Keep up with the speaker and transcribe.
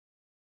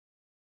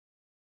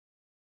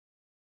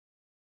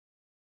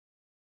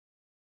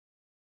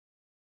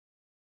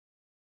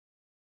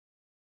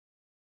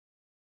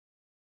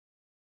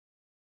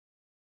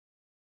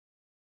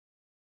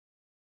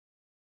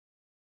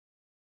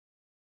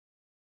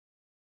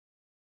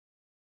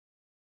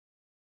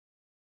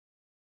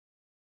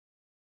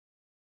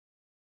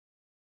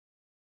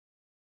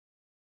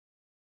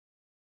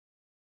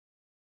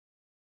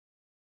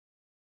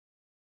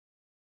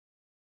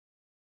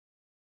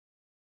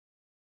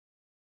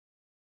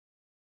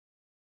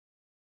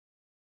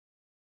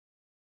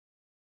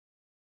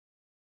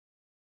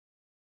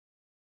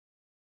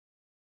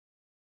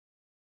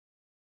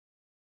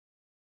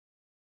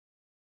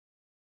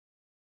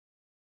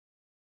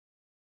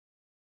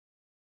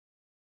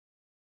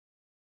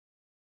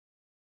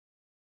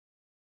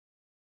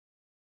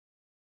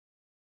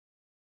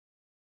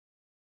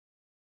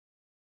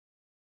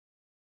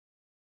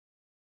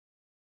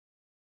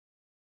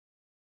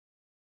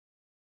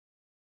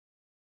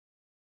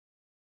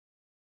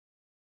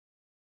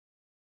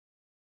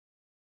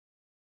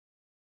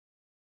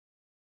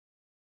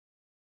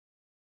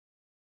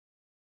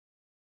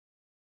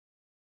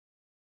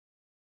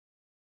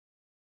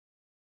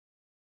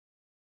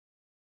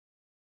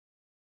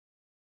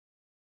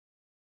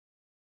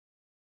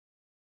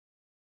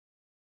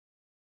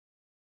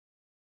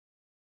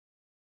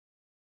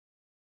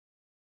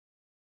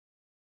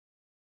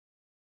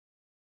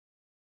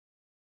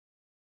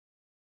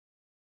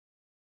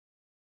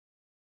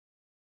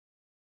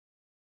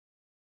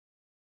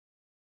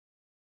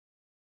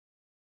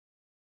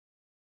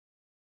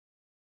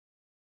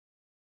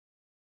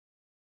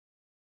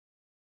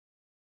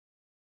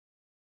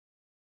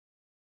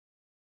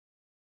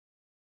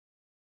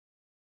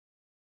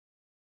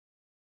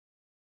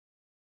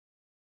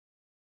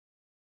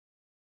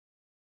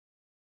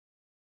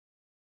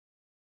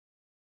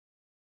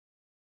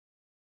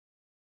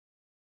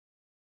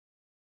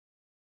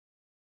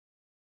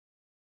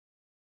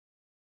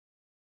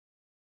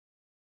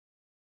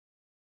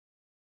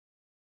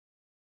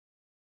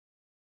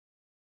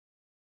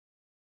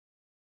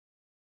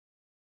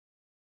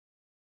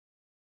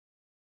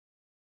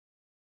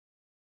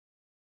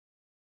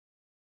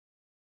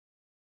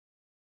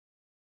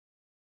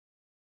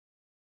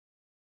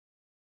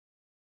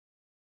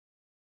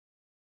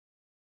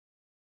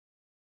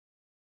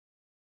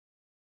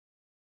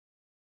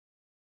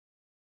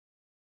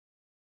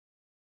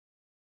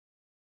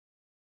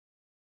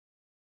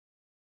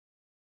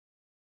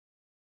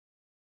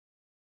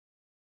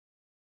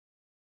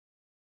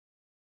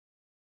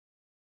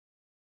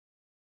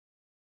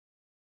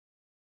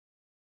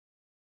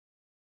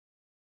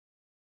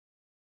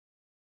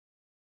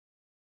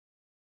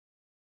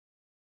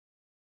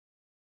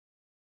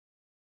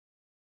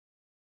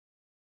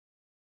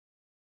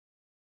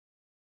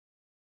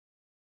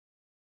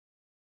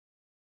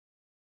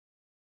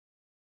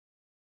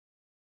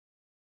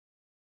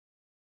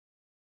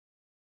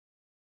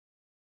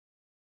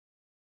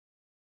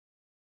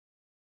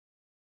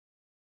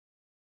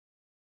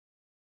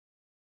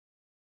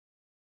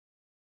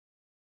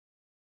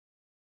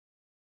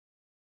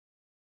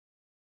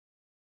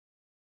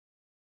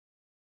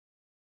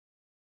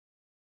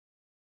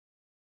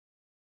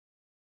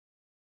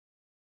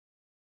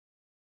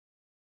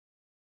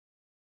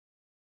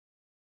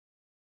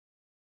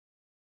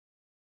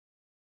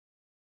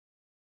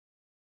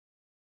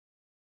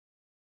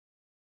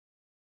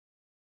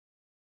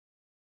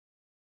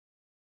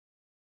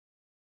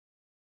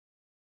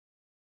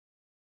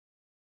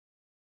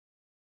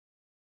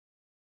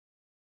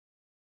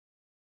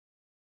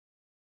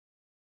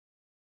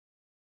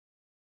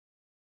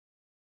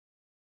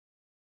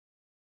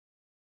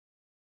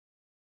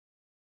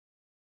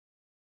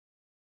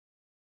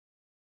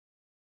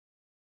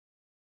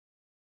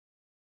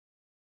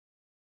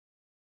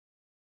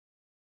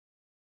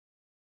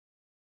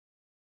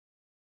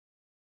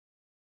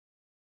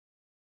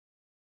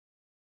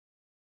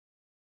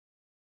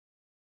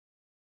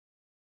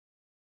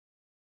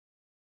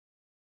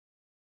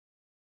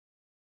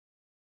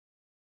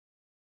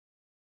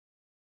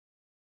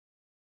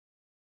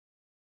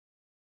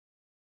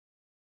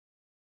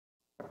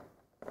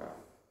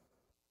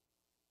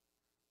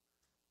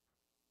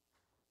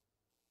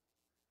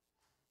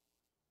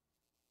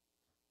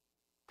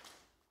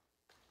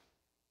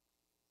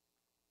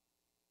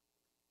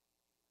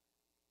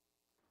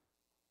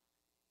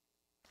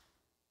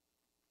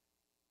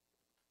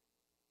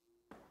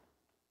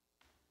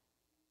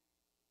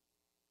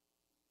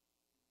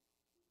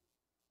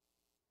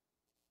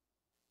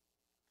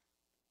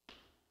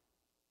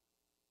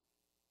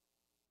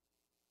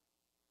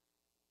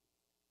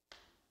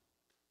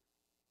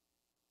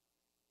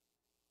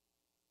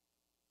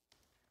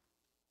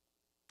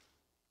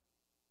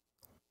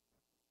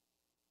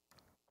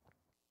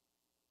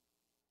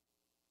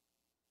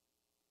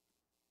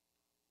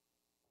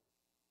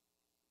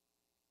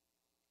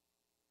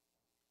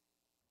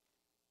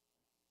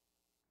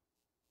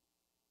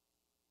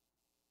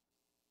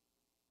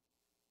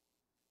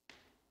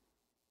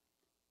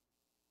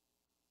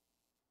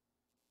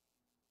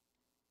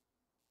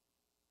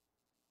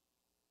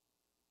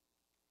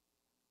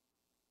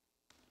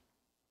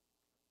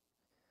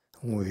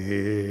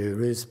We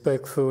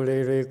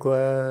respectfully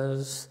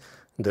request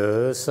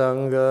the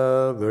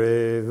Sangha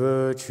great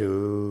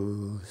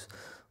virtues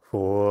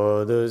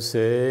for the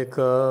sake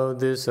of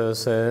this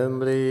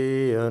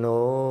assembly and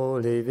all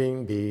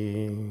living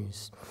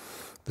beings.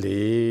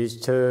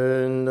 Please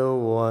turn the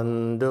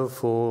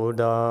wonderful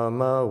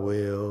Dharma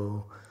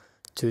wheel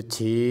to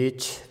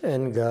teach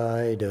and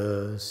guide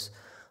us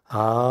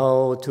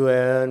how to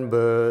end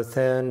birth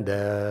and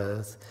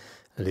death,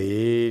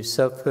 leave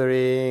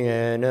suffering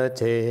and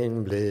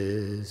attain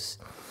bliss,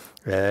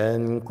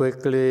 and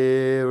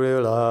quickly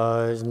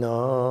realize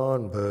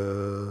non-birth.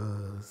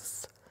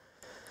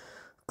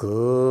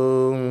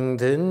 Cung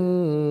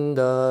thính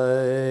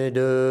đại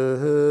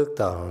đức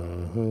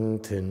tặng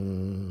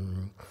thịnh,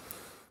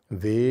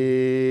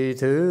 vì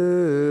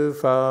thứ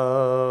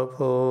pháp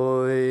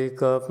hội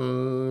cấp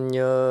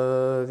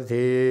nhất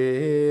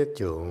thiết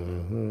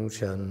chúng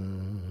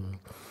sanh.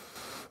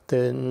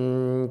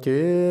 Tình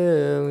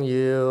chuyên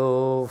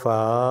diệu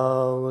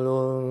pháp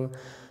luân,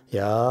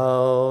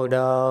 giáo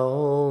đạo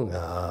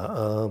ngã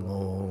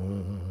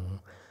môn.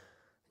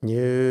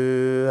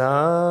 Như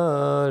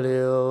Á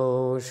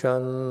Liêu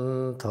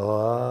sanh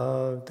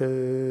thoát tư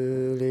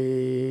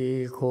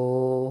ly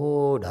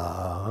khổ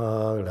đà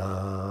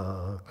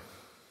lạc,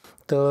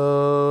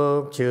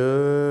 tốc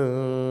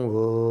chứng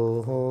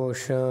vô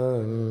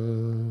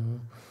sanh.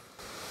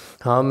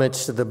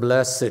 Homage to the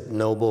Blessed,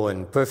 Noble,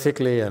 and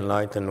Perfectly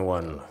Enlightened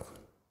One.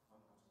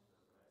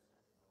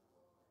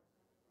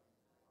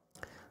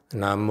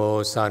 Nam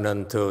mô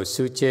Sananto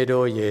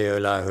Suchedo Ye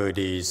La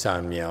Hudi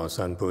San Miao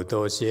San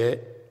Puto Xie.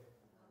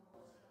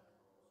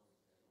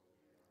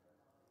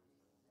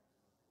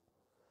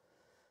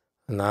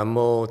 Nam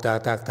mô Ta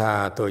Thác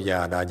Tha Tô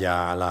Già Đà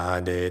Già La Ha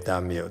Đề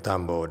Tam Miệu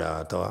Tam Bồ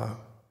Đà Toa.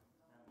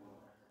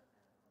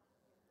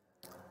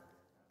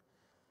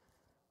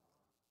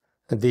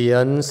 The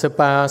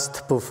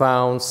unsurpassed,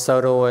 profound,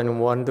 subtle, and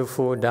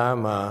wonderful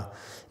Dharma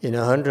in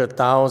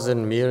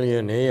 100,000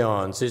 million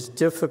aeons is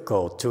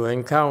difficult to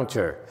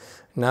encounter.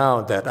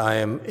 Now that I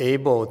am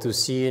able to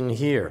see and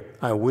hear,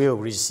 I will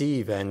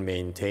receive and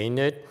maintain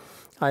it.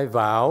 I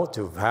vow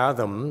to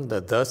fathom the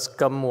thus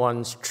come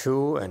one's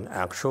true and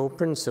actual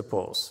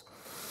principles.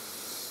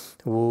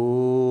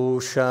 Wu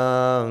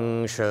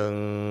shang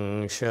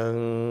sheng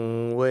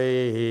sheng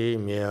wei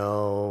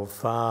miao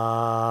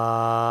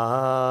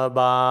fa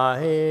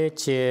bai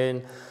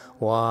qian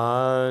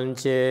wan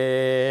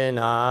jie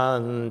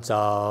nan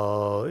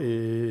zao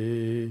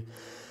yu.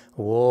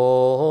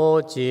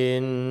 Wo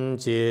jin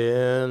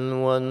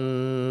jian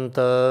wen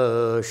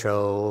de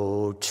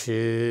shou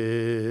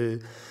chi.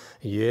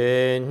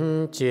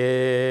 Yuan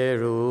jie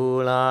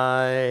ru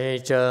lai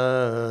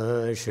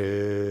zhen shi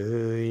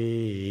yi.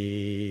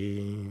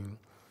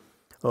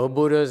 O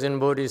Buddhas and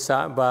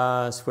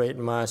Bodhisattvas, Great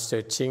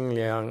Master Qing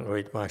Liang,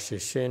 Great Master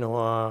Xin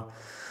Hua,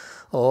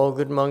 all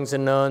good monks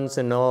and nuns,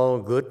 and all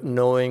good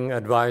knowing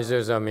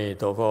advisors of me,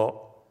 Tofo.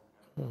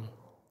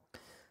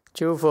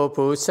 诸佛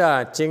菩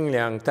萨、精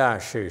良大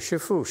士、师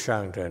父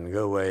上人、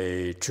各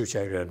位出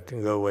家人、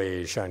各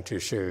位善知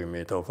识，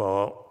弥陀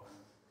佛。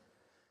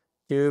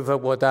Chư Phật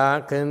Bồ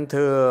Tát, kính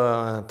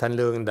thưa Thanh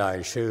Lương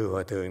Đại sư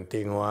Hòa thượng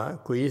Tiên Hóa,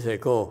 quý thầy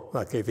cô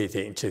và các vị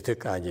thiện tri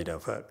thức A Di Đà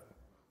Phật.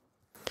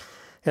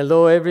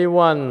 Hello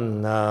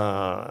everyone.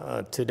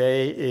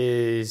 Today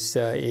is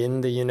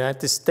in the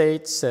United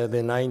States,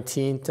 the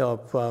 19th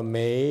of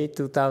May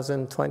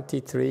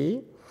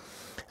 2023.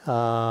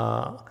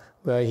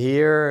 We're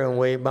here in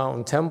Way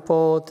Mountain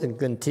Temple to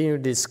continue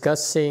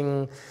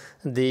discussing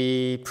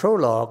the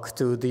prologue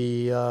to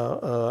the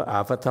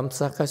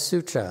Avatamsaka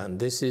Sutra. And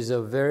this is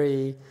a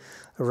very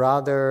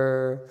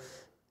rather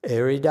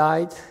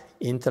erudite,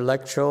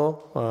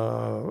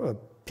 intellectual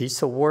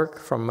piece of work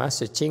from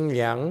Master Qing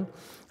Liang.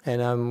 And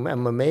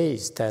I'm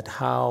amazed at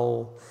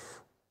how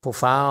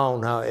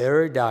profound, how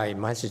erudite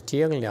Master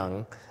Qing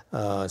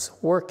Liang's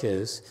work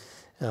is.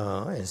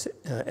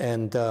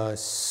 And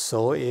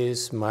so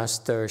is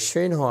Master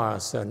Xin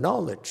Hua's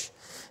knowledge.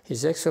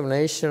 His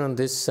explanation on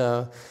this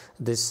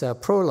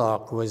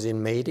prologue was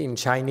made in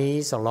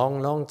Chinese a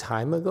long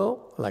time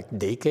ago, like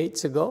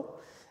decades ago.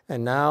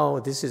 And now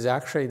this is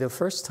actually the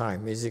first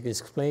time it's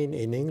explained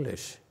in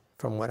English,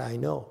 from what I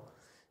know.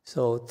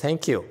 So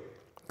thank you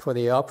for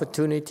the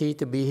opportunity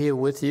to be here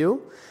with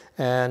you.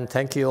 And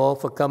thank you all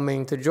for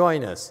coming to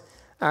join us.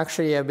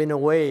 Actually, I've been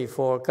away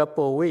for a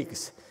couple of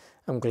weeks.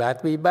 I'm glad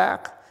to be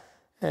back.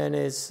 And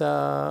it's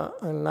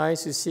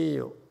nice to see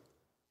you.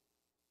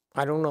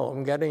 I don't know,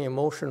 I'm getting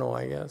emotional,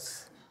 I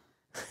guess.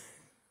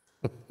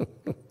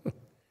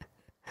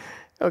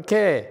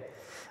 Okay,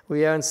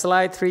 we are on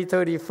slide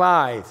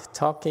 335,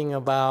 talking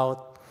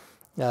about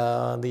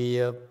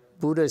the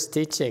Buddha's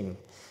teaching.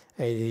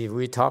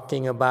 We're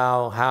talking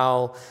about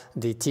how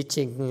the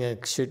teaching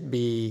should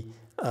be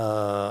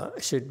one,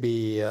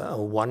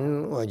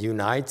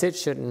 united,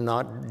 should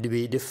not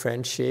be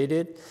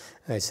differentiated.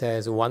 It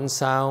says one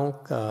sound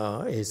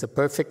is a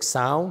perfect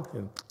sound.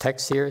 The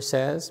text here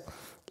says,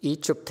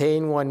 each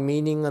obtain one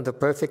meaning of the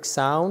perfect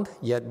sound,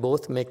 yet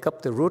both make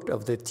up the root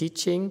of the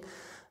teaching.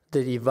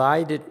 the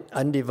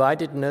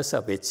undividedness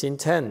of its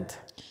intent.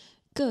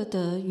 各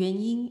得原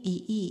因一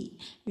义，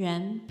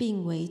然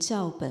并为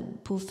教本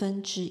不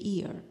分之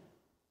义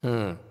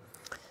耳。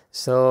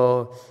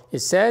So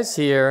it says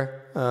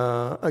here,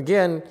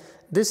 again,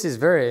 this is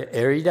very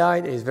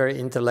erudite, it's very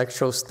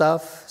intellectual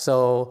stuff.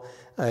 So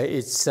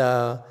it's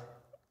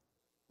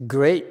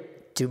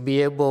great to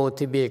be able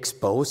to be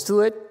exposed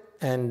to it.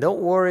 And don't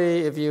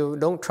worry if you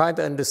don't try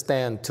to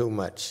understand too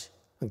much.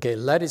 Okay,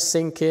 let it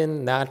sink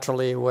in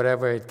naturally,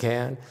 whatever it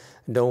can.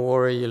 Don't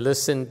worry, you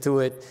listen to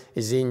it.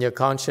 It's in your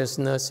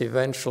consciousness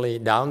eventually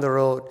down the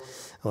road,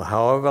 or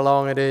however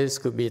long it is.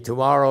 Could be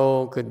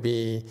tomorrow, could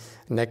be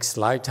next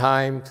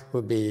lifetime,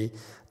 could be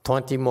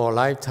 20 more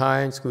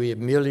lifetimes, could be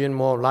 1 million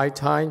more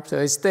lifetimes. So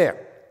it's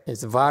there.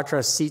 It's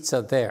Vajra seats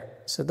are there.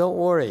 So don't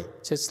worry,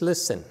 just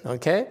listen,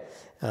 okay?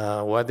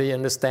 Whether you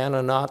understand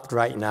or not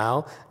right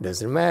now,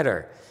 doesn't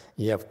matter.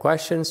 You have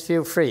questions,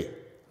 feel free,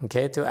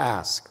 okay, to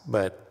ask.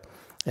 But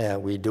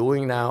we're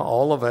doing now,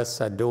 all of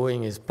us are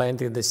doing is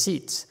planting the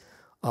seeds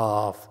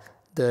of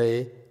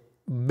the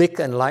big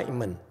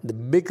enlightenment, the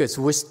biggest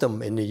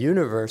wisdom in the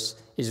universe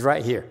is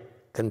right here,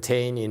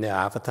 contained in the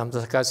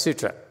Avatamsaka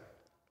Sutra.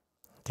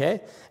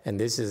 Okay? And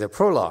this is a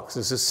prologue, this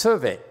is a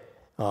survey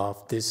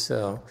of this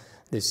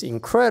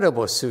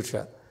incredible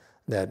sutra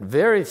that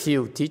very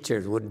few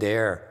teachers would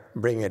dare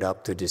bring it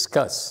up to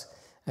discuss,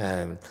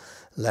 and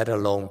let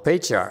alone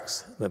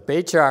patriarchs. The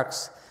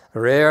patriarchs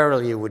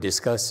rarely would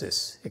discuss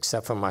this,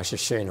 except for Master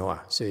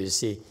Shenhua. So you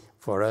see,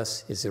 for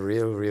us, it's a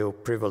real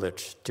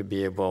privilege to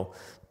be able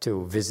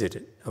to visit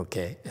it,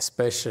 okay,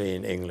 especially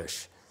in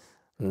English.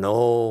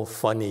 No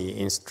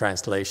funny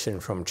translation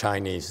from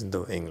Chinese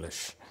into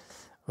English,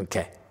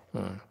 okay.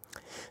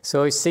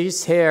 So it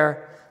says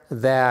here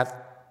that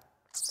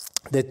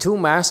the two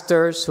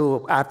masters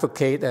who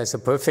advocate as a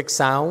perfect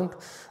sound,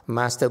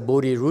 Master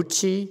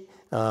Bodhiruchi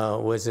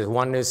was the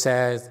one who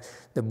says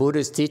the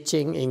Buddha's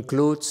teaching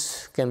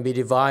can be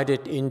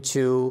divided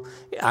into,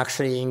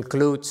 actually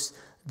includes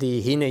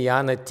the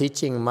Hinayana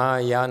teaching,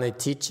 Mahayana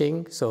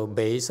teaching, so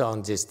based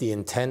on just the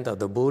intent of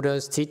the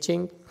Buddha's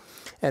teaching.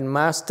 And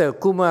Master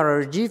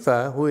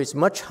Kumarajiva, who is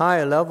much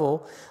higher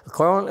level,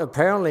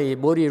 apparently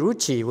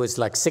Bodhiruchi was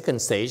like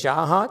second stage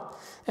Arhat,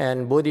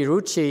 and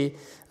Bodhiruchi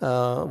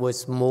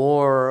was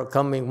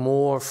coming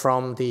more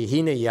from the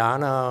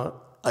Hinayana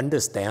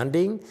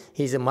understanding.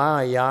 He's a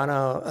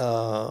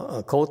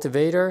Mahayana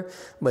cultivator,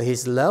 but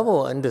his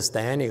level of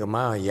understanding of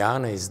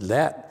Mahayana is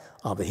that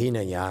of the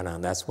Hinayana.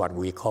 That's what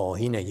we call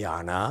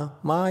Hinayana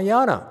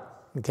Mahayana.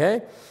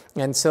 Okay?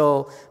 And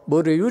so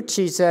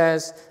Bodhiruchi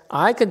says,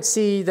 I can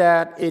see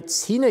that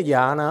it's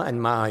Hinayana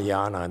and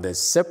Mahayana, the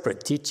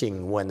separate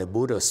teaching when the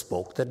Buddha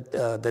spoke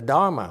the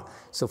Dharma.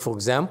 So for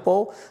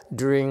example,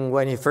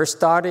 when he first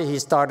started, he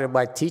started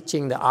by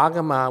teaching the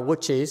Agama,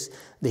 which is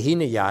the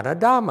Hinayana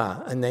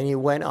Dharma. And then he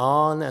went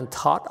on and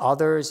taught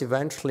others,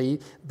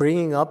 eventually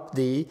bringing up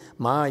the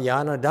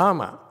Mahayana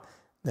Dharma.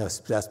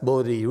 That's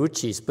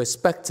Bodhiruchi's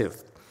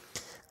perspective.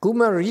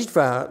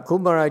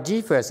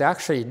 Kumarajiva is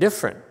actually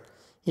different.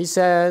 He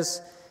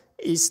says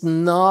it's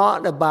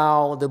not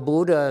about the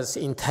Buddha's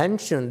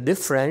intention to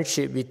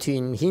differentiate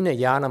between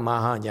Hinayana and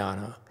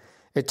Mahayana.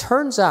 It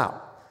turns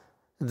out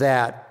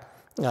that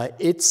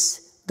it's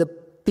the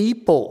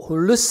people who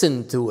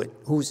listen to it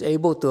who's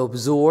able to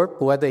absorb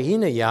whether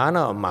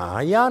Hinayana or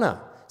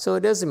Mahayana. So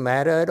it doesn't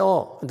matter at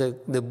all.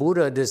 The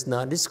Buddha does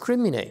not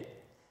discriminate.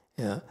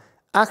 Yeah.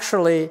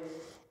 Actually,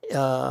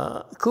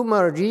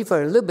 Kumarajiva is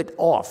a little bit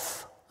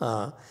off.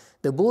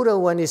 The Buddha,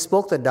 when he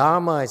spoke the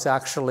Dharma, is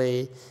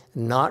actually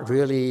not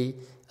really,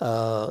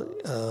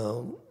 you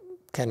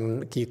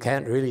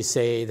can't really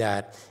say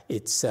that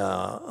it's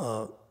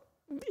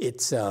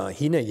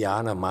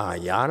Hinayana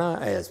Mahayana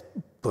as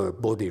per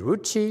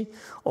Bodhiruchi,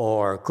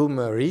 or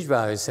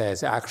Kumarajiva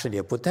says actually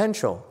a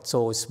potential.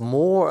 So it's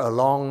more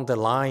along the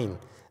line.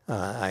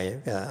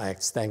 I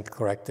stand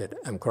corrected.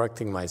 I'm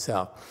correcting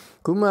myself.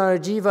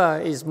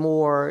 Kumarajiva is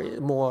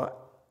more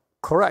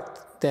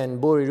correct than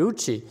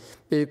Bodhiruchi.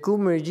 But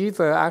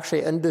Kumarajiva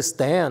actually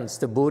understands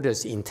the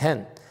Buddha's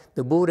intent.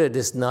 The Buddha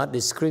does not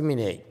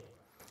discriminate.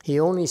 He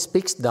only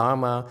speaks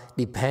Dharma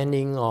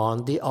depending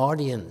on the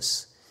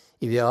audience.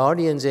 If the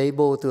audience is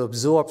able to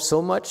absorb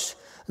so much,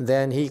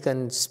 then he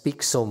can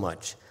speak so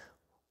much.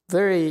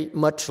 Very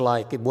much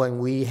like when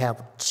we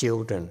have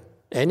children.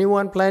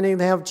 Anyone planning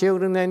to have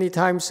children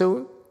anytime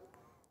soon?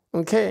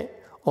 Okay.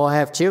 Or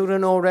have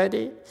children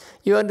already?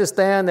 You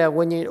understand that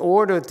in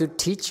order to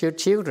teach your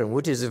children,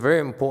 which is a very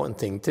important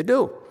thing to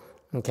do,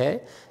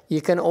 okay,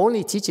 you can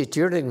only teach your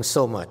children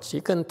so much.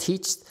 You can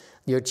teach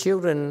your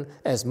children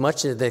as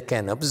much as they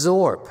can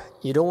absorb.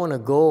 You don't want to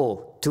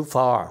go too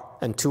far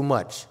and too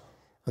much,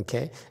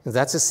 okay? And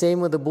that's the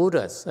same with the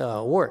Buddha's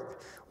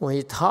work. When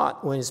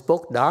he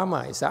spoke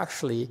Dharma, it's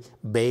actually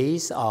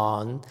based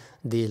on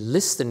the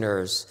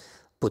listener's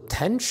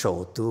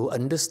potential to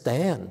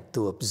understand,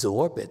 to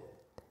absorb it.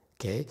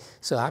 Okay?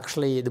 So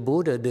actually, the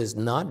Buddha does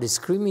not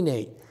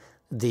discriminate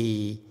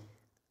the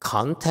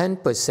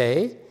content per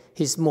se.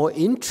 He's more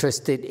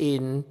interested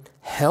in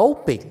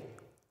helping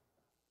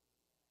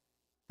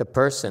the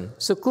person.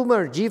 So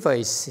Kumara Jiva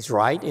is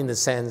right in the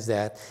sense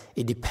that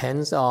it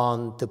depends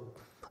on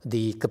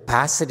the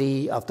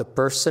capacity of the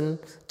person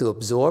to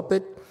absorb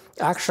it.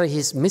 Actually,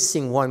 he's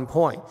missing one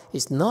point.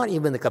 It's not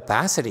even the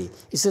capacity.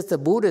 It's just the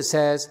Buddha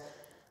says,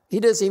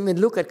 he doesn't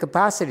even look at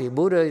capacity.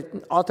 Buddha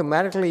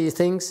automatically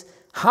thinks,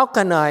 how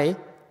can I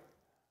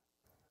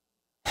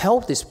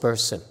help this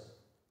person?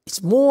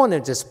 It's more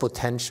than just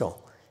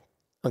potential.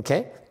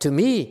 Okay? To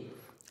me,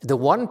 the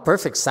one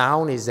perfect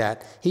sound is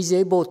that he's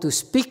able to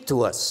speak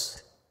to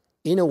us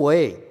in a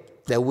way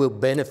that will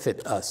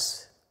benefit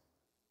us.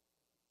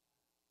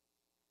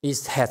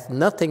 It has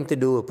nothing to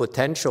do with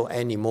potential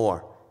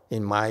anymore,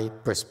 in my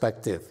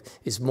perspective.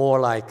 It's more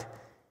like,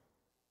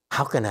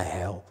 how can I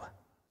help?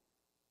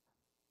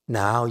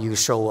 Now you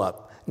show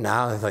up.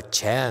 Now I have a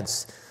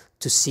chance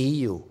to see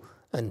you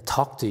and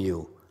talk to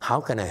you. How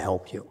can I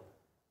help you?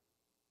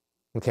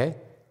 Okay?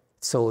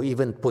 So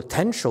even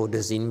potential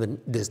does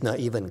not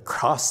even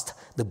cross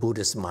the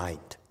Buddha's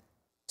mind.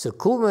 So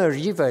Kumara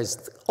Jiva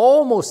is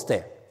almost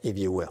there, if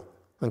you will.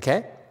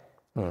 Okay?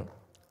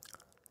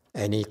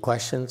 Any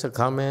questions or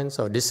comments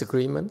or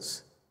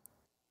disagreements?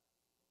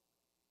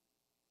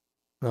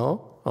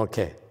 No?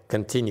 Okay,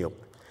 continue.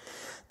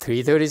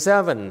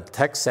 337,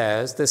 text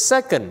says, the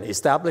second,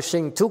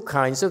 establishing two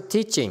kinds of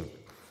teaching.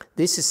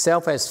 This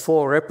itself has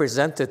four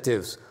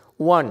representatives.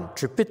 One,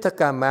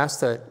 Tripitaka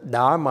Master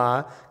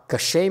Dharma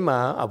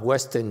Kashema of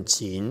Western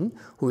Qin,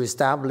 who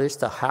established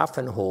the half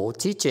and whole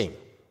teaching.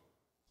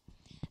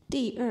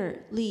 第二，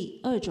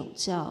立二种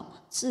教，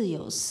自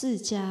有四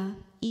家：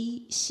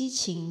一、西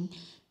秦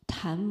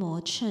昙摩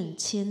乘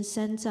迁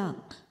三藏，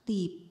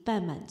立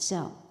半满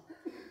教。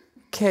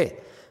 Okay,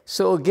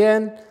 so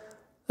again,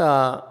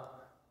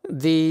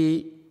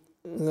 the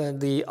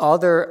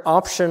other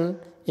option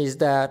is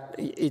that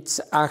it's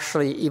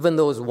actually, even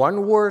though it's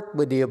one word,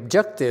 but the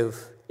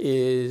objective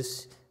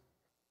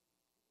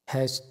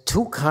has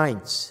two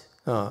kinds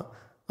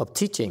of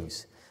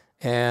teachings.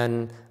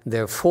 And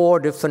there are four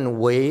different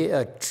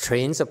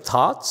trains of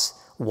thoughts.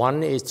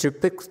 One is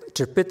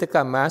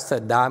Tripitaka Master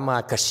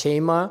Dharma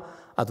Kashema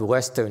of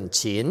Western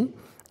Qin.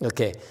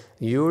 Okay,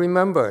 you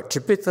remember,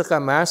 Tripitaka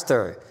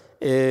Master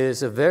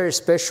is a very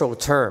special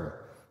term.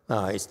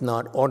 It's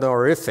not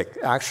honorific.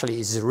 Actually,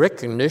 it's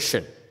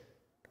recognition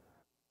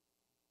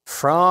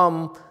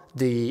from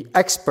the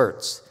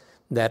experts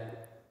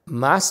that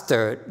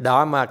Master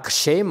Dharma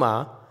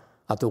Kashema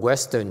of the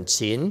Western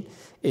Qin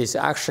is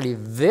actually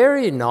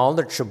very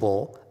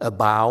knowledgeable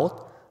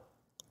about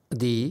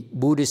the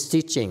Buddhist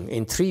teaching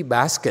in three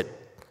baskets.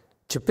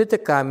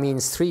 Tripitaka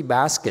means three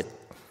baskets.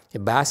 A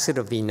basket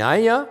of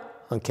Vinaya,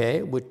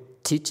 okay, which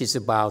teaches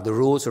about the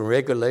rules and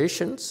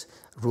regulations,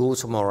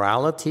 rules of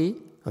morality,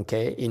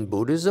 okay, in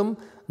Buddhism.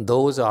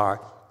 Those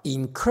are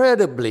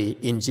incredibly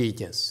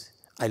ingenious.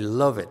 I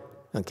love it,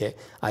 okay.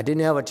 I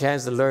didn't have a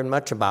chance to learn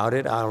much about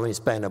it. I only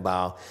spent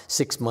about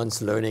 6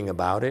 months learning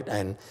about it,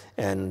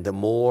 and the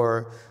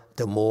more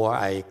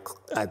I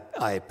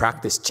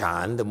practice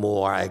Chan, the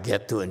more I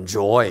get to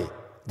enjoy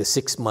the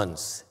 6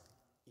 months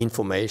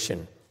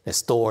information that's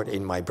stored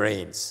in my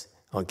brains,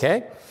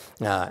 okay.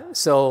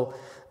 So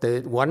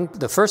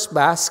the first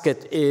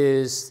basket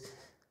is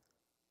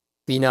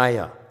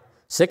Vinaya.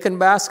 Second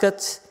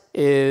basket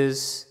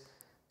is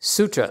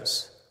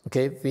Sutras.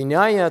 Okay,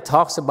 Vinaya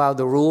talks about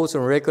the rules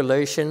and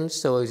regulations,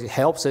 so it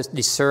helps us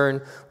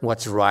discern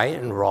what's right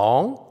and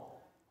wrong.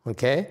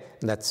 Okay,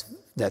 and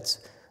that's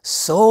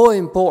so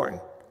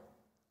important.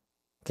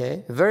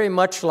 Okay, very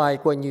much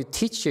like when you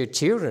teach your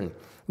children,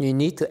 you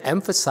need to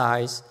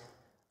emphasize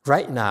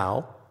right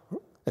now.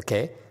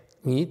 Okay,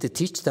 you need to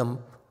teach them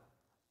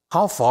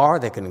how far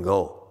they can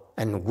go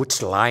and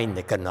which line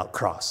they cannot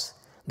cross.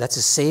 That's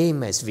the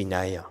same as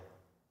Vinaya.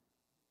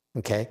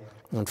 Okay?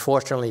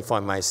 Unfortunately for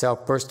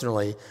myself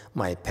personally,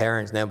 my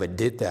parents never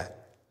did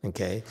that.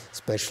 Okay?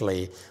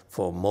 Especially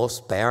for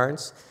most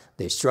parents,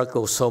 they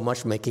struggle so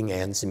much making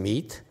ends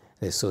meet.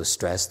 They're so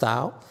stressed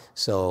out.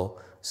 So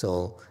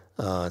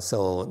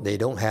they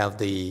don't have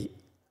the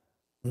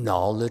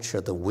knowledge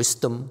or the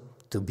wisdom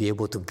to be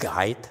able to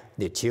guide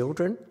their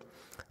children.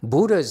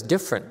 Buddha is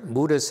different.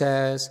 Buddha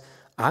says,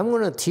 I'm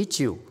going to teach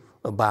you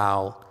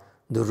about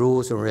the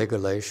rules and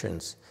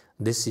regulations.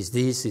 This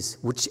is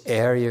which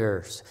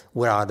areas,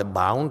 where are the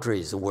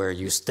boundaries, where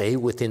you stay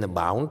within the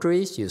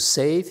boundaries, you're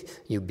safe,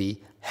 you'll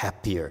be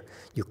happier.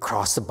 You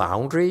cross the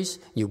boundaries,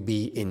 you'll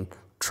be in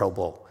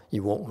trouble.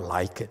 You won't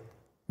like it.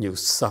 You'll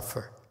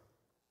suffer.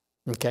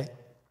 Okay?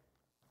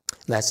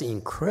 That's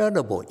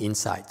incredible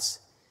insights.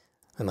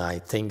 And I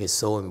think it's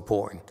so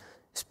important,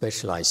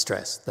 especially I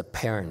stress, the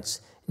parents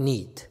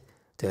need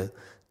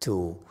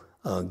to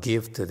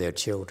give to their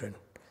children.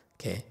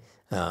 Okay?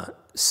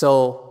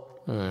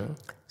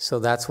 So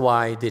that's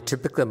why the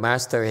typical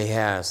master, he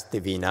has the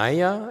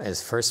Vinaya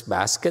as first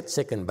basket,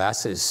 second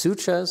basket is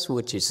Sutras,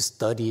 which is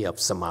study of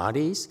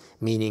samadhis,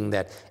 meaning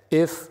that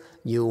if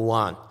you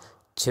want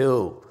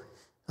to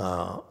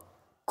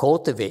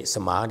cultivate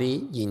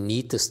samadhi, you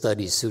need to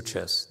study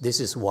Sutras. This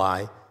is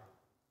why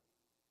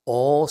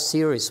all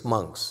serious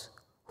monks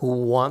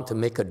who want to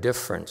make a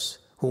difference,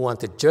 who want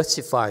to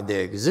justify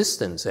their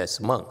existence as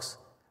monks,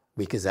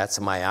 because that's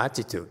my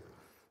attitude.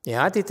 The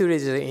attitude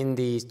is in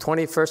the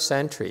 21st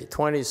century,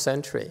 20th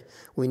century,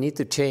 we need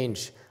to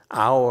change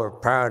our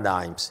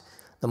paradigms.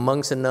 The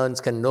monks and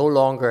nuns can no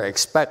longer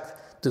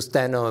expect to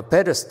stand on a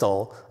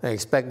pedestal and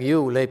expect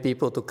you, lay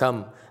people, to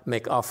come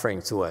make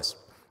offerings to us.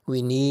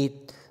 We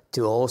need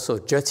to also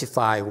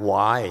justify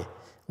why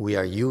we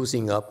are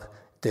using up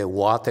the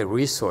water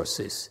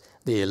resources,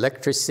 the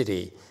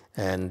electricity,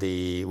 and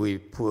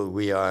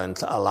we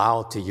aren't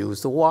allowed to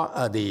use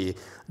the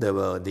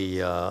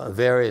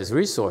various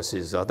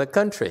resources of the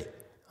country.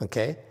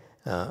 Okay,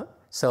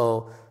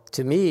 so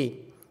to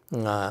me,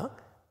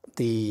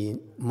 the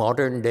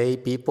modern day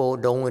people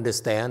don't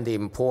understand the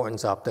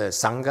importance of the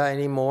Sangha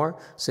anymore.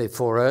 So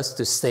for us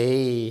to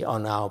stay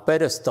on our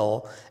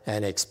pedestal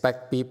and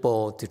expect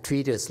people to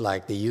treat us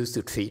like they used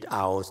to treat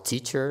our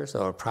teachers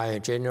or prior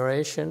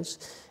generations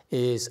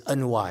is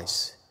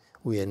unwise.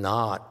 We are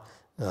not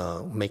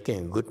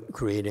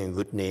creating a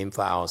good name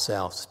for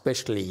ourselves,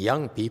 especially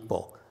young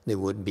people. They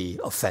would be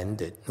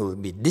offended, they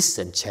would be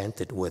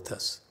disenchanted with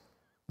us.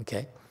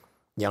 Okay,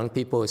 young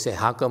people would say,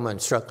 "How come I'm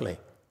struggling?"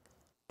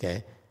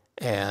 Okay.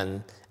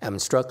 And I'm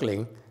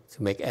struggling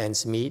to make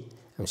ends meet,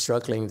 I'm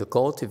struggling to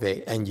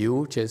cultivate, and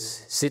you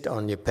just sit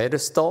on your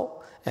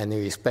pedestal and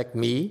you expect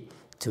me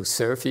to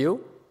serve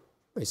you?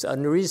 It's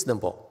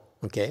unreasonable,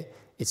 okay?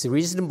 It's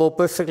reasonable,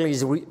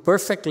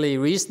 perfectly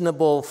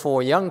reasonable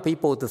for young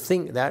people to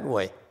think that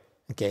way,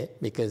 okay?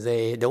 Because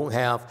they don't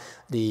have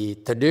the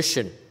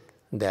tradition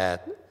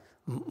that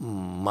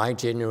my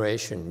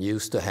generation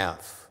used to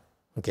have.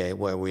 Okay,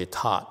 where we're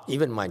taught,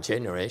 even my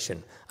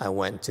generation, I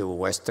went to a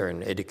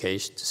Western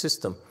education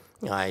system.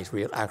 I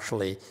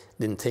actually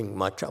didn't think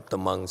much of the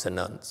monks and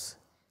nuns,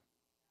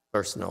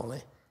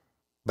 personally,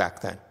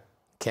 back then.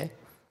 Okay,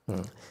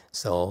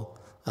 so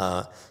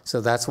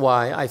that's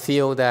why I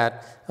feel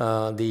that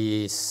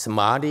the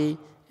samadhi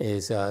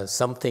is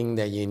something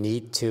that you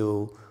need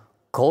to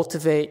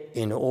cultivate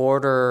in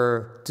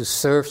order to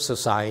serve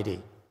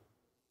society.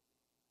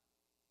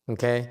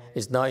 Okay,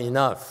 it's not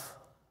enough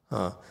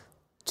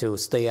to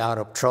stay out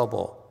of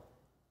trouble.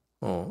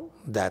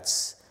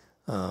 That's,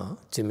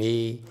 to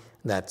me,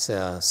 that's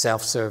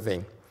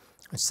self-serving.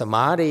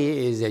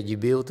 Samadhi is that you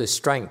build the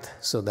strength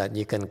so that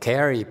you can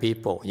carry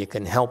people, you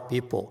can help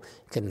people,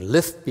 you can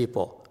lift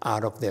people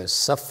out of their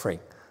suffering,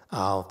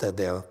 out of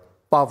their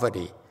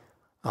poverty,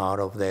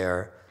 out of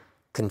their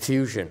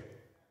confusion.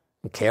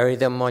 You carry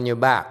them on your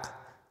back.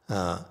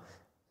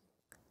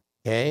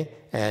 Okay?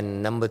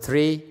 And number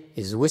 3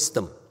 is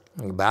wisdom.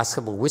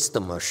 Basketball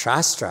wisdom or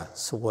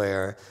shastras,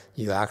 where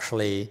you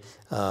actually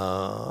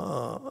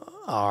are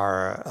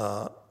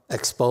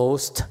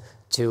exposed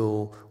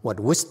to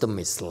what wisdom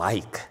is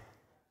like.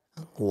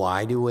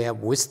 Why do we have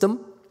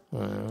wisdom?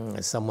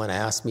 Someone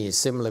asked me a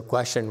similar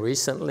question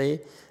recently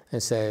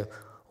and said,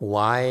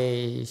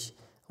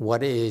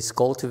 what is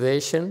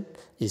cultivation?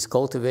 Is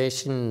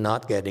cultivation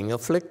not getting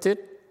afflicted?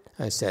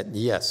 I said,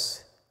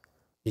 yes.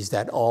 Is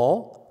that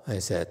all? I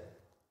said,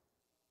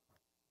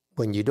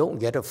 when you don't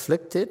get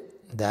afflicted,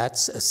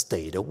 that's a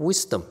state of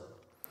wisdom.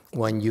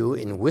 When you're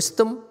in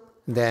wisdom,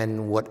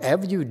 then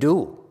whatever you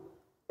do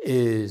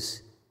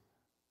is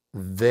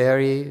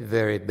very,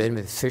 very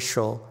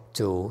beneficial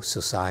to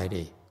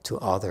society, to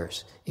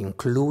others,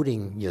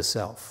 including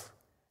yourself.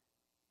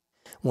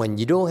 When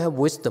you don't have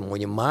wisdom, when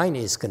your mind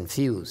is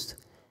confused,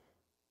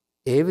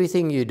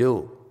 everything you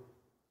do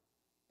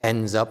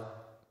ends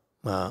up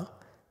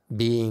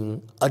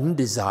being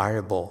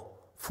undesirable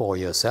for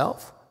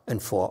yourself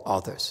and for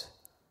others.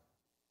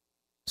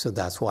 So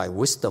that's why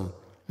wisdom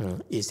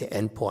is the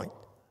end point,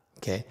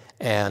 okay?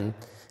 And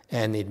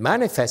it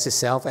manifests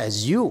itself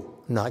as you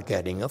not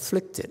getting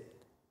afflicted.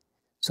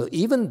 So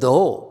even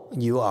though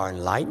you are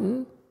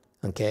enlightened,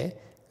 okay,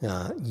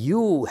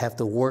 you have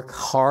to work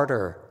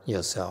harder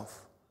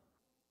yourself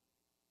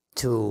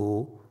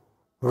to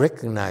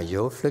recognize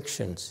your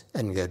afflictions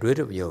and get rid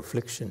of your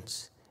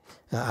afflictions.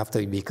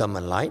 After you become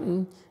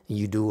enlightened,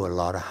 you do a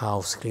lot of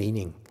house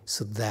cleaning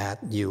so that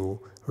you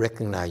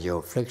recognize your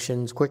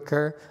afflictions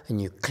quicker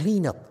and you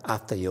clean up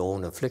after your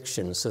own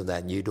afflictions so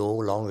that you no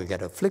longer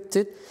get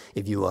afflicted.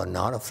 If you are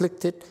not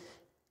afflicted,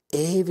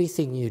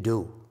 everything you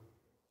do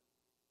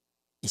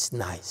is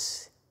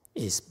nice,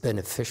 is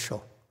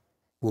beneficial,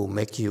 will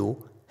make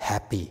you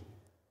happy,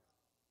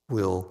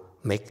 will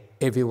make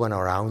everyone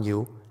around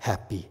you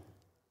happy.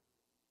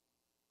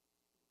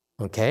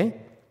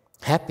 Okay?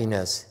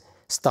 Happiness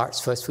starts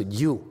first with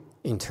you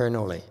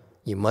internally.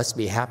 You must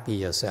be happy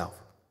yourself.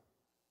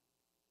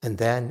 And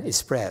then it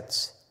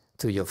spreads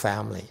to your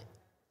family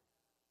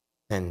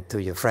and to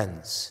your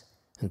friends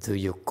and to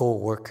your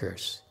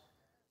co-workers,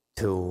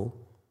 to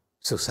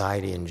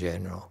society in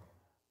general.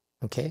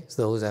 Okay?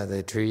 So those are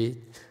the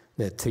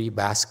three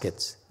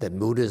baskets that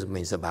Buddhism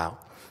is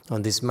about.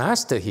 And this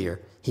master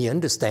here, he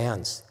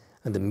understands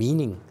the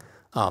meaning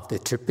of the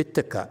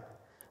Tripitaka.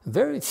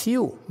 Very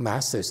few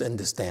masters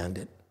understand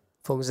it.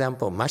 For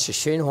example, Master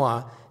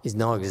Shenhua is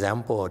no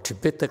example of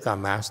Tripitaka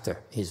master.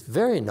 He's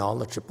very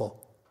knowledgeable.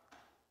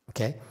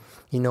 Okay?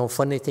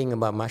 Funny thing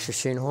about Master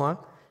Xinhua,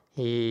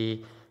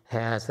 he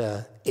has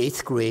an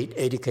 8th grade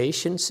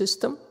education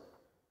system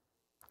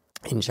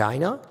in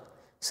China.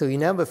 So he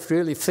never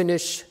really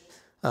finished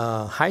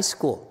high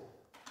school,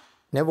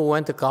 never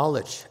went to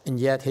college, and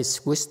yet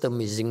his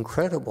wisdom is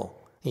incredible.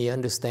 He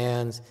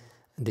understands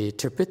the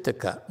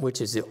Tripitaka,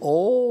 which is the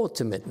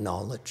ultimate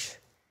knowledge.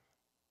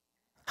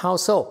 How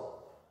so?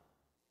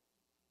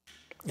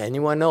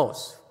 Anyone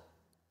knows?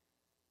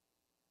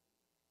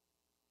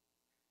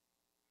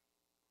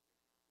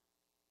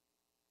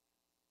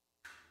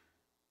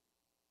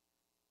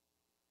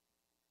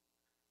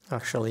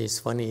 Actually, it's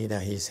funny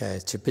that he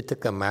says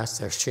Tripitaka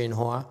Master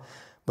Xinhua,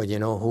 but you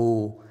know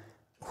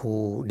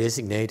who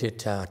designated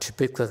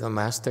Tripitaka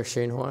Master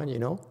Xinhua, you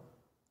know?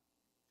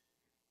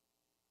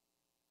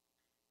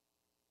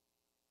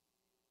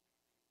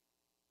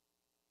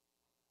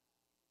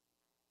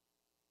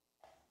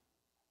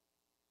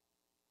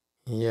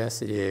 Yes,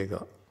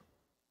 Diego.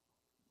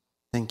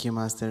 Thank you,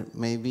 Master.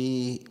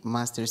 Maybe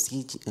Master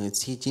Xi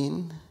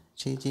Jin?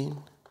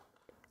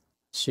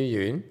 Xu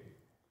Yun?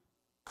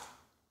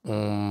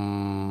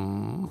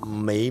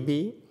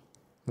 Maybe,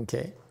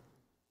 okay.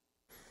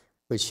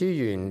 But Xu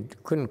Yun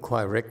couldn't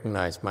quite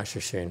recognize Master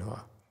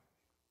Xinhua.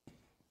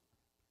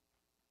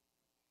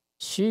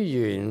 Xu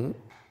Yun,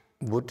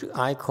 would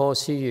I call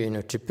Xu Yun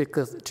a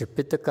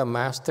Tripitaka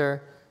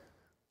master?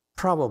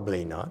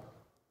 Probably not.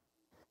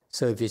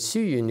 So if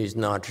Xu Yun is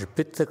not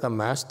Tripitaka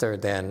master,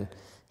 then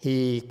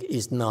he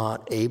is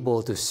not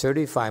able to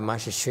certify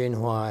Master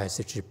Xinhua as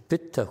a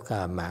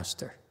Tripitaka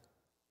master,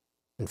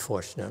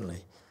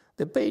 unfortunately.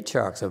 The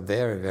patriarchs are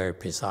very, very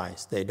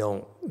precise. They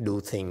don't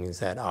do things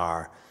that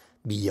are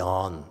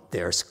beyond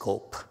their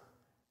scope.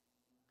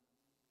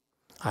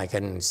 I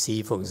can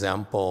see, for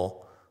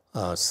example,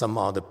 some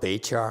other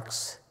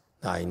patriarchs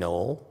I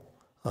know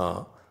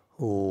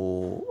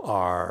who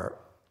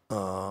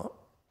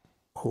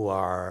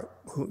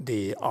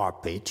they are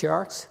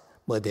patriarchs,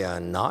 but they are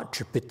not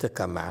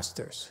Tripitaka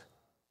masters.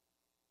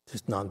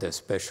 It's not their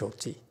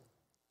specialty.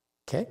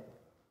 Okay?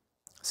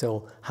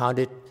 So how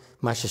did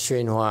Master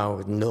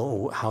Xinhua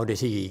know, how did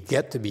he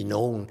get to be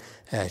known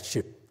as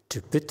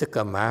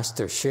Tripitaka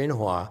Master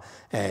Xinhua,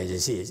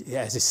 as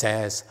it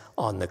says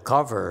on the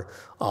cover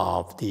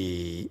of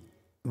the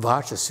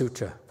Vajra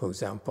Sutra, for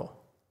example?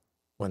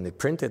 When they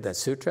printed that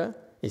sutra,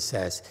 it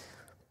says,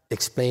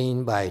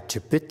 explained by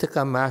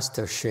Tripitaka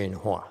Master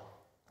Xinhua.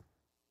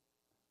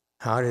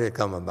 How did it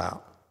come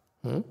about?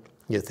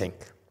 You think?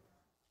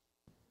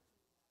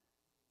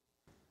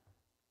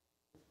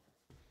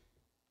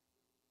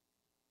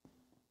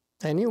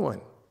 Anyone?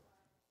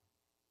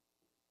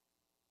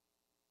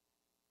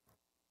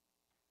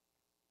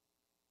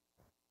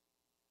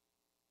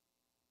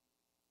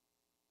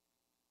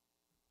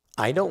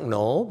 I don't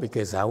know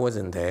because I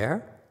wasn't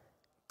there.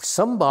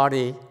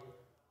 Somebody,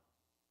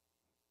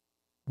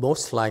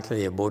 most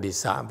likely a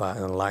bodhisattva,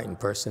 an enlightened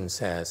person,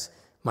 says,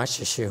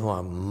 Master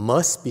Xinhua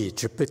must be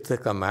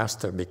Tripitaka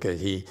master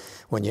because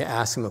when you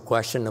ask him a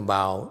question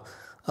about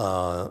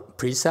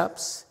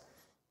precepts,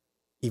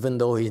 even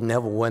though he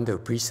never went to a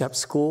precept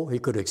school, he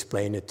could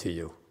explain it to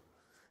you.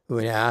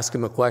 When you ask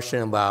him a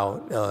question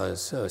about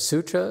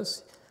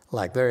sutras,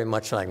 very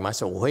much like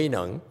Master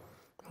Huineng,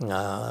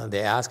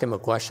 they ask him a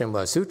question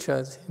about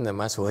sutras, and the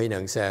Master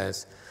Huineng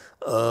says,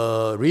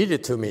 read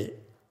it to me,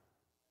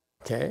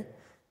 okay?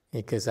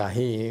 Because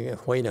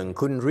Huineng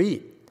couldn't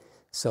read.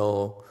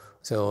 So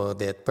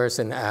that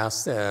person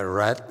asked,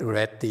 read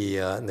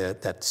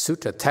that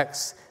sutra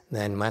text,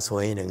 then Master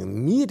Huineng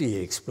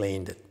immediately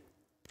explained it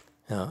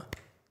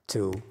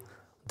to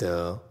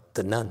the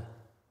nun,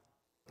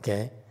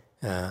 okay?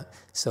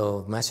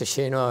 So Master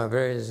Xinhua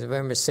is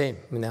very much same.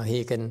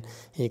 He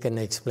can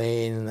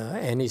explain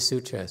any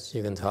sutras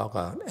you can talk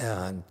about,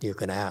 and you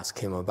can ask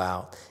him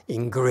about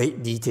in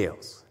great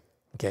details.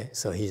 Okay,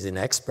 so he's an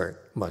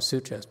expert about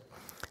sutras,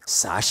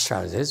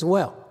 sastras as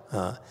well.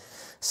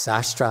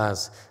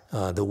 Sastras,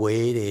 the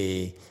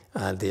way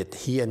that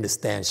he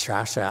understands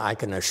shastra, I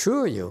can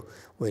assure you,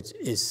 which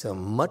is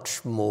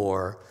much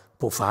more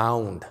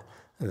profound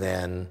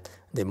than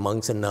the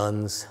monks and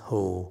nuns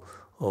who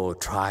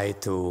try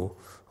to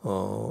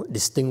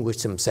distinguish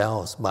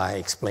themselves by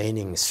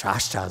explaining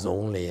shastras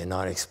only and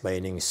not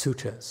explaining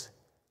sutras.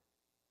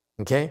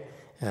 Okay?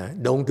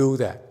 Don't do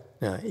that.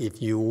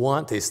 If you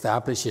want to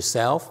establish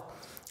yourself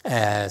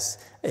as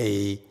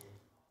a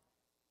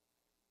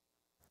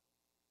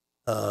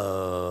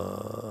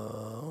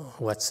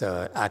what's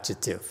an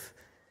adjective?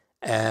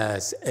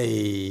 As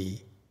an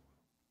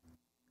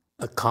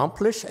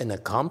accomplished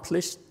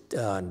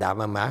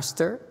Dharma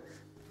master,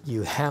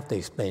 you have to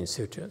explain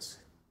sutras.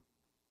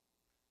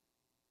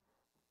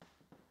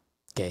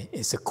 Okay,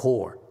 it's a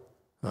core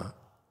of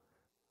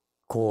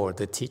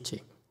the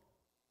teaching.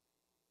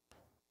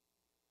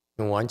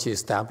 And once you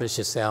establish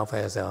yourself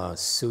as a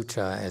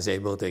sutra, as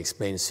able to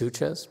explain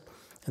sutras,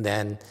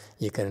 then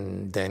you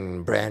can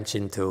then branch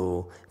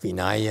into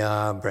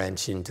Vinaya,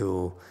 branch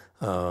into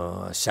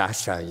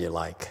Shastra you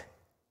like.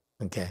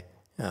 Okay.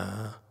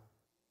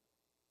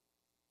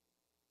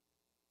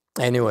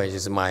 Anyways,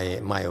 it's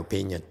my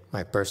opinion,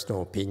 my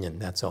personal opinion,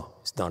 that's all.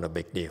 It's not a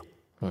big deal.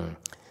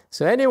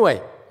 So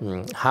anyway,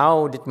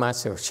 how did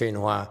Master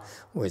Shenhua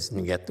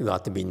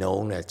got to be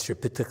known as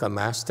Tripitaka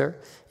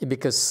Master?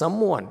 Because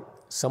someone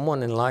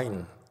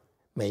enlightened,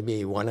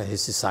 maybe one of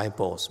his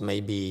disciples,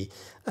 maybe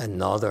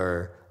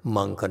another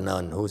monk or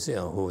nun who's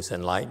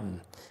enlightened,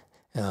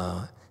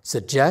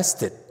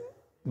 suggested,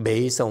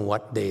 based on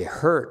what they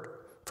heard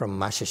from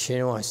Master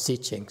Shenhua's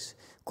teachings,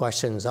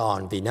 questions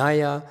on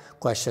Vinaya,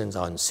 questions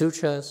on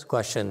Sutras,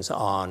 questions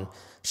on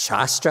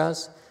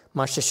Shastras,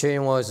 Master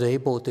Shenhua was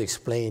able to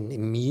explain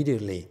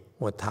immediately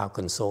without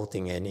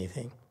consulting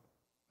anything.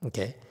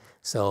 Okay,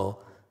 so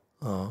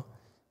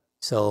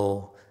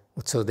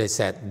they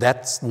said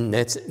that's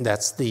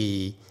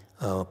the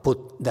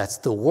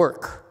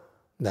work,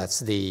 that's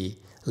the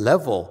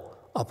level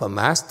of a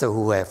master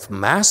who have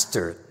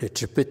mastered the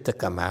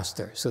Tripitaka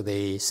master. So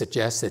they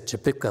suggested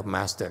Tripitaka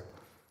master,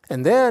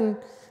 and then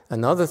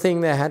another thing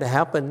that had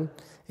happened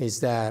was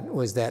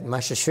that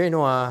Master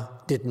Shenhua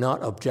did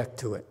not object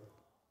to it.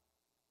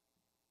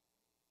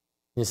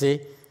 You see,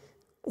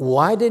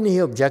 why didn't he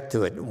object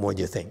to it? What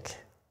do you think?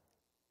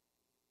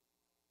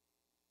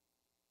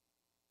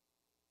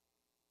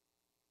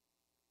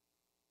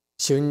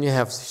 Shouldn't he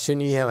have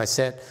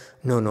said,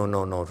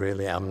 no,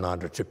 really, I'm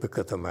not a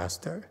Tripitaka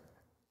master?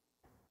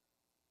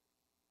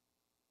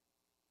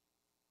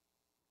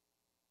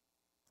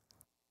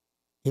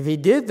 If he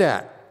did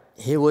that,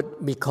 he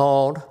would be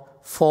called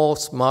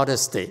false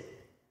modesty.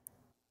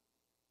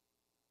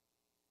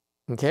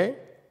 Okay?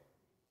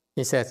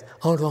 He says,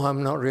 oh no,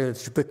 I'm not really a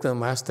Tripitaka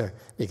master,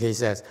 because he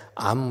says,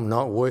 I'm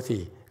not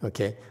worthy.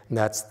 Okay,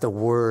 that's the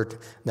word,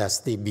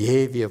 that's the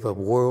behavior of a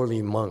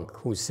worldly monk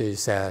who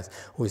says,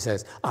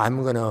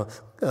 I'm gonna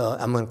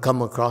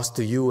come across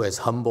to you as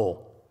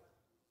humble.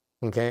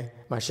 Okay,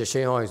 Master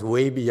Shenhua is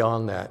way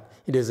beyond that.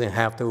 He doesn't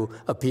have to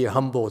appear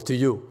humble to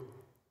you.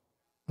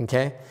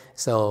 Okay,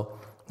 so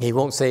he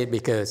won't say it,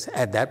 because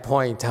at that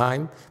point in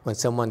time, when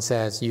someone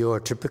says you're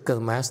a Tripitaka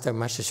master,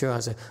 Master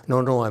Shenhua says,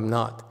 no, I'm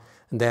not.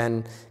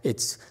 Then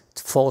it's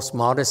false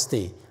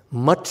modesty.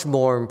 Much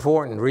more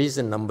important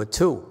reason, number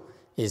 2,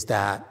 is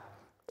that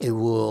it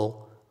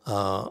will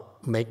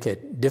make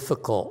it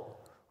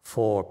difficult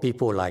for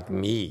people like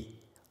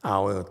me,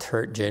 our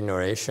third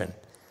generation,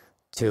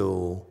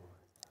 to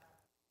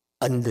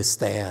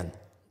understand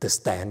the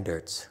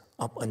standards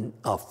of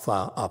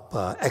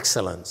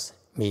excellence.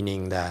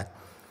 Meaning that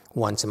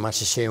once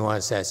Master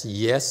Shenhua says,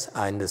 yes,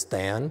 I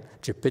understand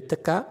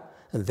Tripitaka,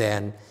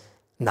 then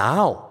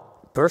now,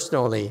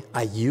 personally,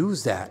 I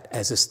use that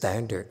as a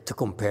standard to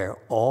compare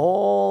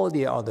all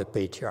the other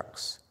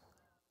patriarchs.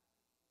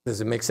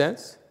 Does it make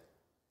sense?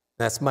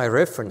 That's my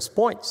reference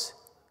points.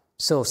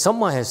 So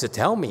someone has to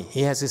tell me.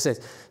 He has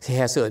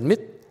to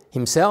admit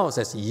himself,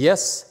 says,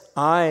 yes,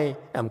 I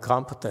am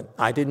competent.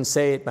 I didn't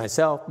say it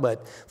myself,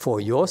 but for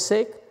your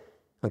sake,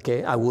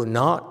 okay, I will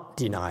not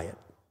deny it.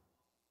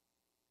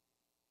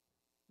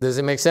 Does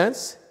it make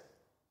sense?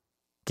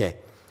 Okay.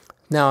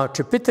 Now,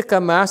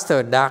 Tripitaka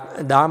Master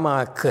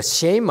Dharma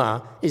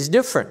Kashema is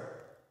different.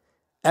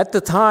 At the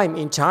time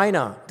in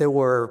China, there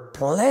were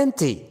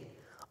plenty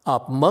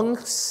of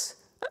monks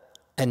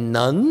and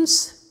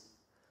nuns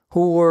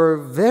who were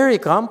very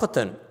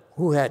competent,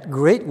 who had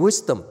great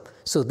wisdom.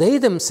 So they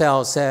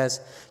themselves says,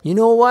 you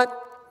know what?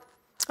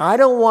 I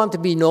don't want to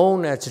be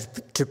known as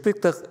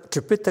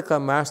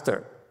Tripitaka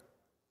Master.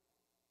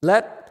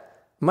 Let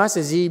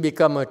Master Z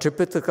become a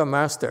Tripitaka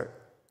Master.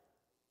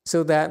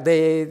 So that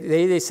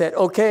they said,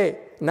 okay,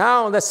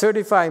 now let's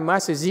certify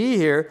Master Z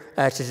here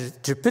as a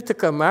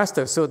Tripitaka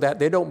Master, so that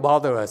they don't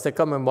bother us. They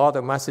come and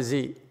bother Master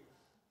Z.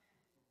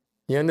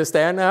 You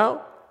understand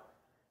now?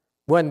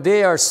 When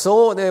there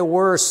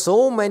were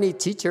so many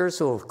teachers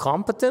who were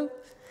competent,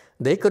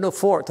 they could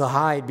afford to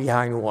hide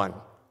behind one.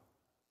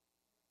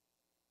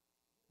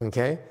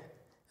 Okay?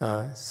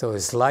 So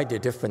it's slightly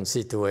different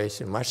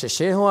situation. Master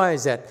Shenhua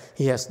is that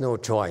he has no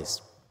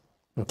choice.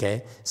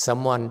 Okay?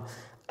 Someone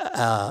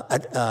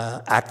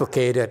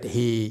advocated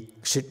he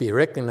should be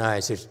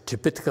recognized as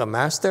Tripitaka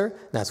Master.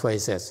 That's why he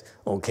says,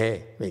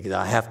 okay, because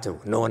I have to,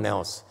 no one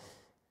else.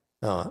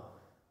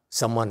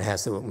 Someone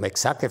has to make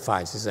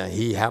sacrifices, and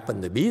he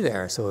happened to be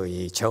there, so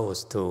he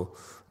chose to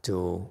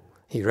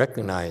be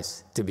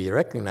recognized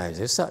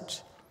as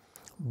such.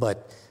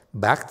 But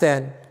back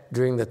then,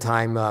 during the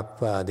time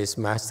of this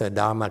Master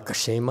Dharma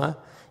Kashema,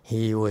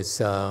 he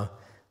was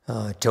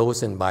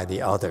chosen by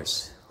the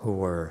others who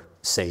were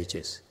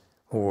sages,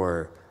 who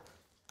were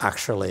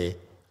actually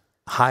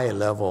higher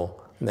level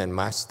than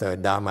Master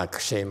Dharma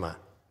Kashema,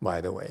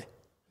 by the way.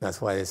 That's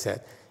why they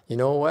said, you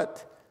know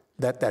what?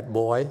 Let that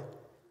boy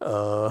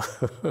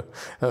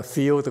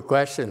field the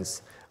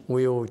questions.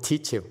 We will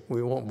teach him.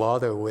 We won't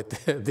bother with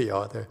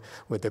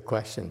the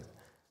questions.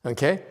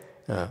 Okay?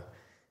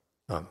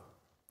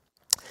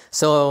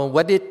 So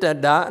what did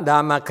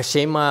Dharma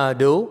Kashema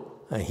do?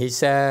 He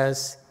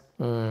says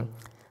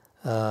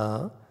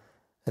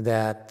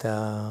that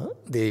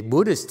the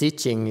Buddhist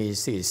teaching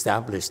is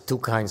established 2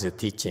 kinds of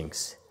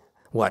teachings.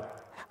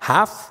 What?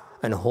 Half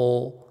and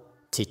whole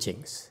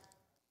teachings.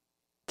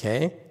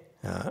 Okay?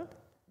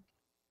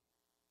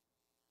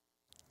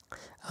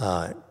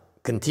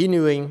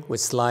 Continuing with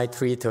slide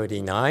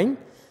 339,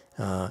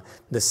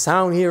 the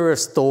sound hearer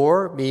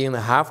store being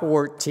the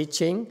half-word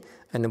teaching,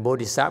 and the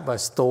Bodhisattva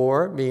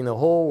store being the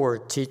whole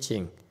word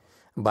teaching.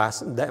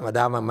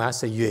 Dharma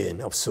Master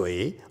Yuan of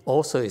Sui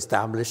also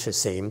established the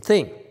same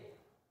thing.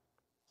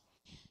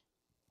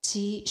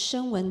 即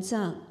声闻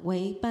藏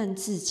为半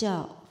自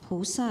教，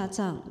菩萨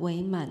藏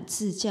为满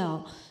自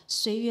教，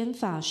随缘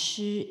法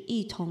师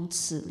一同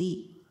此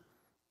例。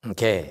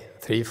 Okay,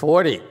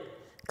 340,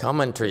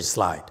 commentary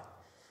slide.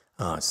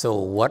 So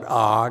what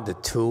are the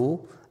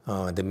two,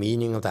 the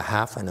meaning of the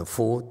half and the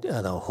full,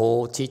 the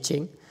whole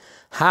teaching?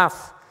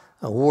 Half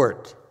a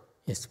word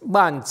is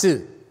半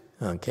字.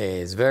 Okay,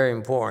 it's very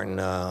important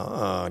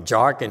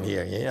jargon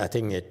here. I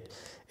think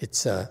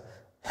it's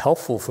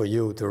helpful for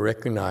you to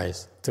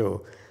recognize,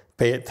 to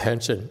pay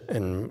attention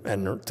and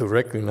to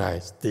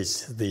recognize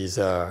these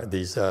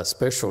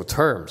special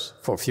terms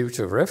for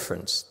future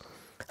reference.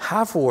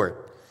 Half word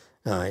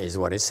is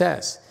what it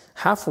says.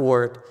 Half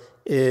word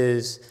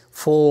is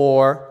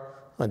for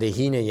the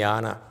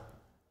Hinayana,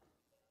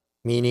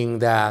 meaning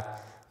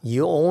that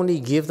you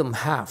only give them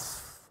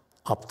half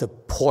of the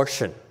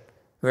portion.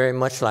 Very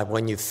much like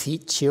when you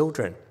feed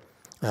children.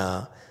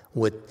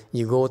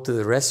 You go to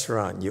the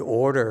restaurant, you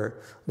order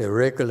the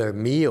regular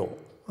meal,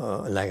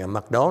 like a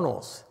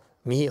McDonald's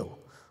meal.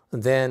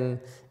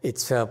 Then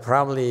it's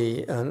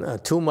probably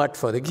too much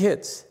for the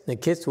kids. The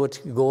kids would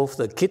go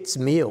for the kids'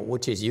 meal,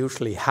 which is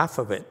usually half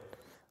of it,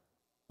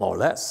 or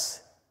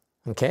less.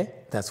 Okay?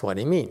 That's what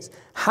it means.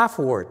 Half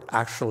word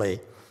actually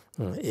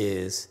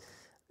is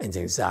an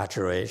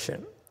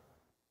exaggeration.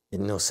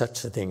 There's no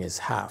such a thing as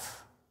half.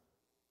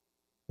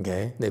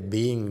 Okay, they're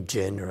being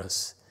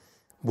generous.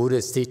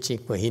 Buddha's teaching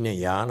for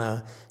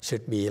Hinayana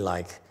should be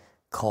like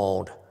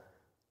called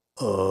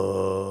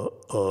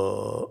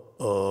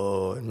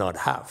not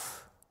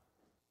half.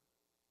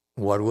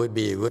 What would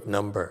be a good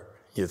number,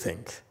 you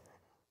think?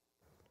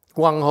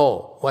 Guang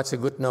Ho, what's a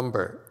good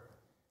number?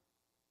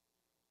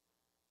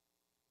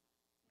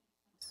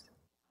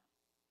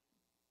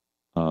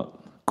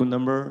 Good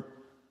number?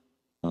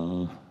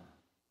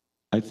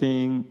 I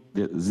think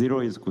that 0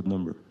 is good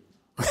number.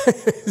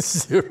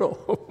 0,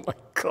 oh my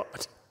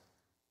God.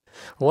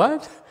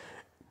 What?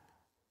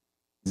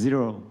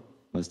 0,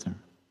 Master.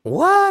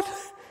 What?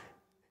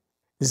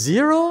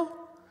 0?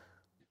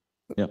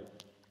 Yeah.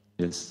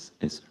 Yes,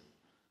 sir.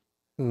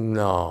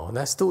 No,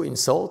 that's too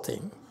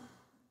insulting.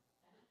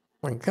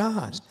 My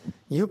God,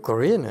 you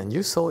Korean and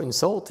you're so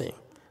insulting.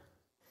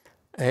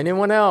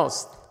 Anyone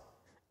else?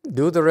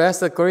 Do the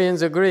rest of the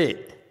Koreans agree?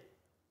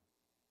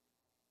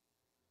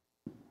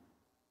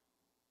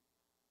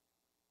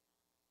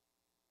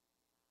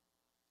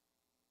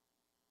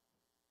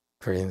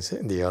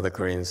 The other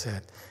Korean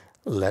said,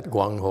 let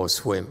Guang Ho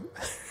swim.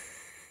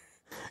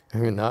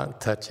 We're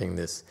not touching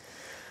this.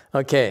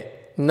 Okay,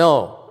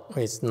 no,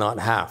 it's not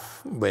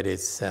half, but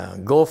it's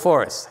go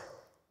for it.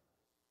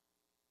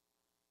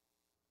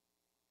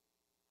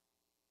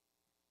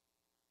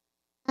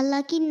 A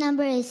lucky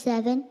number is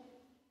 7.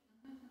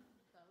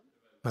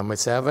 Number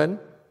 7?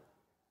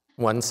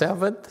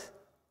 1/7?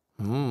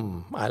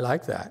 I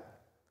like that.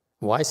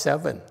 Why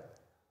 7?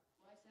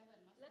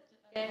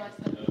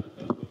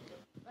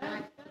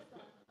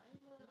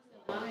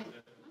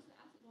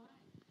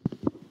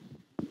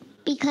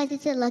 Because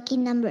it's a lucky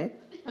number.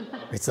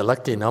 It's a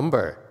lucky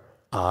number.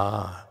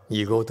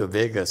 You go to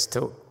Vegas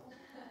too.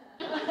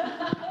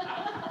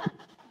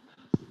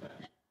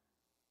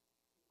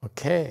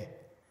 Okay.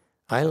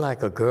 I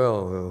like a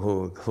girl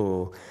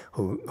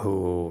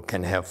who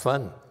can have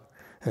fun,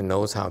 who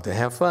knows how to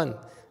have fun.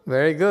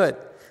 Very good.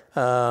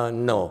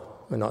 No,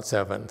 we're not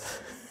 7.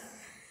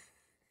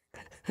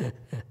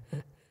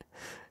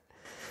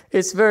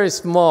 It's very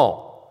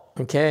small,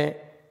 okay?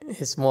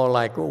 It's more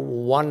like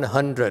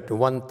 100,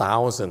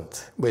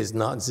 1,000, but it's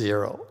not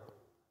 0.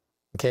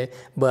 Okay?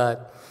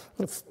 But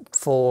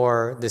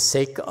for the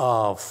sake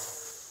of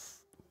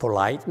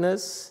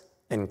politeness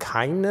and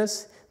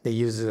kindness, they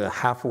use a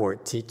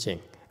half-word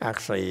teaching.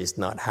 Actually, it's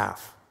not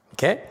half.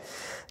 Okay?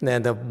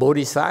 Then the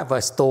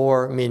Bodhisattva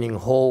store meaning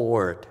whole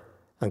word.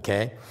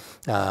 Okay?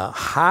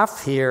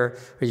 Half here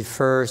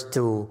refers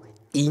to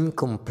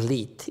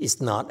incomplete.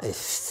 It's not a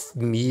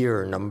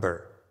mere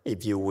number,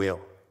 if you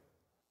will.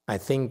 I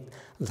think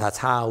that's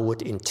how I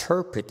would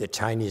interpret the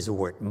Chinese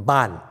word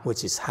ban,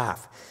 which is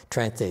half.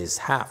 Translated as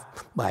half.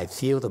 But I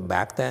feel that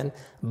back then,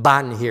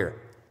 ban here,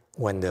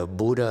 when the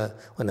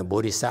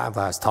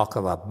Bodhisattvas talk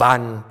about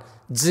ban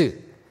zi,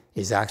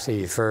 is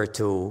actually referred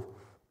to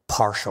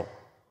partial.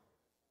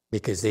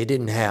 Because they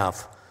didn't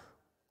have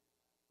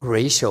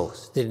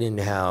ratios, they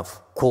didn't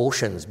have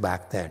quotients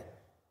back then.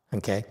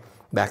 Okay?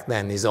 Back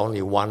then is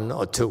only 1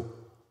 or 2.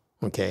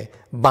 Okay?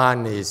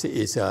 Ban is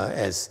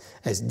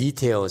as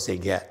detailed as they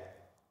get.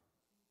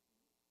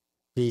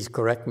 Please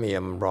correct me if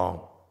I'm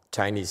wrong,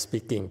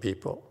 Chinese-speaking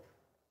people.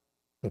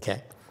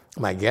 Okay?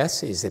 My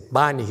guess is that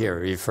ban here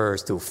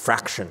refers to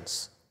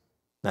fractions.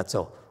 That's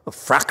all. A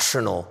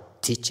fractional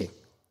teaching.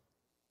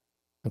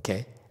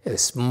 Okay? A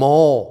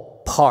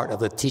small part of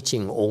the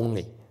teaching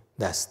only.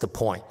 That's the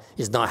point.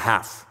 It's not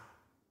half.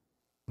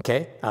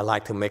 Okay? I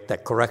like to make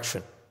that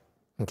correction.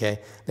 Okay?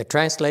 The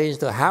translation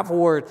to half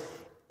word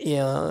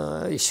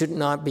it should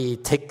not be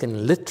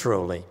taken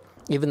literally.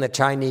 Even the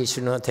Chinese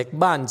should not take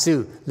ban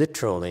zi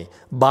literally.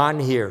 Ban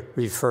here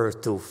refers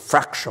to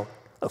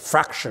a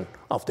fraction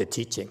of the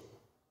teaching.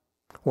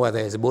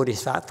 Whereas the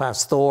Bodhisattva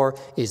store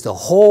is the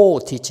whole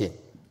teaching.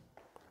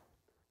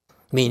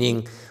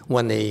 Meaning,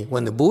 when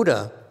the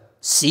Buddha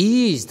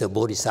sees the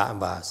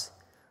Bodhisattvas,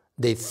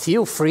 they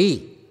feel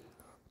free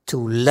to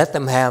let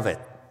them have it.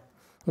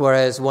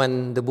 Whereas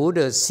when the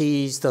Buddha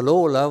sees the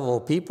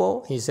low-level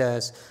people, he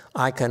says,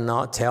 I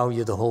cannot tell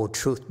you the whole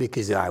truth,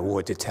 because if I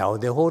were to tell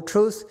the whole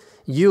truth,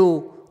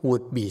 you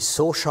would be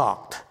so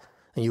shocked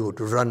and you would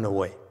run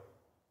away.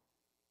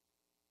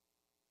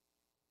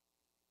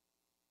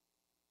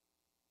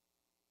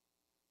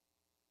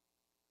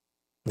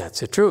 That's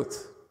the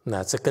truth.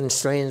 That's the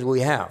constraints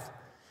we have.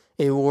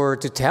 If we were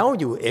to tell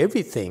you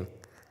everything,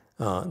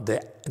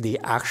 the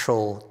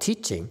actual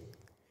teaching,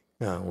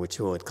 which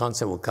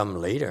concept will come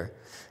later,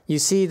 you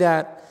see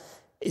that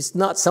it's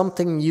not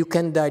something you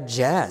can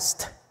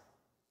digest.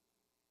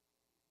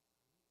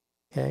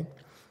 Okay?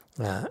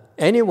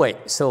 Anyway,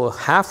 so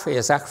half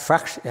is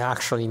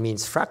actually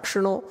means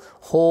fractional,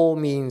 whole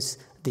means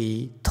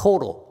the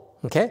total.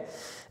 Okay?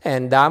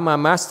 And Dharma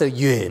Master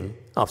Yuan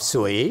of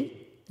Sui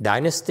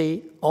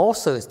dynasty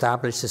also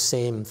established the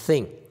same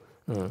thing.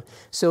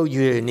 So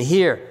Yuan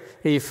here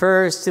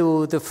refers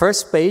to the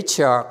first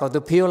patriarch of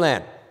the Pure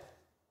Land.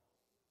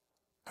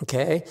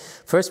 Okay,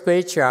 first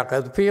patriarch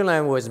of the Pure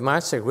Land was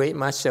Great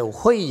Master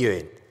Hui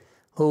Yuan,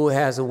 who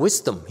has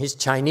wisdom. He's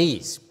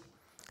Chinese,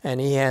 and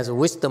he has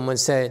wisdom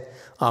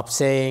of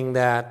saying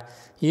that,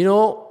 you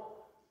know,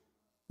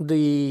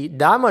 the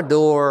Dharma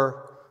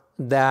door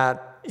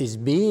that is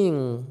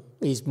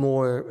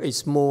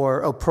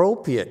more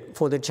appropriate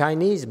for the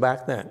Chinese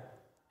back then,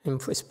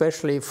 and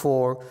especially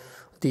for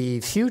the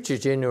future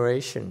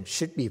generation,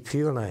 should be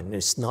Pure Land.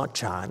 It's not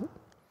Chan.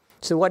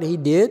 So what he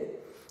did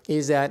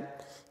is that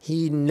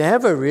he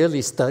never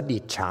really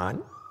studied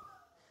Chan.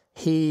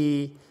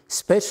 He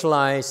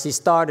specialized, he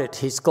started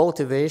his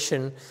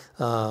cultivation,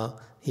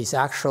 his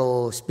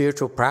actual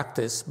spiritual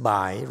practice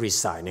by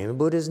reciting the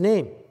Buddha's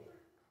name.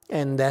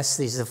 And this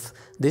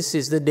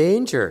is the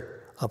danger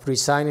of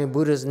reciting the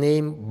Buddha's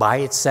name by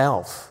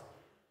itself.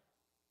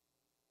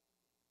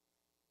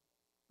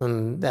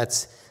 And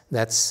that's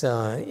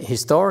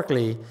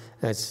historically,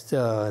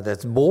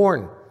 that's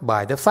born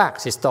by the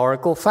facts,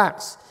 historical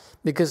facts.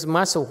 Because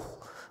Master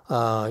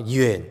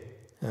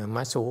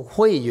Master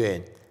Hui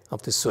Yuan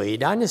of the Sui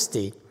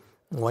dynasty,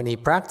 when he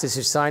practiced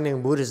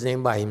reciting Buddha's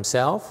name by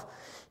himself,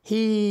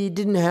 he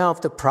didn't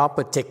have the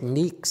proper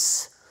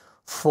techniques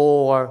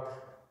for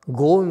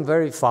going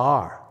very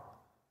far.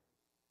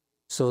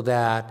 So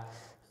that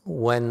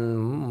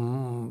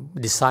when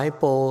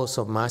disciples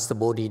of Master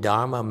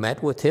Bodhidharma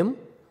met with him,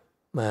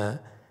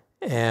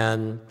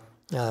 and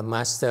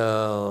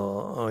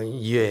Master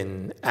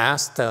Yuan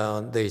asked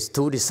these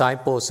two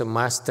disciples of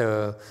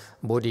Master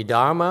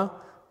Bodhidharma,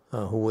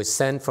 who was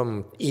sent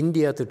from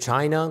India to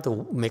China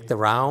to make the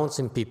rounds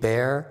and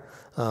prepare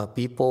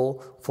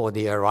people for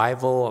the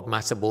arrival of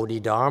Master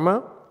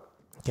Bodhidharma.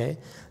 Okay,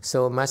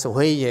 so Master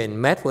Hui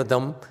Yuan met with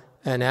them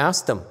and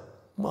asked them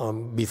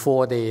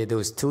before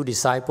those two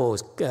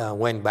disciples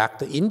went back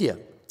to India.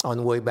 On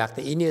the way back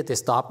to India, they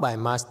stopped by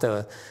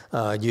Master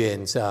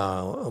Yuan's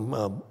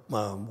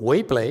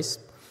way place.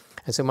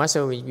 And so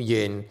Master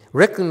Yuan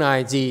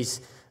recognized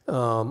these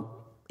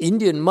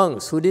Indian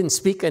monks who didn't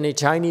speak any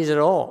Chinese at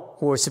all,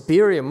 who were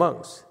superior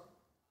monks.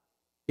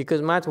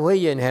 Because Master Hui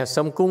Yuan has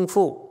some kung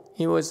fu.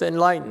 He was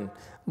enlightened,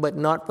 but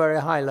not very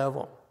high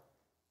level.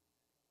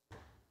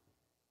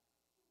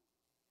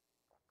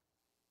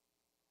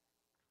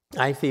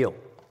 I feel.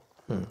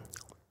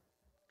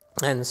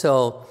 And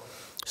so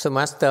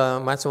Master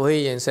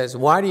Hui Yuan says,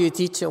 why do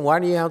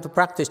you have to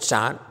practice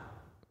Chan?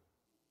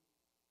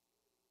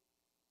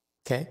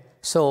 Okay,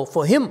 so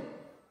for him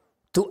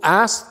to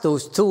ask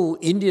those two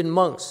Indian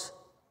monks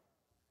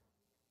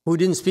who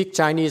didn't speak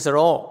Chinese at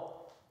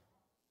all,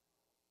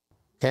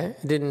 okay,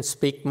 didn't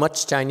speak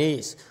much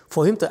Chinese,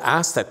 for him to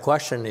ask that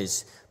question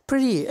is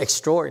pretty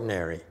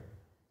extraordinary.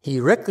 He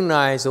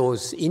recognized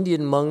those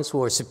Indian monks who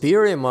were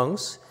superior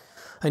monks,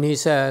 and he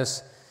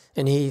says,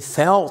 and he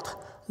felt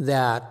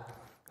that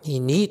he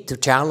needed to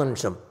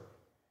challenge them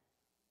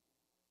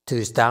to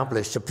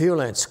establish a Pure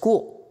Land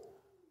school.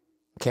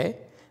 Okay?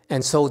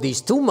 And so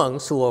these two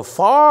monks who were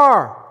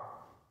far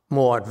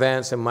more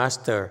advanced than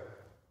Master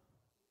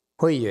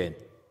Hui Yuan,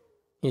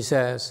 he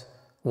says,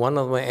 one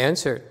of them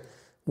answered,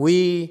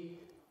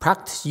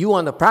 you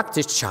want to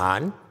practice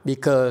Chan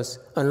because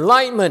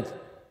enlightenment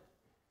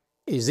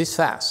is this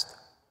fast.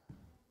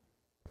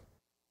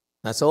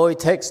 That's all it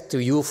takes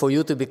for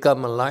you to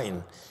become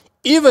enlightened.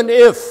 Even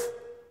if,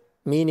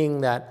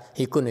 meaning that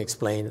they couldn't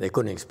explain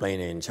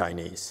it in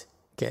Chinese.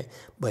 Okay?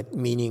 But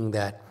meaning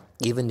that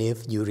even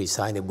if you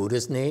recite the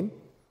Buddha's name,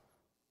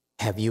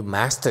 Have you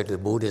mastered the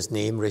Buddha's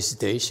name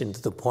recitation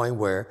to the point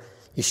where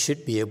you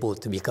should be able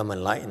to become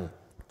enlightened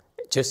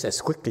just as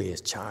quickly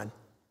as Chan?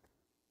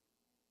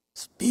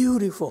 It's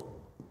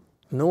beautiful.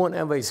 No one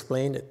ever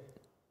explained it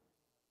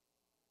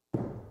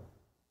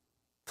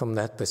from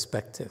that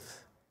perspective.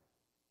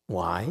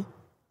 Why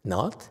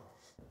not?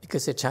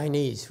 Because the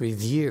Chinese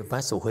revere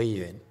Master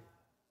Huiyuan.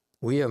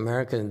 We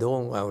Americans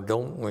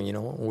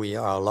don't. We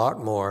are a lot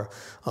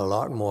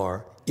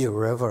more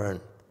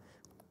irreverent.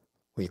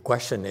 We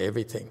question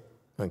everything.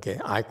 Okay,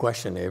 I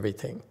question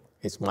everything.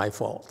 It's my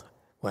fault.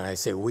 When I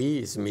say we,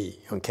 it's me.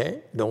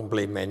 Okay, don't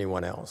blame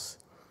anyone else.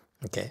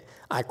 Okay,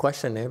 I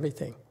question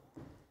everything.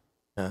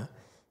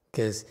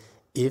 Because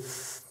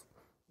if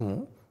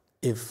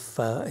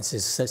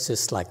it's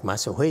just like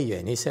Master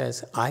Huiyuan, he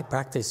says, I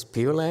practice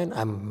Pure Land.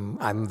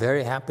 I'm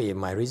very happy in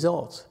my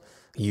results.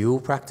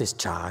 You practice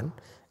Chan.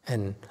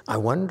 And I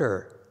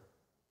wonder,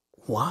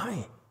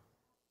 why?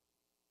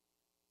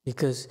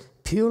 Because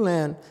Pure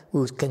Land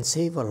can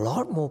save a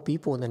lot more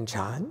people than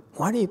Chan.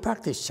 Why do you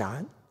practice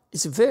Chan?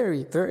 It's a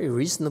very, very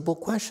reasonable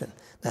question.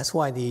 That's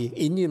why the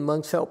Indian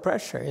monks felt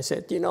pressure and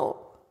said,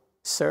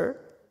 sir,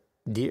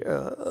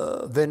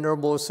 dear,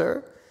 venerable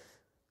sir,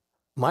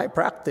 my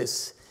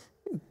practice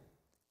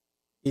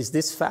is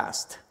this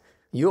fast.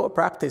 Your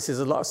practice is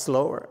a lot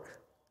slower.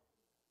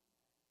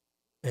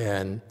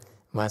 And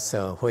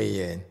Master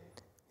Huiyuan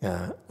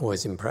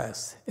was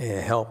impressed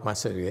and helped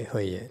Master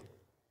Huiyuan.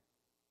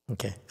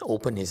 Okay,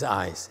 open his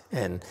eyes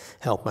and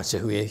help Master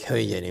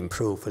Huiyuan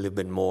improve a little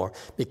bit more.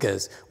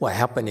 Because what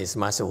happened is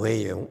Master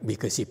Huiyuan,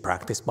 because he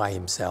practiced by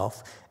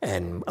himself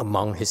and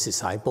among his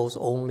disciples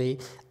only,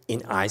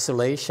 in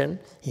isolation,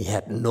 he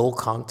had no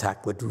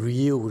contact with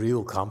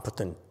real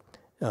competent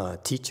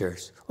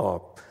teachers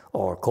or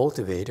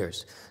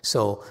cultivators.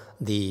 So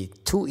the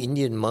two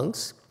Indian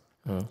monks,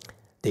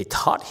 they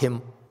taught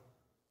him.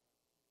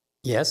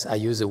 Yes, I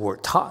use the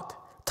word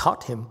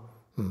taught him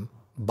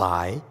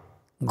by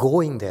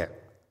going there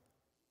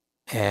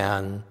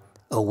and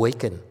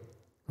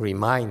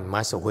remind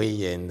Master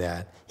Huiyuan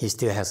that he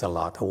still has a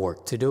lot of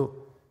work to do.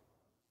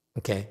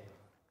 Okay?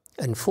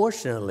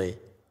 Unfortunately,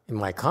 in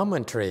my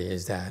commentary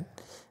is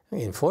that,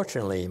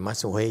 unfortunately,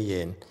 Master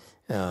Huiyuan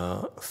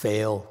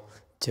failed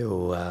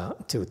to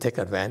take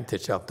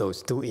advantage of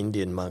those two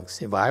Indian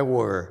monks. If I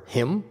were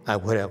him, I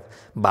would have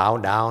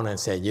bowed down and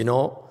said,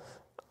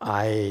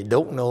 I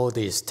don't know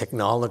this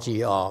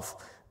technology of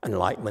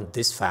enlightenment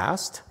this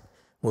fast.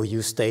 Will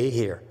you stay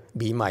here,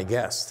 be my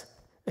guest,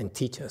 and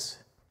teach us?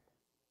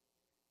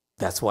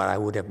 That's what I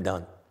would have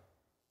done.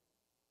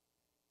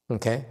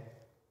 Okay?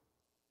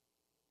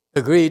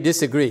 Agree,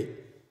 disagree?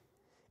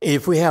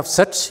 If we have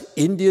such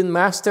Indian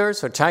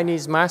masters or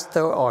Chinese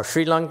masters or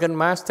Sri Lankan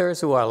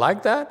masters who are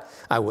like that,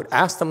 I would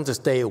ask them to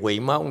stay at Wei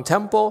Mountain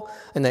Temple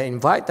and then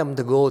invite them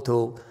to go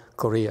to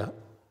Korea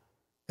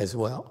as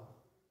well.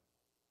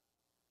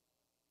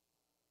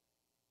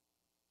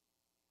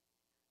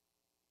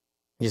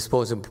 You're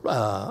supposed to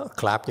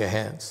clap your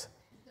hands.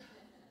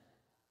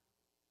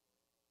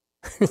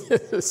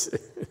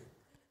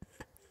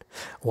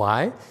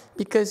 Why?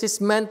 Because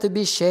it's meant to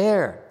be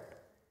shared.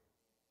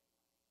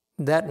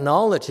 That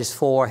knowledge is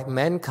for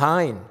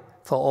mankind,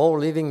 for all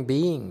living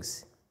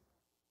beings.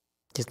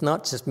 It's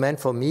not just meant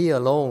for me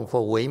alone,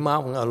 for Wei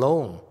Mountain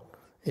alone.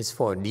 It's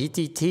for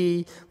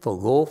DTT, for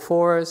Gold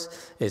Forest,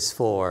 it's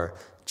for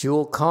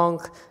Jewel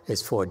Conch,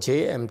 it's for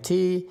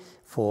JMT,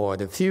 for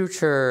the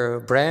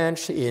future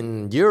branch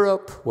in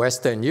Europe,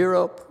 Western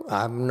Europe.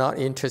 I'm not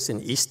interested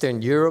in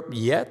Eastern Europe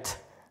yet,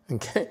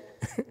 okay?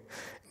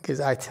 Because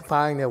I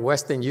find that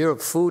Western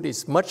Europe food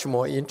is much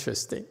more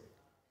interesting.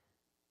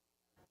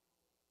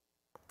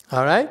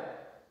 All right?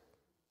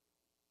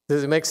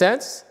 Does it make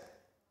sense?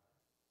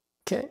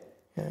 Okay.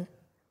 Yeah.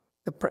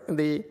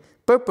 The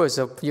purpose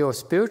of your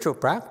spiritual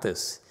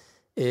practice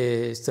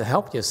is to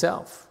help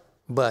yourself.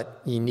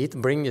 But you need to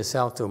bring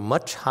yourself to a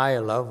much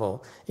higher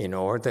level in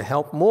order to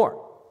help more.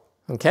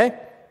 Okay?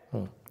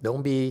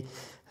 Don't be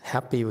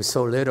happy with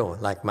so little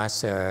like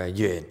Master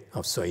Yuan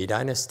of Sui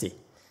Dynasty.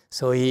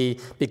 So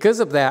because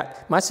of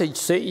that, Master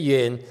Sui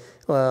Yuan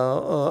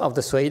of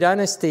the Sui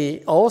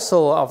Dynasty,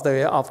 also of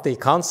the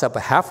concept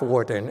of half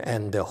word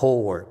and the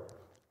whole word.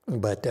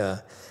 But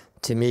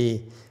to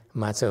me,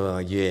 Master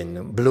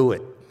Yuan blew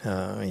it.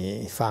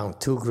 He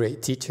found two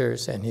great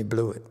teachers and he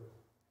blew it.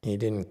 He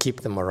didn't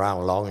keep them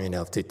around long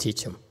enough to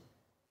teach them.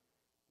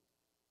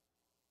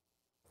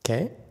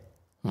 Okay?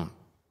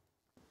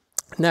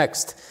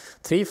 Next,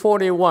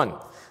 341.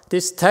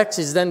 This text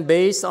is then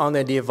based on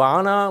the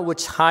Nirvana,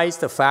 which hides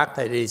the fact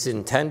that it is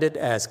intended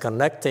as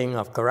connecting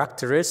of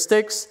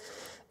characteristics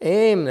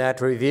aimed at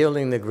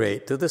revealing the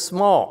great to the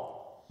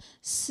small.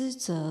 思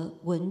则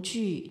文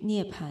句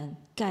涅槃，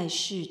盖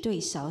是对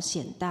小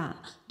显大，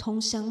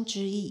通相之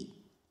意。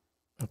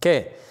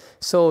Okay,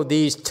 so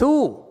these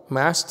two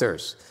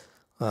masters,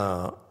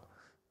 Dharma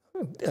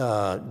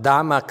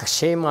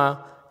Kashema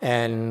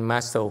and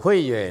Master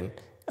Huiyuan,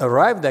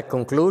 arrived at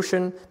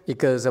conclusion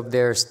because of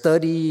their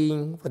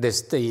studying,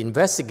 they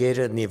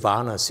investigated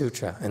Nirvana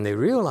Sutra, and they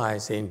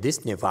realized in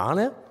this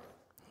Nirvana,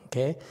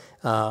 Okay,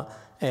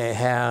 it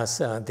has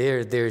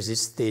there's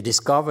this, they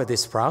discover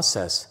this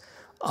process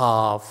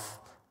of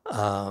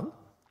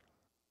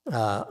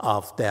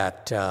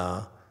that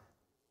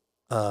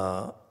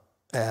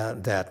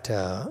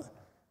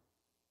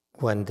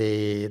when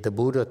the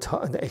Buddha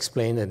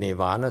explained the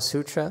Nirvana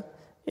Sutra,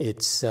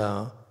 it's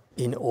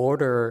in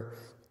order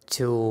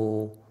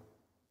to,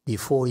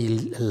 before he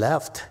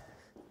left,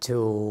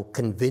 to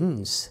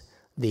convince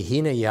the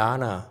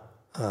Hinayana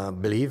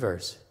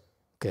believers,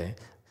 okay,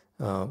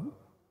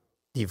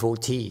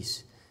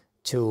 devotees,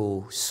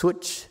 to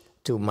switch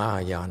to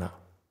Mahayana.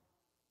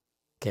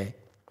 Okay,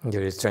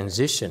 there is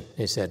transition.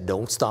 He said,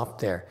 don't stop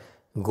there.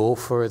 Go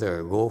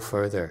further, go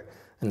further.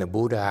 And the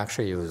Buddha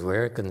actually was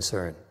very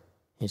concerned.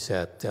 He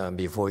said,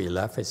 before he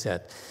left, he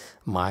said,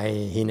 my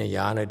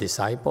Hinayana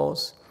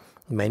disciples,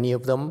 many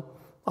of them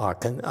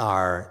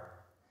are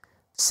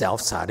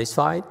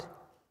self-satisfied.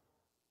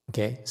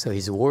 Okay, so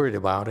he's worried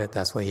about it.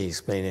 That's why he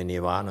explained in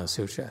Nirvana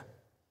Sutra.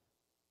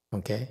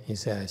 Okay, he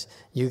says,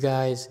 you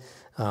guys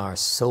are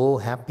so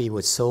happy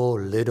with so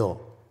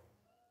little.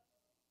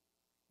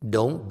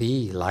 Don't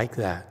be like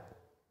that.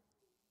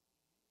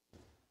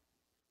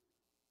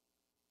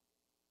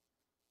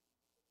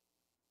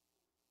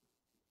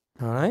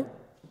 All right?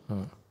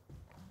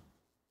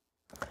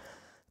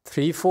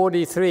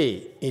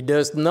 343. It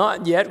does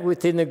not yet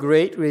within the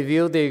great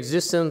reveal the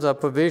existence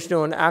of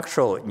provisional and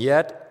actual,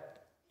 yet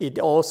it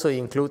also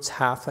includes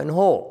half and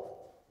whole.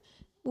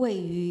 位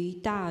于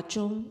大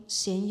中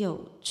鲜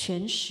有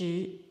全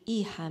实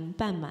意含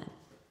半满。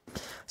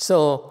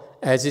 So,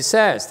 as it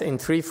says in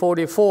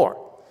 344,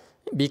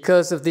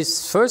 because of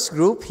this first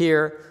group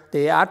here,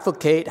 they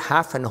advocate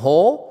half and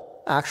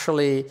whole.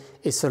 Actually,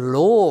 it's a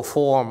lower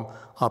form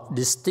of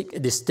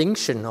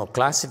distinction or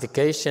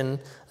classification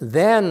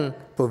than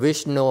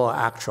provisional or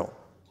actual.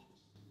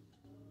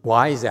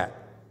 Why is that?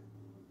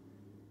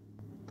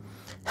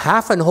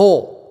 Half and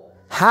whole.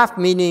 Half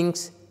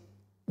means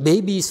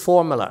baby's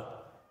formula.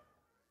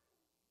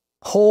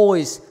 Whole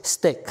is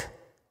stick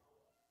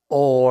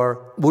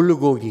or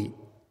bulgogi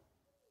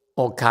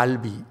or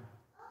kalbi.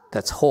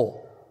 That's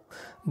whole.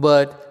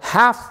 But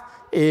half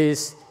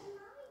is,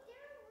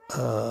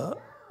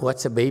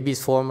 what's a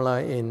baby's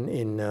formula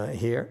in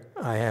here?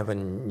 I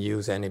haven't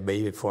used any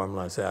baby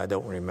formula, so I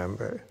don't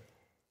remember.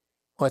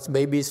 What's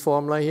baby's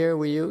formula here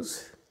we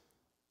use?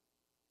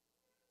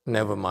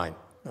 Never mind.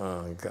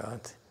 Oh,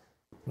 God.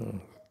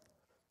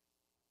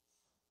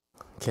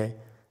 Okay.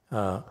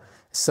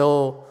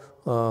 So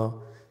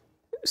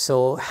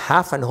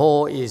half and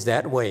whole is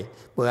that way.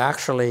 But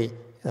actually,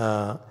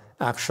 the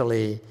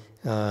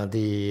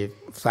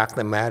fact of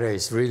the matter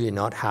is really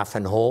not half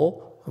and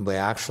whole, but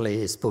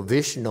actually it's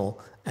provisional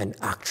and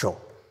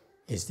actual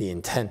is the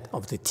intent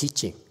of the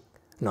teaching,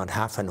 not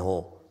half and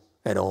whole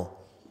at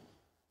all.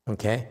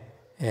 Okay?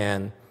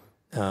 And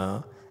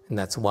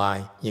that's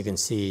why you can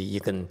see,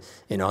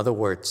 in other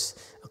words,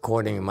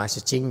 according to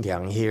Master Ching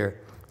Liang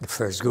here, the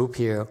first group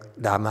here,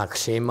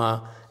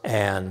 Dhammakshema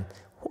and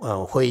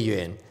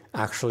Huiyuan,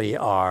 actually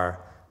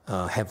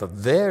have a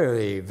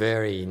very,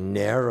 very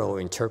narrow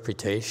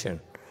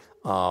interpretation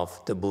of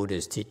the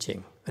Buddha's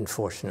teaching,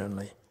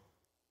 unfortunately.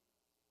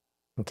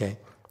 Okay?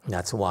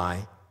 That's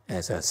why,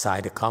 as a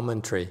side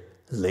commentary,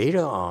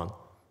 later on,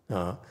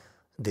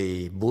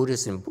 the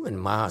Buddhists and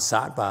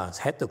Mahasattvas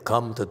had to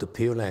come to the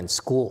Pure Land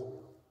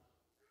school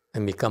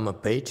and become a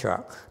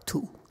patriarch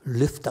to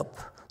lift up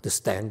the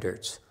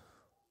standards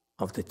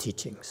of the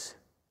teachings.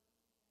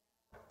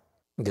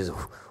 Because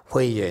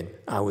Huiyuan,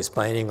 I was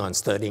planning on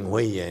studying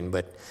Huiyuan,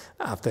 but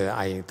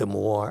the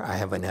more I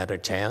haven't had a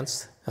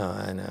chance,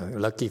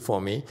 and lucky for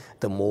me,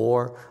 the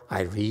more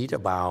I read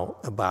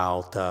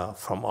about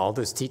from all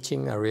this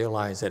teaching, I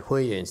realize that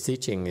Huiyuan's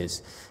teaching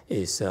is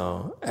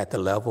at the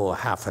level of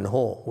half and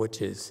whole,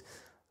 which is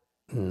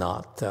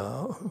not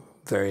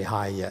very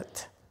high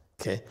yet.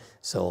 Okay,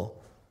 so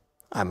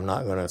I'm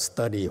not going to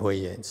study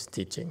Huiyuan's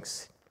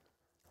teachings.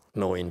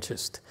 No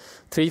interest.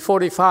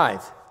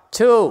 345.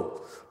 2.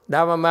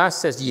 Dharma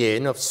Masters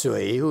Yen of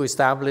Sui, who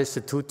established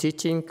the two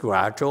teachings,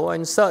 gradual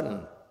and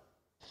sudden.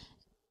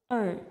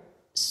 2.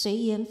 随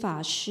言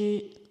法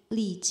师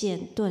立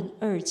剑顿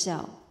二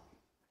教。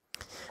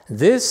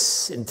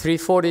 This, in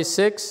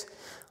 346,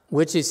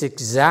 which is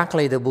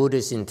exactly the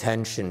Buddha's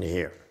intention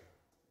here.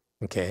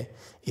 Okay?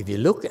 If you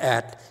look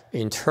at,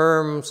 in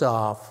terms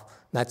of,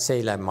 let's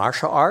say, like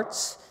martial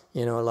arts,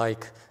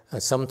 like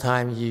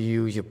sometimes you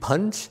use your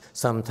punch,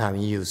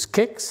 sometimes you use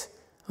kicks.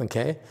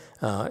 Okay?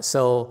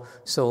 So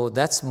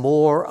that's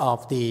more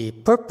of the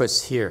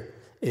purpose here,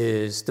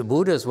 is the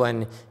Buddha's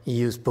when he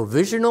used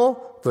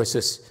provisional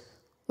versus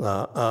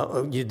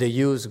they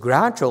use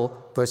gradual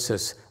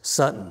versus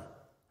sudden.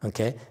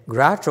 Okay,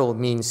 gradual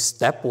means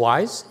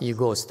stepwise. You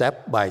go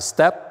step by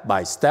step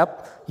by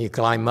step. You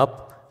climb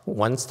up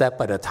one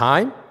step at a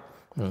time.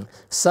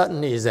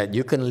 Sudden is that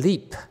you can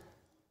leap.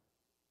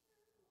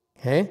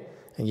 Okay,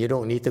 and you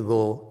don't need to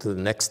go to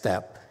the next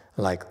step.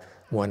 Like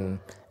when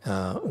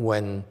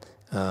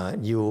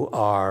you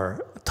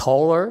are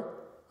taller.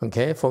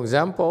 Okay, for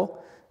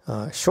example,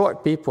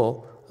 short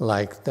people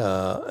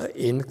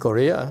in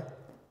Korea,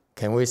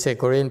 can we say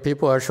Korean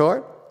people are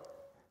short?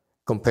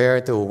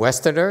 Compared to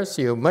Westerners,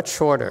 you're much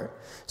shorter.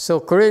 So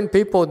Korean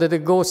people, they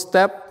go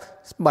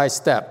step by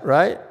step,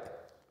 right?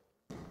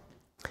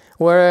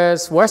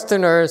 Whereas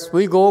Westerners,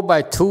 we go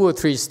by 2 or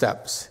 3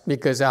 steps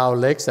because our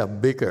legs are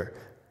bigger,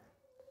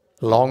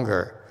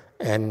 longer,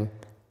 and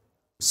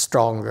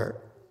stronger.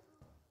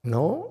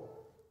 No?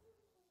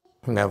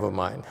 Never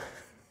mind.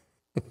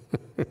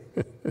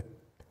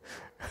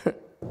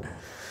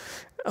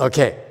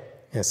 Okay,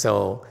 and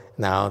so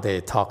now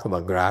they talk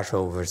about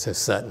gradual versus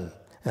sudden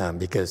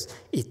because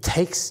it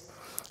takes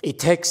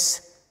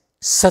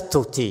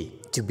subtlety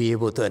to be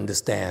able to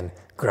understand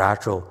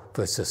gradual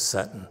versus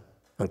sudden.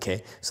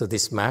 Okay, so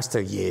this Master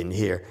Yin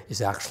here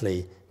is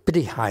actually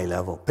pretty high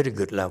level, pretty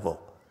good level.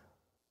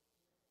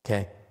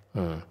 Okay,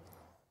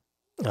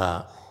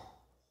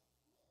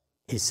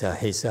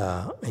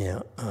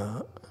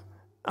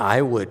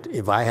 I would,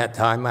 if I had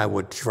time, I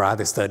would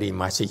rather study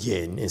Master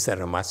Yin instead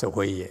of Master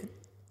Hui Yin.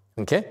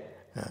 Okay?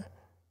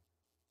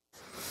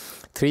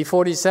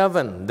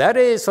 347, that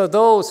is for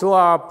those who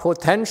are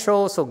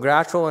potential, so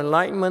gradual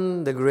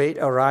enlightenment, the great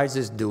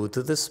arises due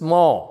to the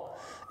small.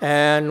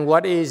 And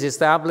what is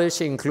established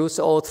includes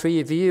all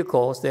 3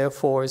 vehicles,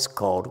 therefore is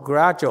called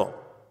gradual.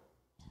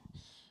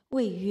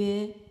 谓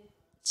曰：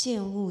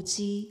见物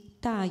机，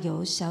大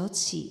有小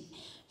起，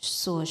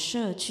所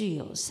摄具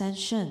有3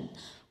圣，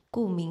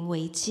故名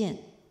为见。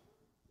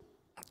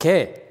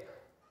 Okay.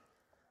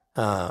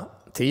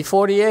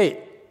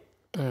 348.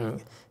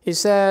 It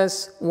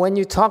says, when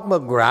you talk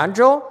about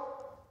gradual,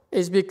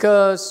 it's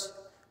because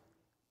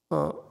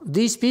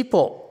these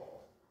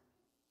people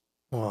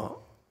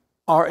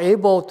are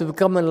able to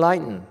become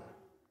enlightened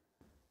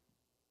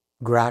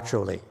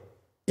gradually.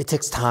 It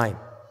takes time.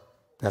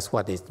 That's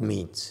what it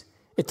means.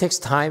 It takes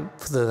time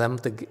for them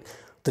to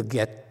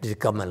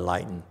become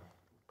enlightened.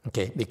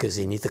 Okay, because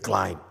they need to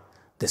climb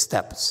the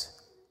steps,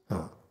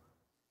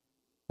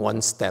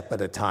 1 step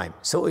at a time.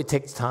 So it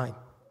takes time.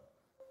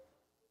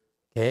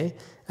 Okay,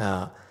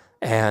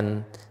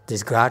 and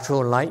this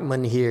gradual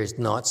enlightenment here is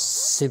not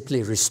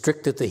simply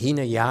restricted to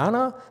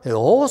Hinayana. It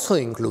also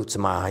includes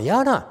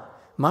Mahayana.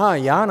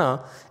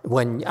 Mahayana,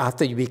 when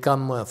after you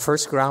become a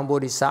first ground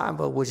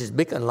bodhisattva, which is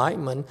big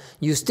enlightenment,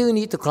 you still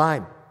need to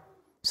climb.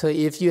 So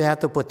if you have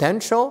the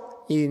potential,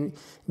 you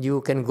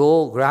can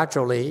go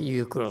gradually.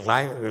 You can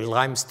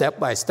climb step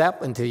by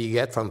step until you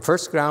get from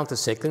first ground to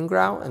second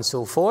ground and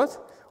so forth.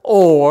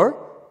 Or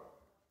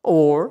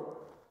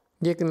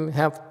you can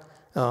have.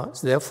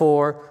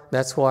 Therefore,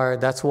 that's why.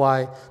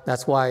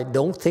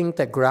 Don't think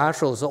that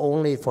gradual is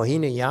only for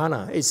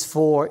Hinayana. It's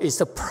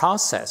the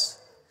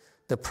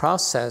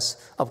process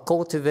of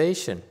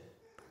cultivation,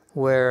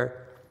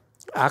 where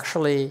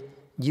actually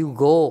you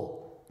go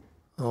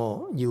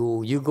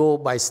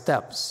by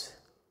steps.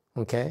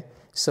 Okay,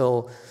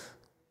 so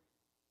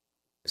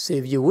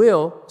if you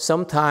will,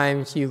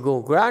 sometimes you go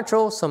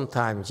gradual,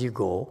 sometimes you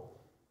go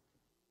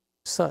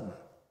sudden.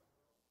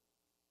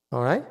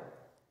 All right.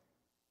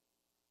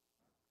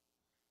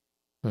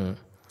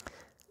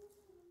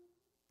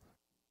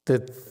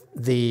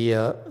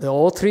 The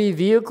all 3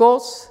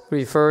 vehicles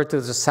refer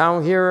to the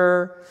sound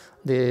hearer,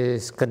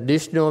 the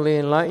conditionally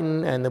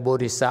enlightened, and the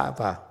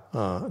bodhisattva.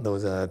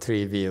 Those are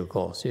 3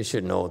 vehicles. You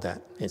should know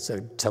that. It's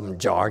some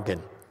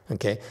jargon.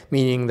 Okay,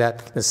 meaning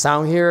that the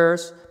sound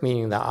hearers,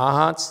 meaning the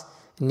arhats,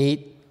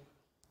 need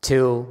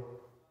to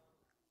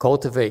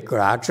cultivate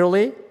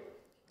gradually.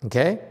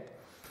 Okay,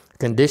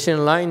 conditioned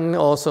enlightened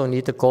also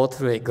need to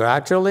cultivate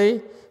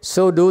gradually.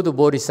 So do the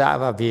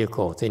bodhisattva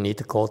vehicles. They need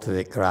to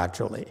cultivate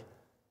gradually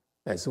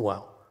as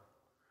well.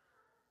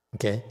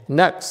 Okay,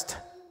 next,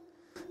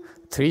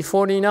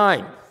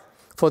 349.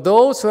 For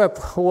those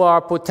who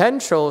are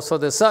potentials for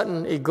the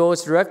sudden, it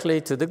goes directly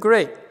to the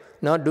great,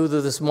 not due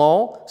to the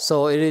small,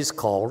 so it is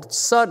called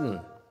sudden.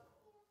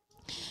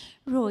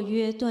 若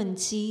曰钝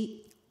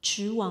机，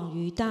直往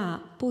于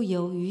大，不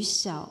由于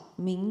小，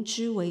名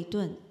之为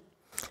钝。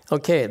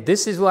 Okay,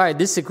 this is why I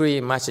disagree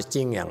with Master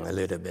Jingyang a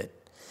little bit.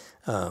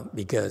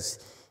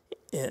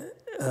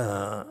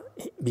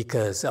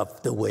 Because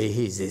of the way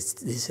he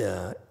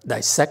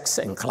dissects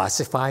and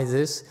classifies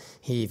this,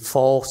 he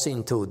falls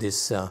into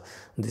this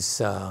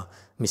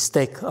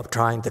mistake of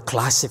trying to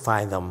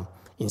classify them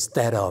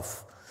instead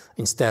of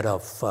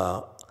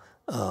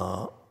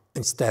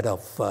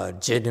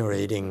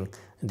generating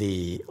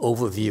the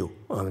overview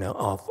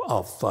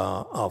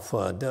of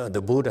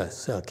the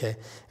Buddhas. Okay,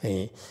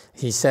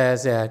 he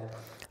says that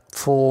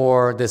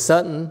for the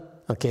sudden.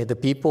 Okay, the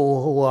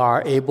people who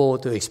are able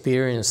to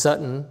experience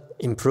sudden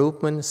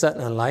improvement,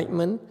 sudden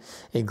enlightenment,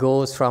 it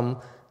goes from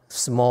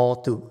small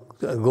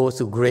goes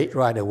to great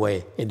right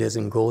away. It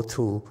doesn't go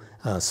through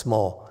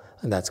small,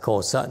 and that's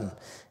called sudden.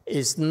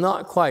 It's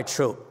not quite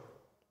true.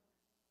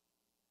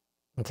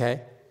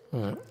 Okay,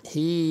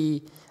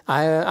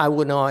 I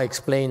would not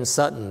explain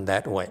sudden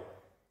that way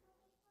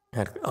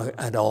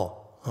at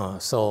all.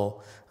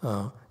 So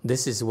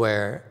this is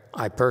where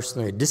I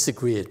personally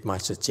disagree with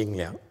Master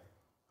Jingyang.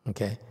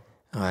 Okay.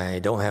 I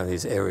don't have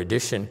his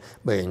erudition,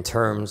 but in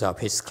terms of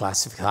his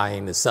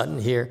classifying the sudden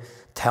here,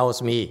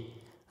 tells me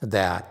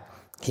that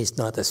he's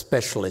not a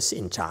specialist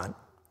in Chan.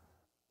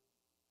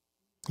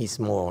 He's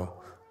more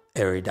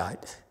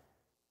erudite.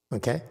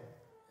 Okay?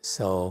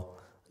 So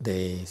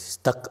they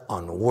stuck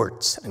on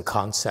words and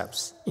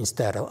concepts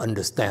instead of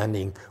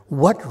understanding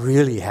what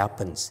really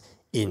happens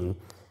in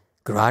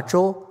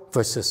gradual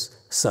versus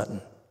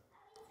sudden.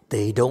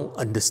 They don't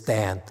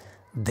understand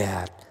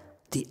that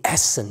the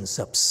essence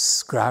of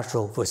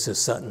gradual versus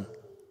sudden.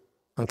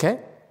 Okay?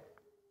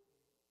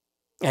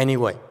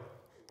 Anyway,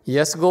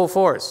 yes, go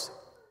first.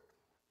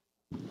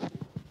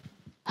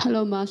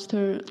 Hello,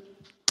 Master.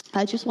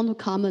 I just want to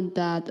comment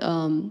that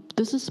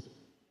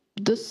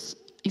this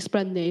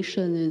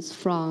explanation is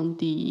from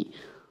the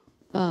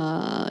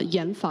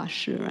Yan Fa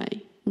Shi,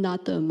 right?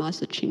 Not the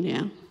Master Qing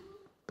Liang.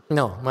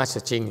 No, Master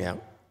Qing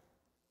Liang.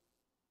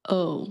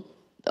 Oh,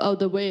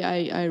 the way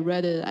I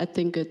read it, I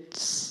think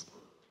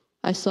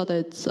I saw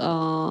that it's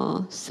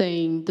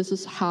saying this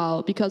is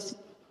how, because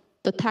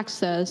the text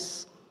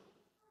says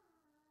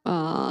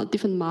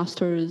different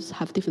masters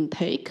have different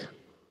take,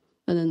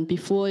 and then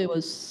before it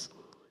was,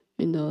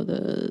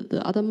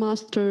 the other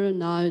master,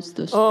 now it's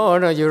the... Oh,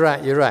 no, you're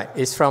right.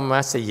 It's from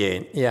Master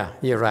Yin. Yeah,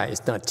 you're right.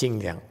 It's not Qing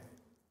Liang.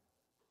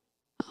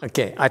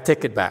 Okay, I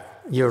take it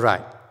back. You're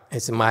right.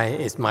 It's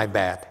my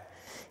bad.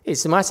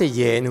 It's Master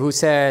Yin who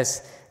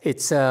says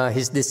it's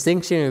his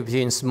distinction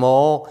between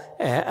small,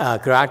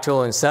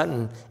 gradual, and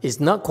sudden is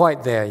not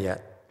quite there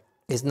yet.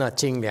 It's not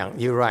Qing Liang.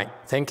 You're right.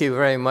 Thank you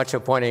very much for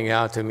pointing it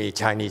out to me,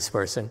 Chinese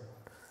person.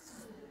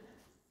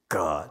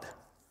 God.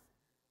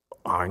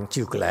 Aren't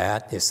you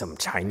glad there's some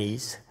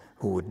Chinese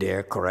who would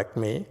dare correct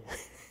me?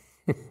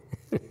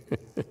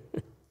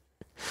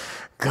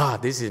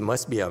 God,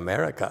 must be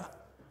America.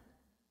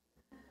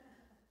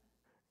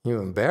 You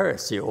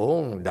embarrass your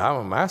own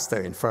Dharma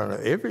master in front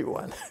of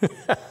everyone.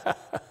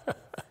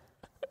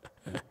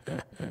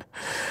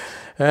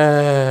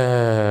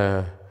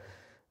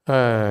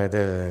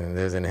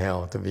 Doesn't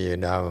help to be a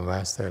Dharma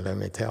master, let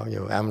me tell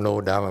you. I'm no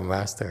Dharma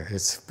master.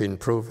 It's been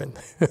proven.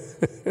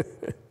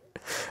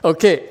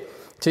 Okay.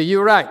 So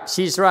you're right,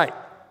 she's right.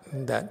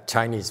 That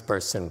Chinese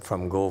person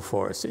from Go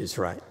Force is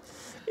right.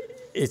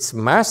 It's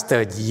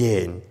Master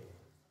Yin,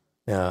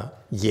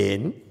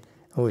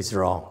 who is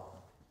wrong.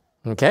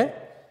 Okay?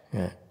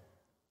 Yeah.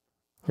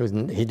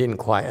 He didn't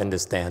quite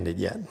understand it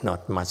yet,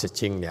 not Master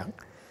Qing Liang.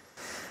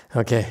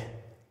 Okay,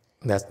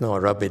 let's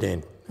not rub it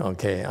in.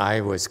 Okay,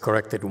 I was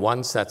corrected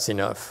once, that's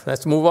enough.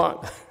 Let's move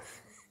on.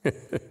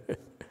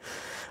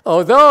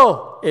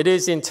 Although it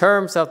is in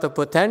terms of the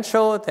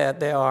potential that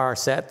they are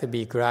said to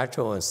be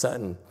gradual and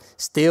sudden,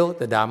 still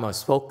the Dharma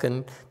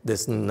spoken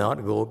does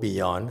not go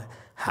beyond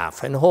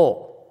half and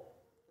whole.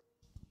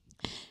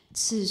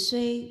 此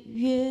虽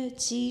约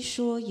基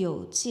说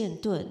有渐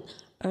顿，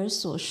而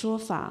所说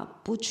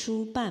法不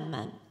出半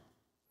满。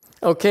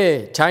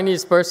 Okay,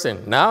 Chinese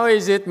person. Now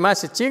is it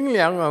Master Qing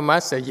Liang or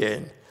Master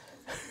Yin?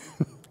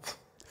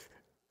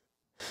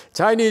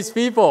 Chinese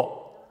people.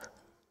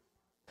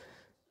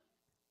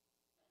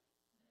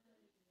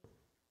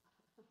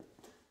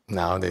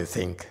 Now they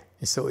think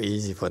it's so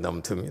easy for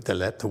them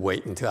to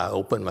wait until I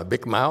open my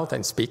big mouth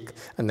and speak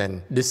and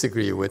then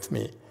disagree with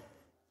me.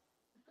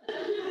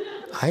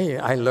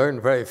 I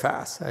learned very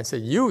fast. I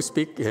said, you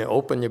speak,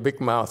 open your big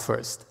mouth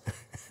first.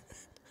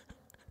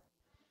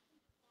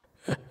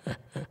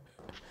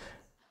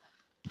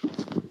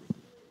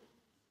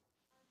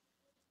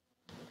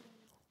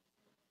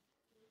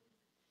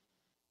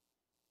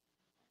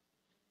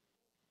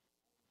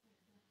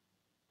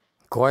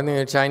 According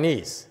to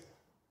Chinese.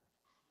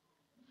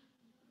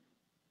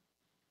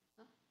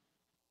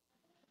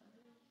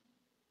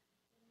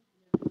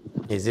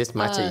 Is this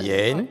Master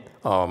Yin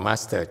or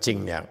Master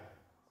Qing Liang?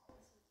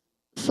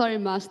 Sorry,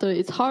 Master.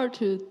 It's hard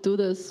to do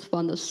this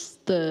from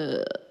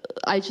the.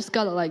 I just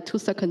got like 2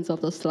 seconds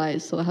of the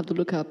slides, so I have to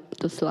look up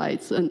the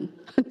slides and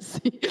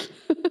see.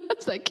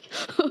 It's like.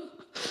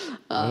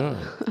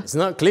 It's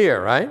not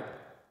clear, right?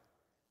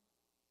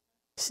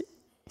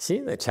 See,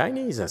 the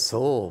Chinese are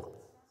so.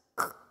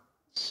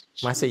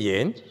 Master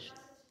Yin,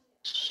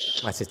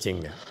 Master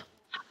Qing Liang,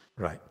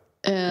 right?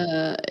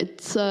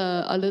 It's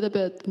a little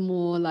bit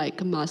more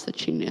like Master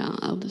Qing Liang,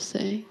 I would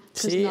say.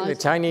 See, the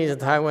Chinese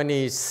and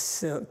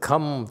Taiwanese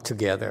come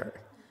together.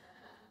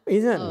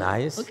 Isn't that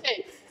nice?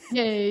 Okay,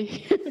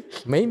 yay.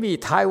 Maybe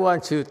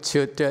Taiwan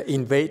should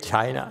invade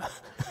China.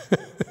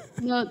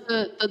 No,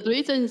 the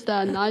reason is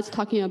that now it's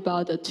talking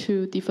about the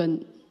two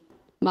different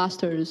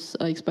masters'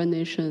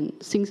 explanation,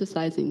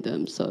 synthesizing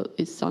them, so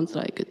it sounds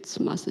like it's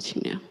Master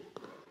Qing Liang.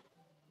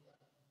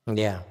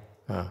 Yeah.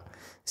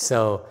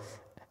 So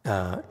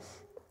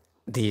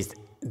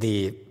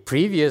the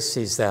previous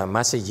is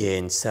Master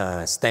Yin's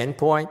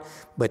standpoint,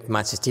 but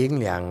Master Qing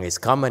Liang's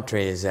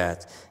commentary is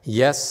that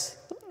yes,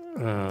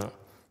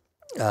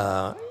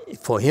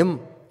 for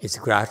him it's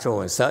gradual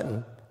and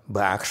sudden,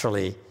 but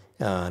actually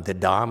the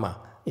Dharma,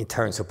 in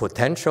terms of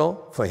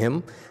potential for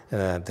him,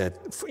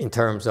 in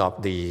terms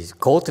of the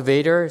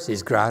cultivators,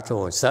 is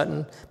gradual and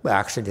sudden, but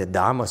actually the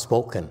Dharma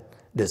spoken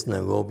does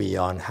not go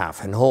beyond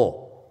half and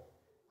whole.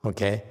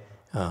 Okay?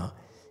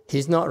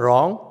 He's not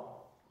wrong,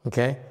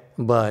 okay?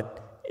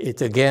 But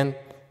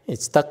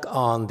it's stuck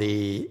on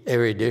the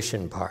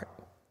erudition part.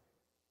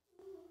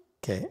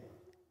 Okay?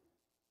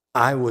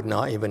 I would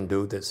not even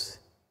do this.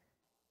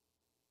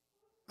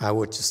 I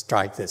would just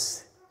strike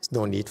this. There's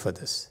no need for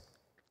this.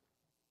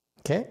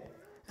 Okay?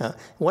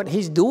 What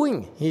he's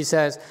doing, he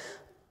says,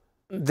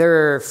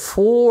 there are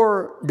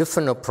 4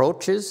 different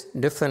approaches,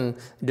 different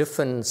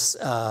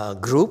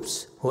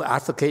groups who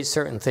advocate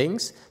certain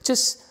things.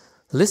 Just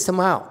list them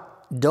out.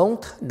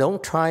 Don't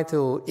try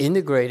to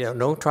integrate them.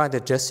 Don't try to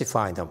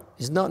justify them.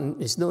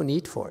 There's no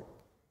need for it.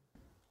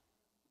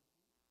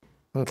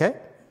 Okay?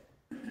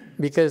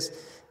 Because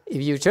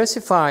if you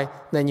justify,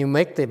 then you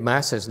make the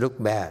masses look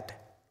bad.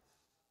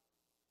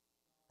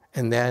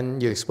 And then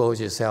you expose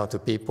yourself to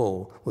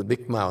people with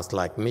big mouths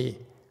like me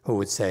who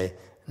would say,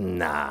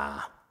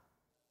 nah.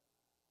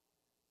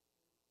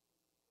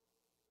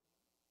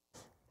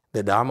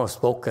 The Dharma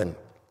spoken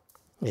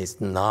is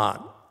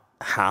not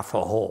half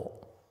a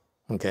whole.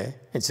 Okay?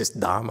 It's just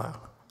Dharma.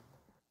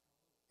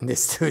 And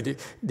it's to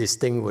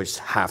distinguish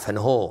half and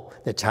whole.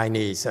 The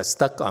Chinese are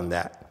stuck on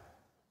that.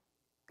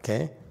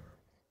 Okay?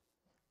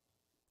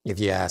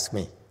 If you ask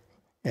me.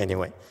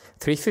 Anyway,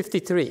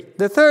 353.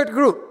 The third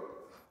group,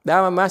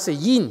 Dharma Master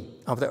Yin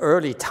of the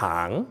early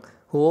Tang,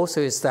 who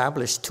also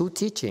established 2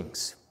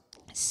 teachings.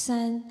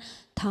 3.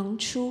 唐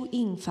初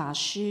印法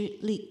师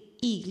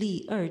义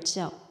立2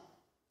教。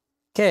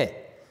 Okay,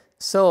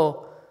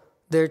 so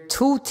there are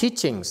 2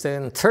 teachings.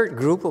 Then a third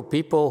group of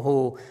people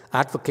who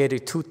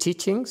advocated 2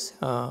 teachings,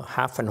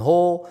 half and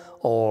whole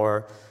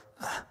or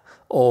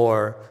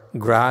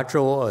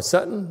gradual or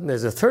sudden.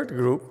 There's a third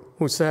group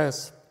who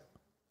says,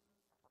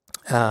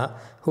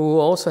 who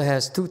also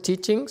has 2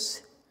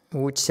 teachings,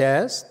 which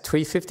says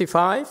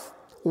 355.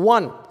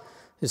 1,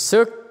 the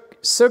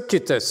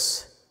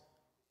circuitous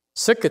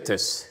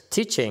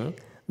teaching,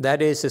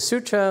 that is the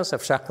sutras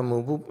of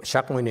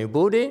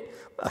Shakyamuni,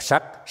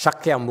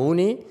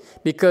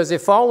 because they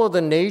follow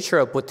the nature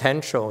of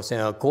potentials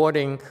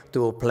according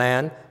to a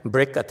plan,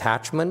 break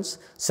attachments,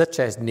 such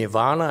as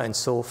nirvana and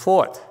so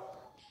forth.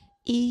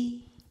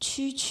 1.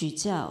 曲曲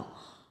教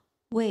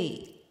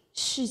为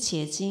世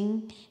且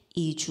经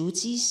以逐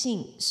机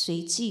性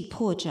随即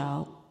破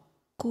着，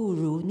故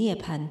如涅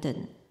槃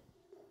等。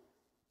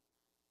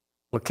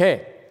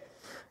 Okay,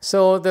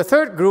 so the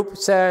third group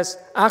says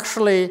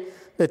actually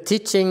the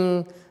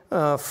teaching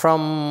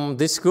from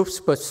this group's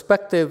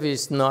perspective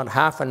is not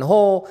half and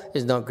whole,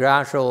 is not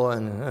gradual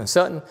and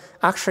certain.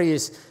 Actually,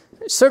 is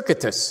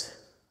circuitous.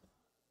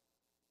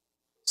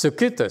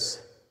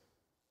 Circuitous.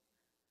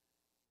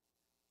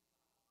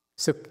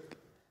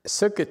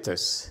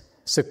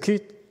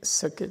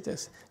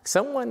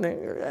 Someone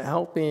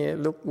help me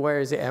look, where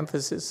is the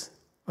emphasis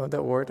of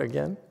that word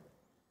again?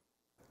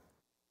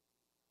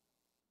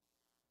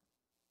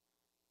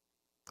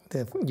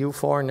 You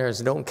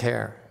foreigners don't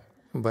care,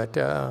 but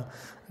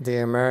the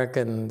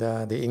American,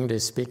 the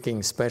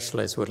English-speaking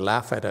specialists would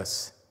laugh at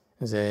us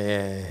and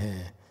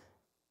say,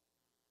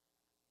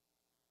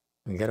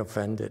 we get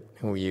offended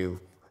when you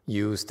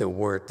use the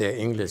word, the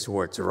English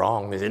words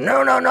wrong. They say,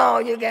 no,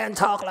 you can't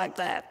talk like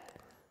that.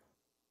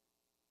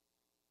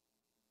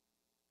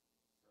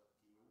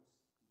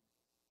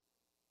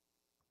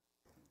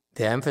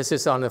 The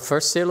emphasis on the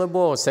first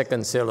syllable or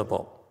second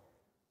syllable?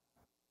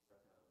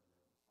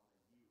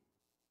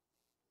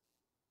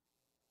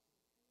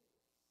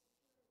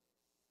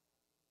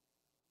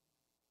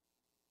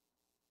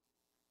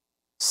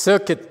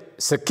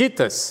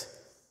 Circuitous.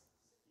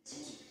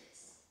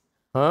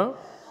 Huh?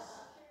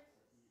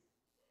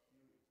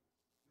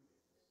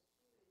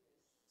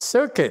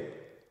 Circuit.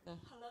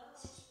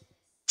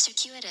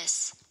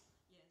 Circuitous.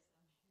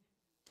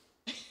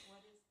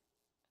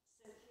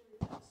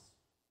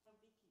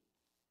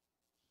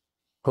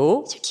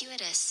 Who?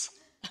 Circuitous.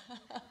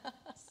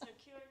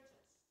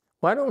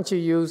 Why don't you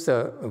use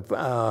the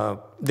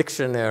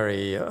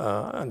dictionary,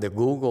 the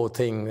Google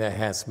thing that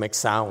has make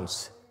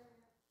sounds?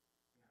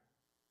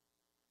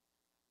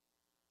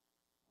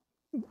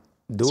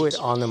 Do it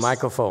on the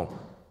microphone.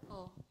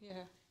 Oh,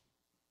 yeah.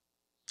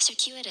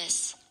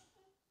 Circuitous.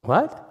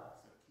 What?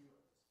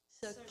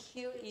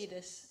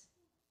 Circuitous.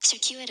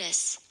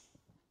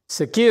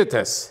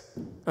 Circuitous.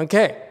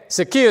 Okay,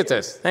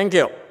 circuitous. Thank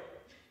you.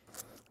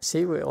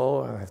 See, we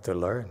all have to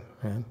learn,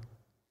 man.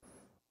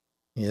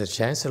 You have a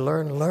chance to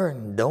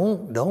learn.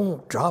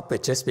 Don't drop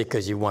it just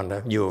because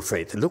you're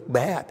afraid to look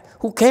bad.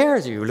 Who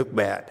cares if you look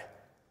bad?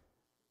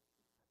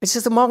 It's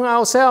just among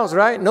ourselves,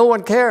 right? No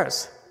one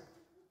cares.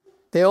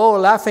 They're all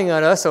laughing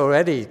at us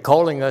already,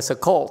 calling us a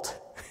cult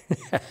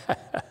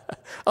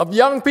of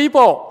young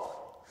people.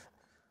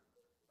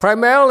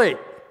 Primarily,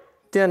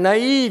 they're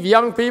naive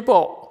young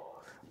people.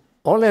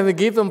 Only have to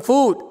give them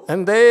food,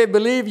 and they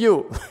believe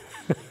you.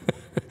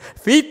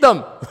 Feed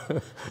them.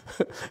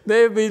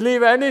 They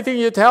believe anything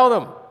you tell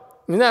them.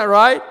 Isn't that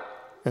right?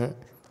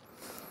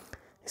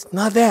 It's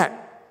not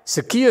that.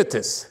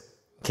 Circuitous.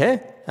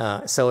 Okay?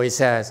 So it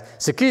says,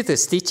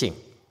 circuitous teaching.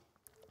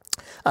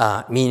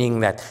 meaning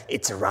that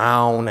it's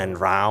round and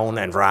round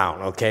and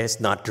round, okay? It's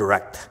not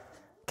direct,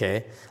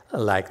 okay?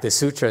 Like the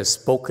sutra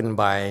spoken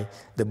by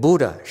the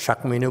Buddha,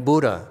 Shakyamuni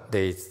Buddha,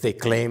 they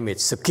claim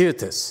it's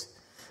circuitous.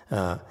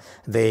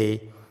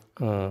 They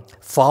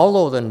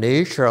follow the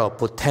nature of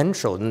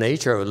potential,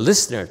 nature of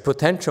listeners.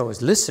 Potential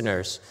is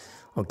listeners,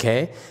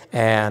 okay?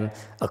 And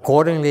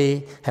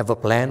accordingly have a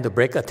plan to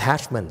break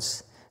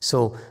attachments.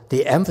 So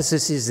the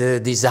emphasis is the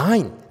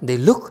design.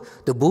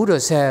 The Buddha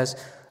says,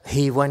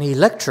 when he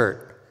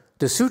lectured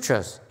the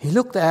sutras, he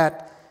looked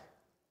at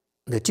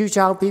the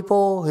Chichao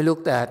people, he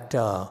looked at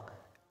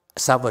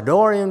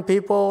Salvadorian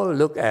people,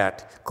 looked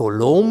at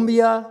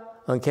Colombia,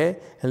 okay,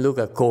 and look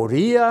at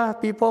Korea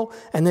people,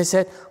 and they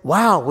said,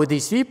 wow, with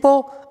these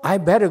people, I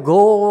better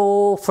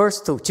go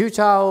first to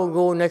Chichao,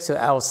 go next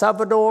to El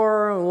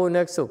Salvador, go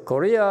next to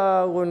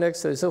Korea, go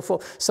next to so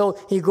forth. So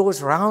he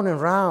goes round and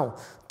round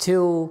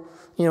till,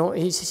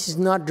 he's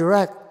not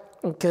direct,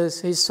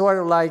 because he's sort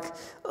of like,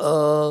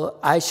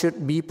 I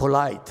should be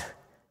polite,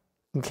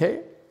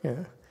 okay?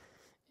 Yeah.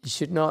 You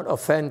should not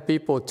offend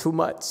people too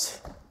much,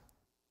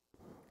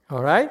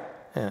 all right?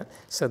 Yeah.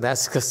 So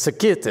that's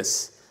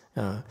circuitous.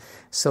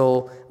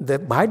 So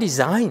by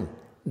design,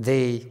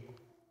 the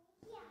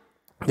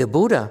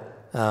Buddha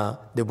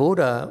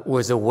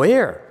was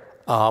aware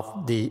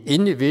of the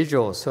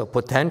individual's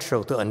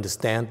potential to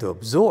understand, to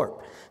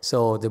absorb.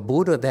 So the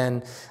Buddha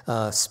then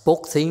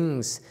spoke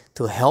things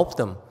to help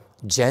them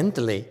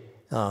gently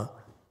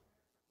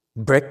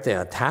break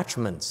their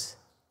attachments.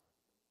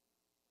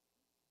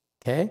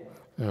 Okay?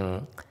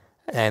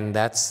 And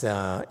that's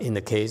in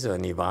the case of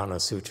Nirvana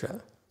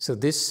Sutra. So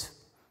this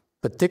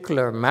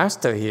particular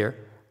master here,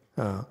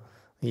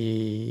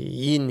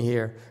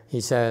 he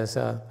says,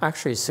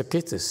 actually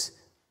circuitous.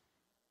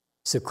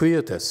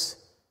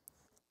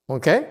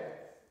 Okay?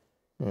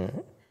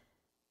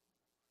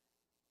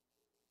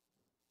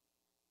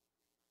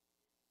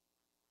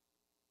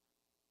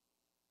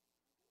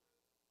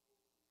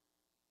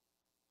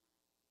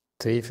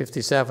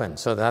 357.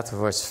 So that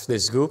was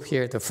this group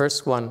here. The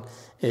first one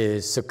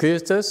is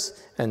circuitous,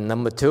 and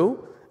number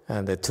 2,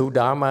 and the 2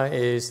 Dharma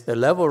is the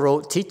level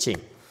road teaching.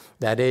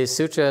 That is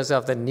sutras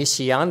of the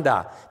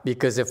Nishyanda,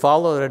 because they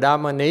follow the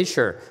Dharma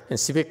nature and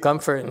speak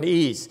comfort and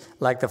ease,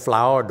 like the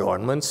Flower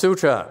Adornment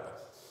Sutra.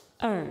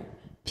 2.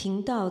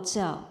 贫道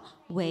教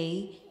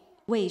为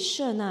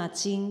摄那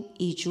经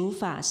以主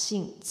法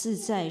性自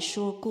在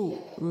说故，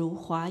如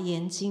华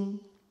严经。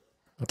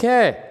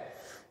 Okay,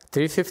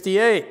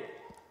 358.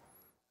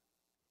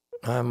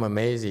 I'm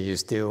amazed you're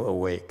still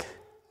awake.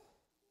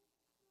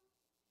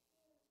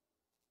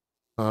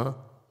 Huh?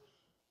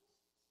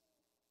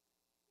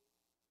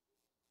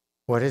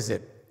 What is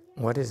it?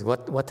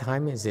 What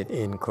time is it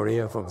in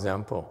Korea, for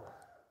example?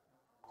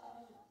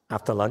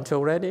 After lunch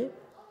already?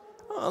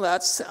 Oh,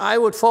 I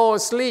would fall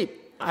asleep.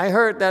 I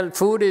heard that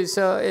food is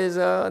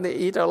they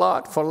eat a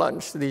lot for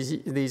lunch.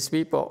 These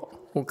people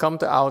who come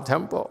to our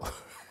temple.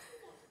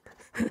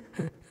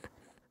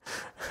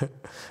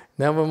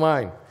 Never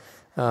mind.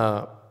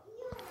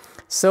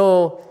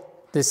 So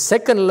the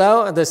second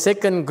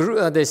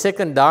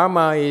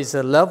Dharma is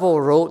a level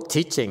road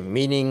teaching,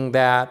 meaning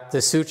that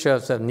the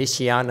sutras of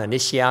Nishyanda.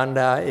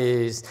 Nishyanda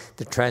is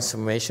the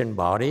transformation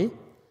body.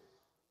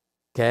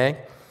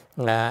 Okay,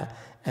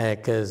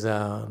 because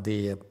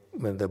the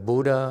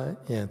Buddha,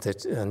 the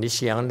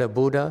Nishyanda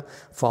Buddha,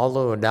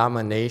 follow the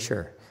Dharma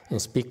nature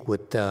and speak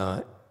with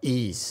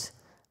ease,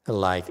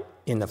 like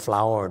in the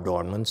Flower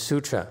Adornment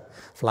Sutra.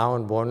 Flower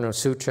Adornment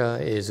Sutra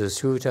is a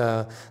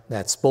sutra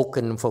that's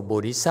spoken for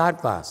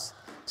bodhisattvas.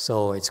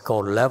 So it's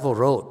called level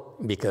road,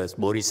 because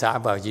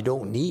bodhisattvas, you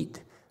don't need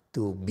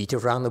to beat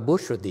around the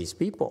bush with these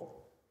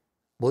people.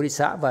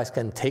 Bodhisattvas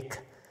can take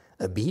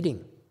a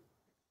beating.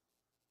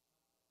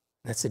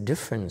 That's the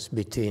difference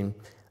between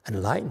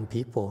enlightened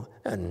people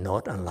and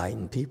not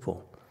enlightened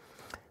people.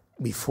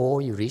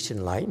 Before you reach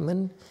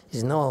enlightenment,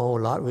 there's not a whole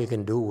lot we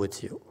can do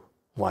with you.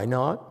 Why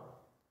not?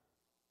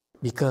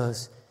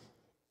 Because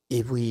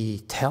if we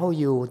tell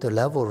you the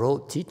level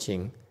road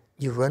teaching,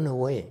 you run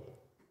away.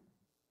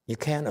 You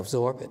can't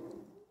absorb it.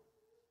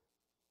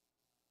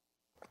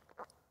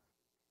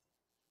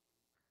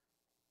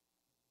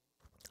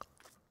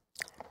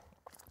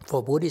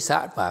 For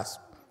bodhisattvas,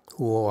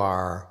 who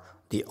are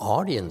the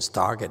audience,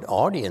 target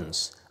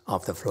audience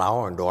of the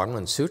Flower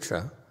Adornment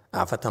Sutra,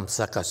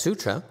 Avatamsaka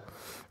Sutra,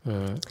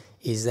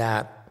 is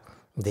that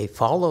they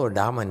follow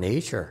Dharma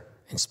nature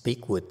and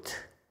speak with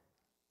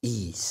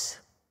ease.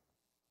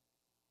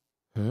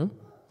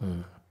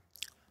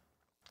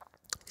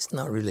 It's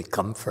not really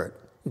comfort.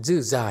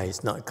 Zuzai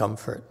is not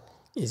comfort.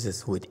 It's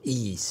just with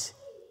ease.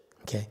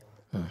 Okay,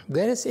 but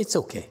it's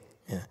okay.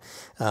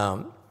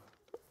 Yeah.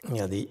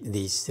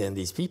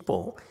 These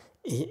people.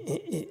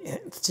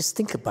 Just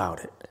think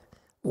about it.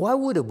 Why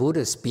would a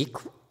Buddha speak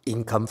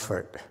in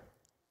comfort?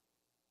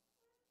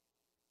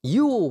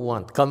 You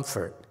want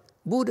comfort.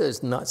 Buddha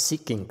is not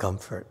seeking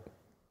comfort.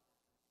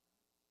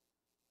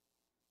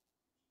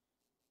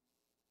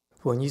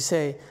 When you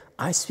say,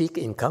 I speak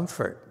in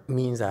comfort,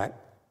 means that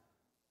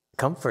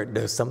comfort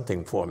does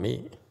something for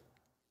me.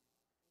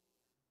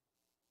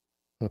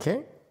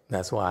 Okay?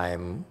 That's why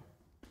I'm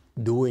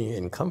doing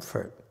in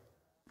comfort.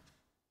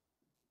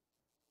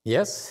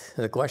 Yes,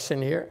 the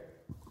question here?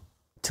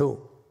 2.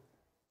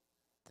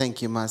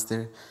 Thank you,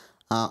 Master.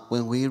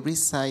 When we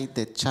recite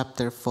the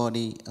chapter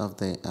 40 of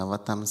the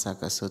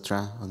Avatamsaka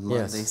Sutra on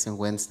Mondays and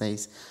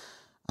Wednesdays,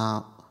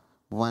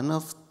 one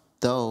of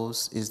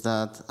those is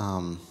that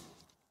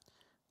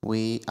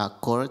we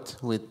accord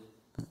with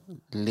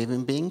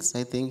living beings,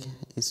 I think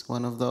is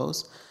one of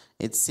those.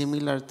 It's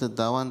similar to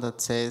the one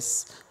that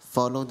says,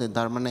 follow the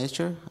Dharma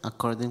nature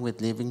according with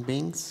living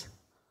beings.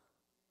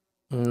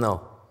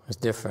 No, it's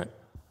different.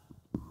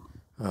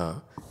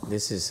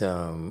 This is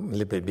a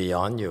little bit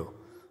beyond you.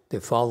 They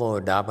follow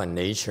Dharma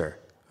nature,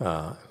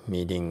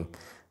 meaning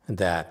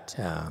that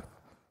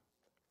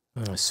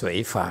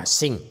随法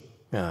性.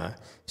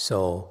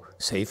 So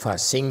随法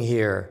性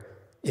here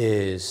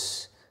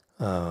is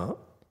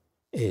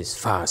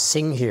法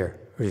性 here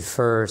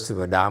refers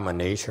to a Dharma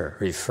nature,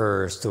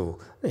 refers to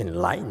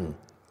enlightened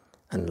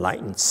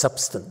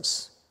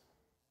substance.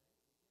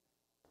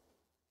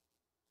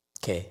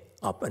 Okay,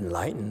 of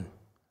enlightened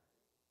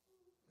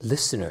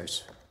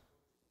listeners.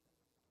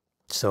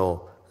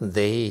 So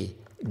they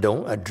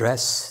don't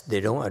address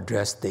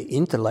the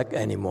intellect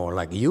anymore.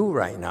 Like you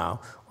right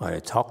now, when I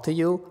talk to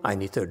you, I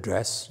need to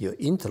address your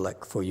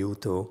intellect for you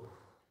to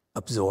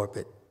absorb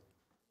it.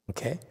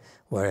 Okay?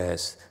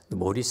 Whereas the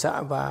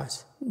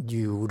bodhisattvas,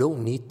 you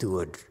don't need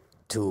to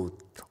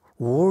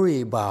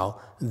worry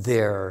about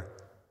their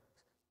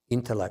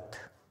intellect,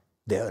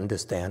 their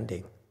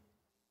understanding.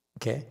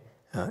 Okay?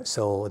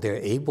 So they're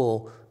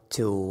able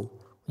to,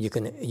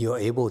 you're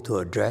able to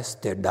address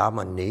their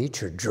Dharma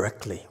nature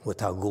directly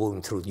without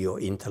going through your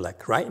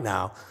intellect. Right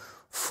now,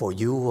 for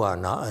you who are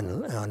not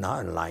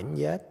enlightened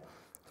yet,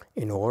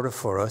 in order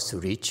for us to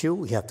reach you,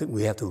 we have to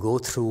go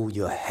through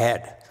your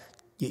head,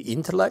 your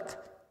intellect,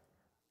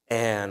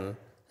 and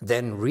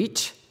then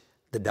reach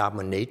the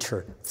Dharma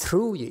nature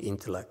through your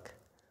intellect.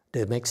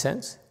 Does it make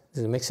sense?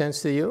 Does it make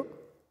sense to you?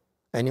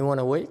 Anyone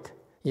awake?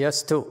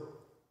 Yes, too.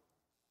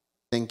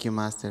 Thank you,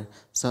 Master.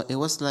 So it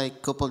was like a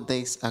couple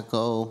days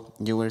ago,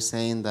 you were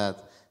saying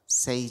that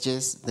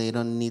sages, they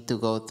don't need to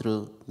go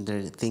through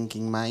their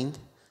thinking mind.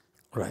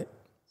 Right.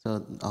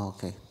 So,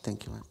 okay.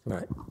 Thank you, Master.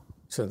 Right.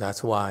 So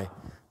that's why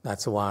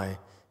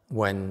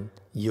when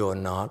you're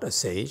not a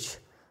sage,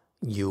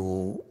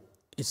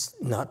 it's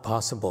not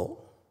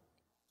possible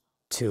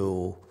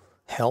to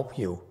help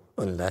you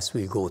unless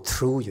we go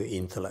through your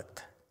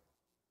intellect.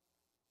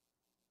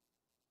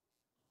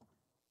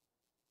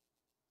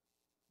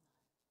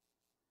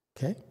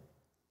 Okay?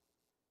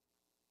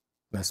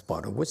 That's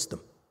part of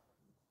wisdom.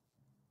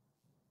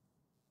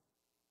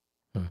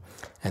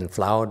 And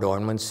Flower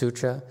Adornment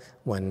Sutra,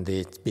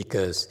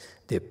 because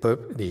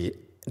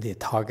the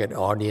target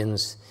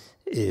audience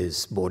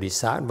is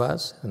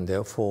bodhisattvas, and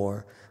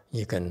therefore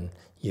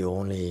you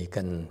only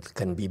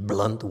can be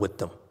blunt with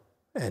them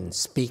and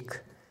speak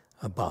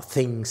about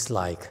things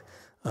like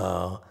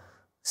the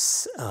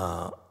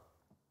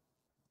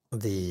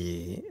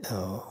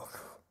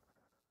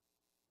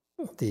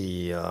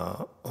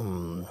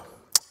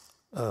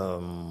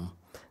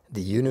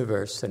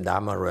universe, the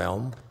Dharma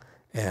realm,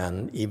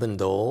 and even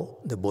though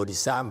the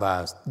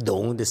bodhisattvas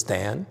don't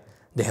understand,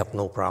 they have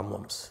no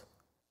problems.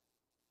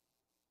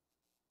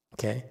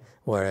 Okay?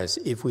 Whereas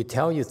if we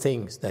tell you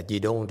things that you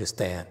don't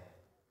understand,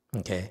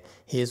 okay,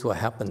 here's what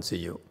happens to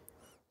you.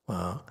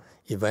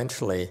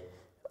 Eventually,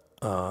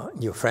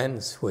 your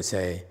friends will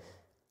say,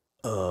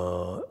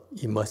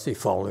 you must be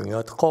following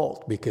a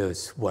cult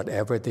because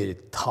whatever they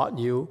taught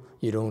you,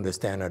 you don't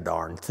understand a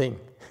darn thing.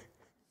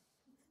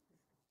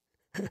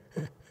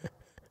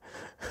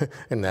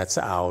 And that's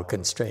our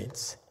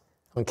constraints.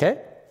 Okay?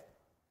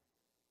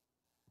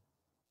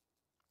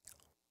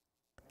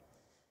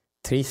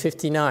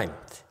 359.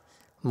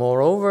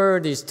 Moreover,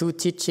 these two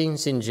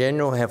teachings in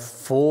general have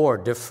 4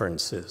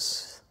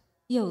 differences.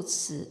 又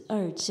此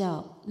二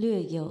教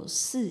略有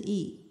4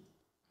异。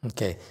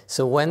 Okay,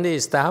 so when they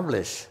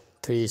establish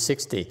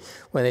 360,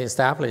 when they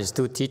establish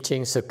 2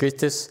 teachings,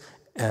 circuitous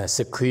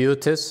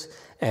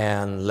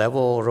and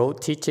level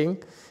road teaching,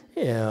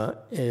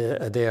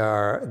 there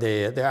are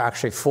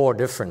actually 4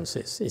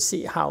 differences. You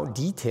see how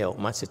detailed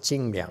Master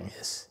Ching Liang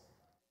is.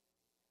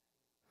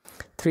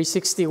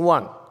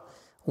 361.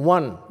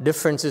 1,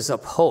 differences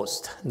of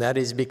host. That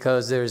is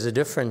because there is a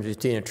difference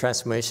between a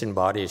transformation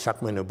body,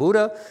 Shakyamuni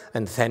Buddha,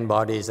 and 10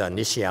 bodies are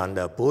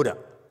Nishyanda Buddha.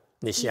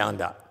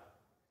 Nishyanda.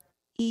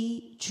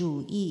 一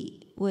主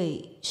义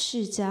为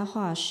释迦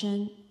化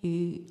身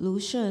与卢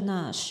舍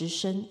那实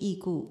身异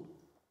故。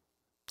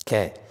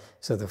 Okay,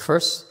 so the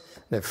first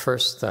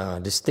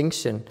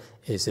distinction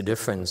is the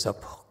difference of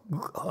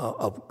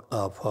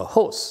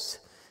hosts,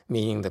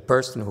 meaning the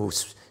person who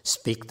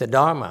speaks the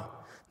Dharma,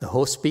 the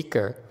host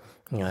speaker.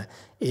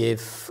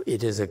 If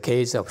it is a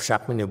case of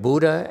Shakyamuni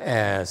Buddha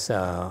as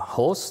a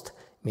host,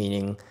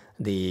 meaning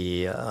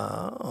the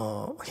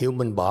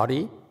human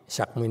body,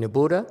 Shakyamuni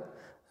Buddha,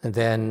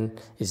 then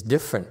it's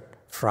different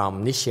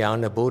from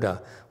Nishyana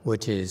Buddha,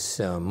 which is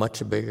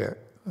much bigger.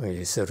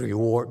 It's a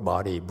reward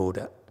body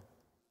Buddha.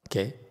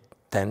 okay,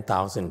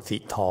 10,000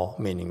 feet tall,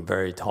 meaning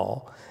very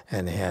tall,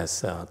 and it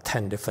has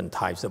 10 different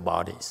types of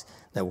bodies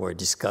that were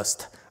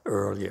discussed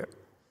earlier.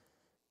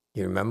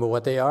 You remember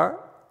what they are?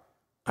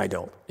 I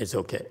don't. It's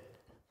okay.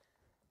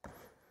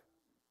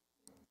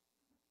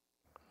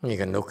 You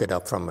can look it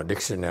up from a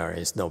dictionary.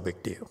 It's no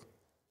big deal.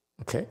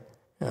 Okay?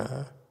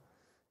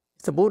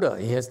 It's a Buddha.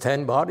 He has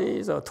 10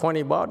 bodies or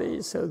 20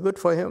 bodies. So good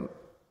for him.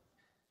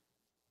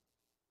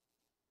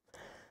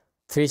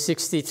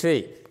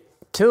 363.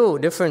 2,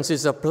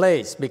 differences of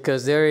place,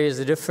 because there is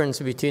a difference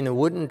between a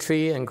wooden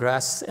tree and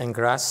grass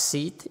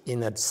seat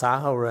in the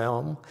Saha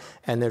realm,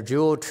 and the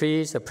jewel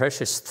trees, the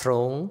precious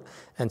throne,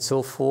 and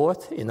so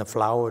forth in the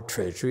flower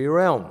treasury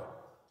realm.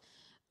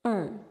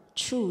 2,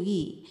 处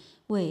意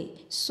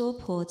为娑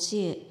婆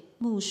界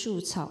木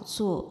树草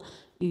座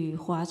与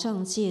华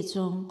藏界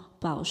中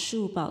宝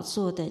树宝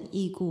座等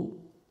义故。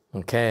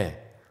Okay.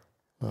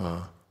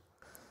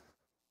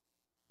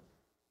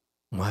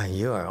 Why,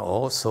 you are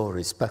all so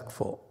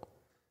respectful.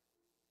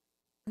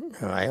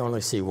 I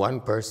only see one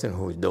person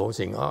who's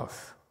dozing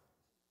off.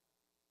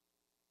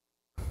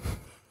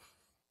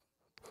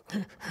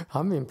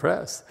 I'm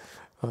impressed.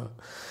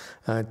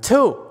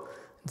 2,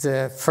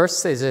 the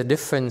first is a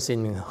difference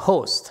in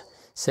host.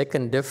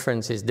 Second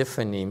difference is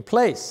different in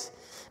place.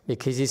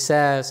 Because he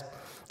says,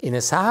 in the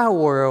Saha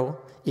world,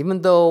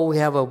 even though we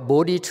have a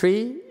Bodhi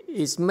tree,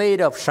 it's made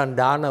of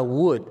Chandana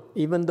wood.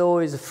 Even though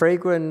it's a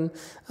fragrant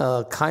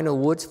kind of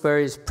wood,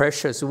 very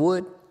precious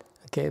wood,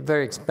 okay,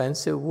 very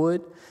expensive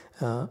wood.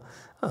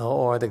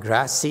 Or the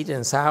grass seat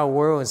in Saha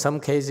world, in some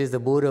cases the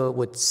Buddha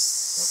would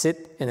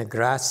sit in a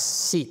grass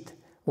seat.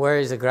 Where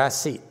is the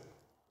grass seat?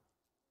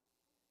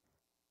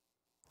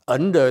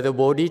 Under the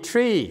Bodhi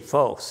tree,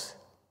 folks.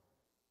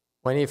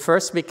 When he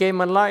first became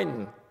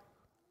enlightened,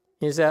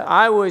 he said,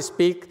 I will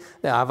speak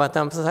the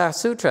Avatamsaka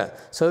Sutra.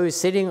 So he's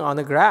sitting on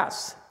the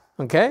grass,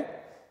 okay?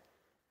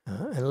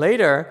 And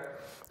later,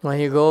 when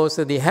he goes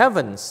to the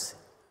heavens,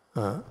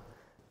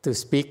 to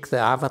speak the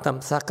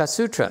Avatamsaka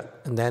Sutra,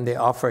 and then they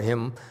offer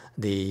him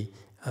the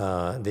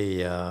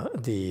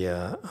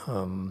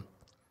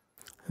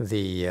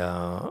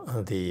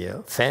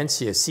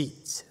fancier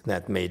seats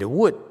that made of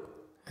wood,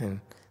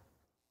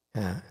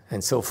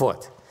 and so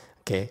forth.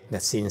 Okay,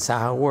 that's in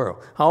Saha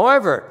world.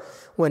 However,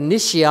 when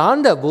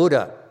Nishyananda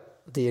Buddha,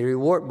 the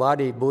reward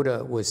body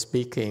Buddha, was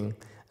speaking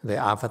the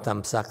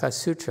Avatamsaka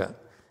Sutra,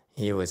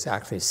 he was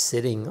actually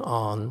sitting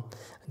on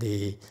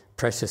the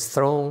precious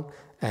throne.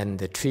 And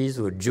the trees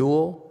were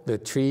jewel. The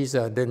trees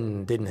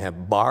didn't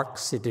have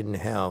barks. It didn't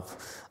have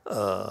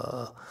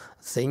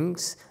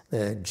things.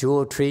 The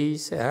jewel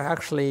trees are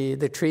actually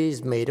the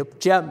trees made of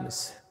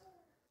gems.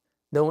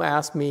 Don't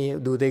ask me,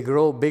 do they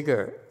grow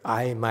bigger?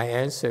 My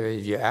answer,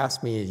 if you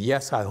ask me, is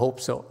yes, I hope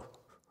so.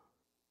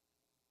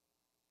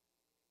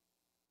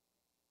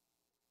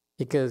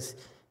 Because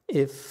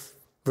if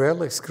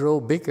relics grow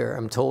bigger,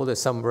 I'm told that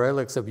some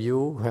relics of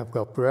you have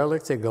got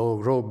relics that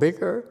grow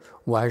bigger.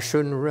 Why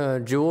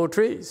shouldn't jewel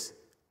trees?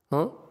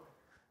 Huh?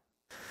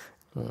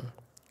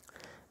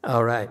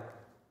 All right.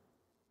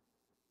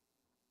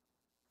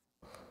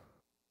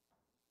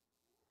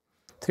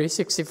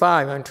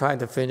 365, I'm trying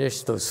to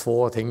finish those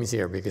 4 things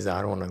here because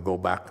I don't want to go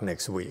back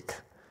next week.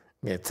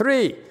 Okay.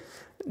 3,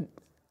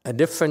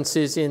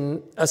 differences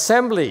in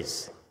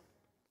assemblies.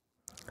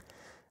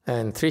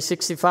 And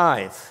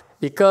 365,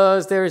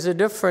 because there is a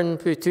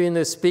difference between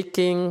the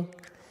speaking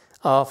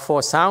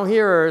for sound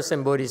hearers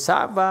and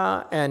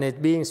bodhisattva, and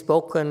it being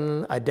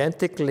spoken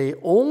identically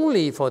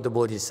only for the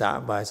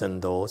bodhisattvas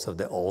and those of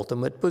the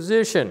ultimate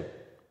position.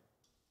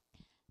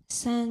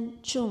 3,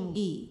 众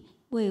义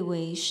谓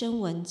为声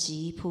闻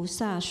及菩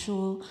萨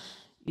说，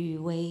与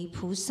为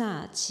菩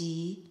萨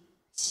及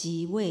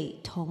为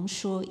同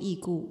说义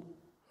故。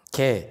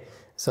 Okay,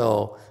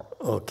 so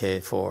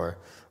for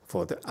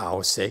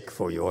our sake,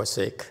 for your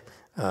sake,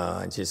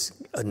 just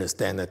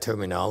understand the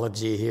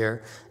terminology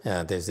here.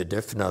 There's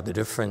another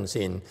difference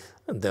in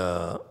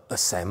the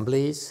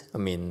assemblies. I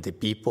mean, the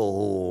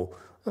people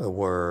who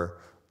were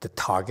the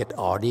target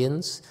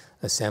audience.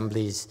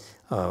 Assemblies,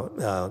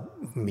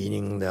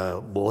 meaning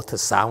both the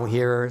sound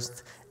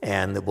hearers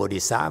and the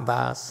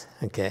bodhisattvas.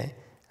 Okay,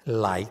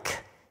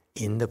 like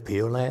in the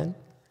Pure Land.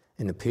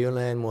 In the Pure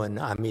Land, when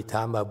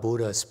Amitabha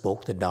Buddha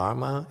spoke the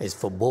Dharma, it's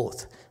for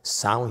both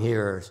sound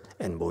hearers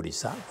and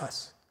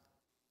bodhisattvas.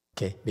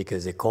 Okay,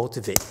 because they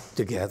cultivate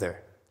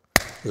together,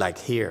 like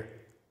here.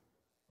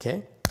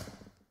 Okay,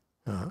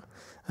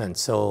 and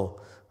so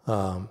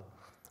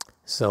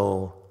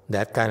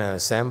that kind of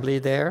assembly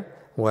there.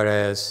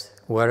 Whereas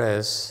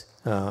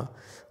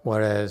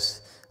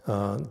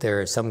there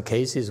are some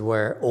cases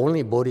where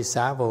only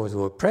bodhisattvas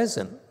were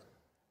present.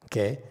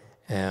 Okay,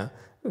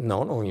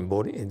 not only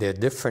the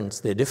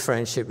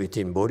differentiate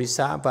between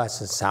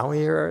bodhisattvas and sound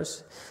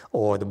hearers,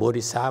 or the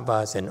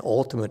bodhisattvas and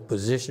ultimate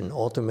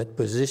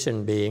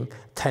position being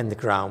 10th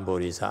ground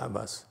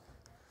bodhisattvas.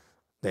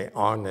 There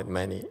aren't that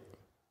many.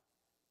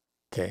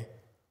 Okay.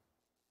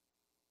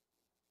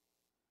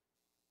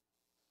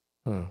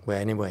 But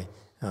anyway,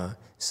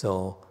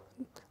 so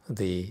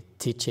the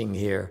teaching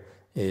here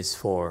is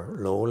for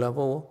low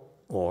level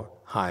or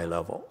high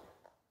level.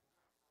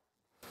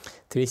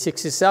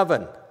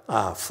 367,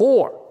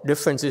 4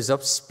 differences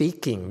of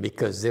speaking,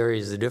 because there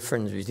is a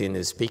difference between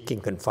the speaking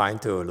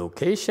confined to a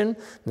location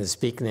and the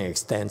speaking that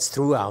extends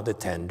throughout the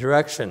 10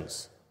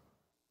 directions.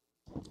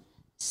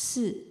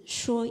 4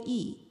说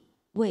义，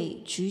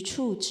为局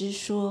处之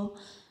说，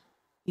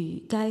与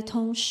该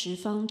通十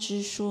方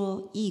之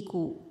说异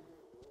故。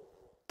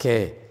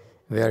 Okay,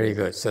 very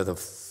good. So the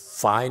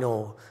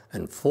final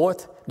and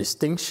fourth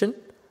distinction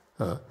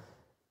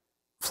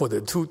for the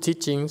 2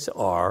 teachings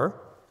are,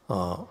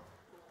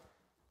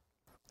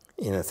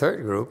 in the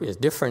third group, is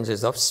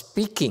differences of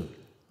speaking,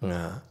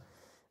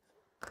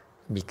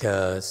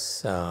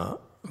 because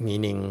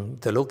meaning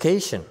the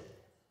location,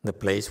 the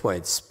place where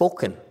it's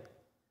spoken,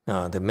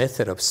 the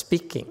method of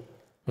speaking,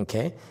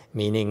 okay?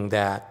 Meaning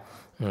that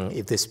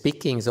if the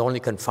speaking is only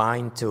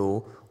confined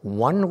to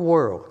one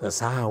world, the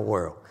Saha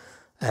world,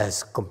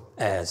 as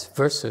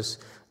versus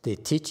the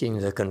teaching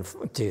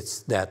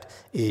that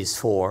is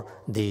for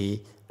the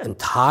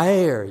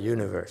entire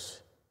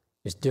universe,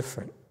 is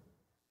different,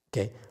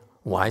 okay?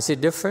 Why is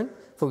it different?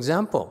 For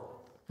example,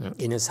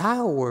 in the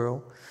Saha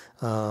world,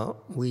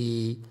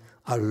 we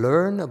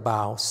learn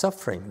about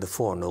suffering, the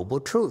Four Noble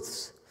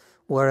Truths.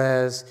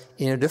 Whereas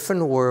in a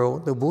different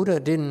world, the Buddha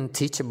didn't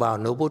teach about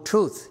Noble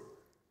Truth.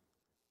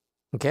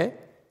 Okay?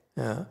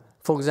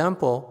 For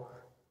example,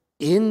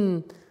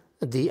 in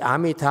the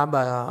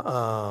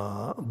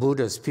Amitabha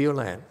Buddha's Pure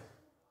Land,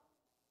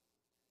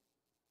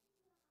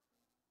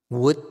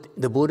 would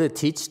the Buddha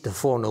teach the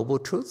Four Noble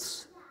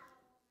Truths?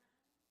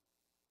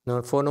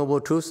 The Four Noble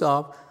Truths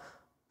of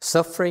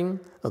suffering,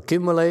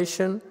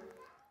 accumulation,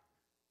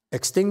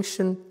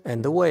 extinction,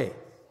 and the way.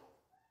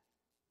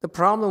 The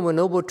problem with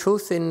Noble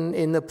Truth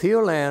in the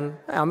Pure Land,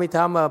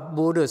 Amitabha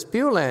Buddha's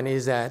Pure Land,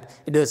 is that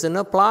it doesn't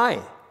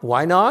apply.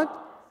 Why not?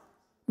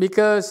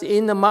 Because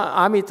in the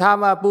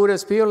Amitabha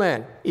Buddha's Pure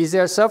Land, is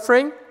there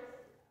suffering?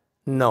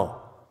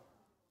 No.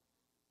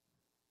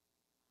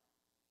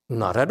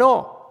 Not at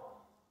all.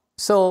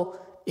 So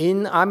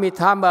in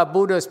Amitabha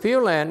Buddha's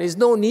Pure Land, there's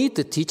no need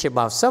to teach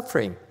about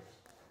suffering.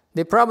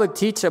 They probably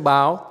teach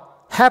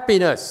about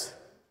happiness.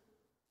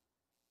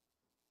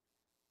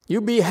 You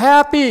be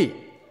happy,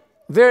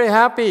 very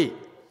happy,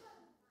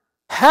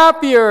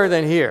 happier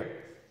than here.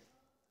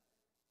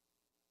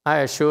 I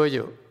assure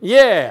you.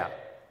 Yeah,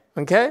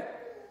 okay?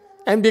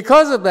 And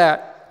because of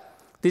that,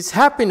 this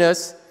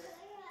happiness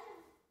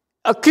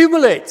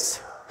accumulates.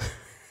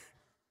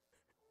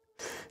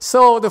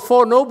 So the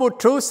Four Noble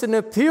Truths in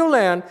the Pure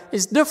Land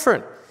is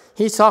different.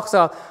 He talks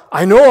about,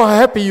 I know how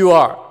happy you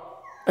are.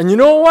 And you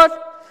know what?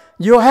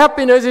 Your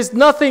happiness is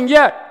nothing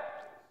yet.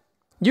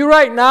 You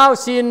right now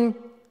see in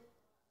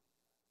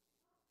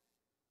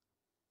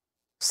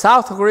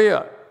South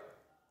Korea.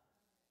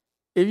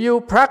 If you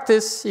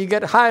practice, you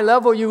get high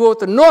level, you go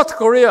to North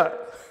Korea.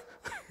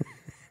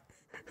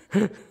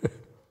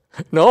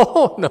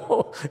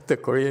 No, the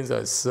Koreans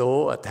are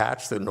so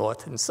attached to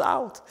North and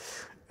South.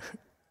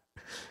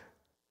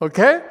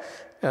 Okay?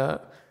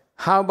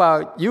 How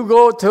about you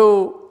go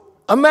to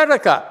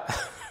America?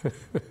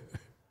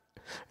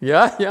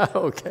 Yeah,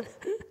 okay.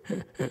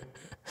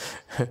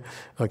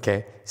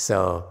 Okay,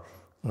 so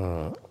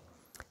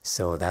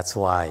that's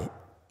why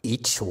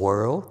each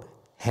world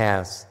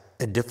has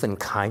a different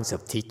kinds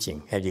of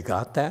teaching. Have you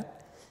got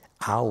that?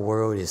 Our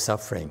world is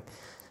suffering.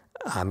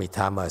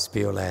 Amitabha's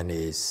Pure Land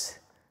is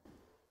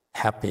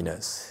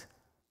happiness,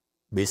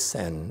 bliss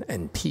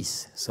and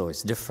peace. So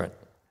it's different.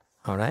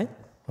 All right?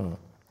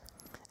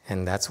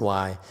 And that's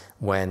why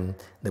when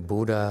the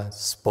Buddha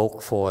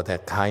spoke for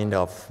that kind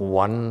of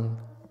one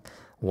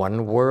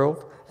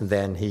world,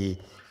 then he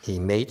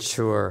made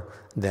sure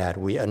that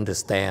we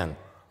understand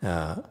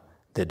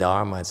the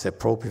Dharma is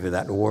appropriate for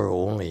that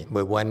world only.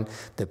 But when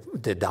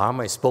the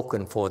Dharma is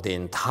spoken for the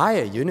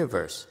entire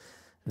universe,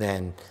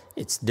 then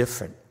it's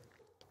different.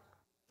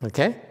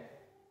 Okay?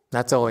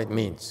 That's all it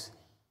means.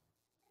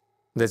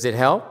 Does it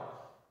help?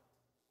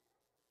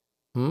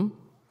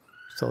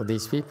 So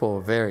these people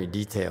are very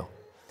detailed.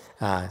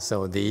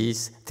 So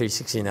these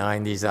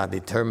 369, these are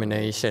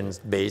determinations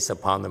based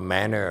upon the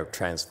manner of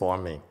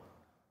transforming.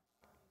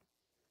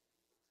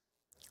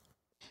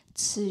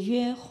 此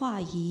曰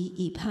化仪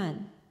以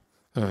判.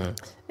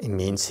 It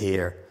means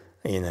here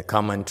in a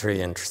commentary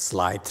in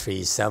slide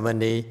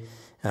 370,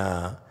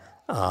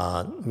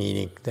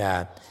 meaning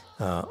that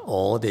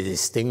all the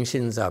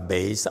distinctions are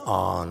based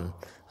on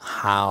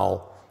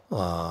how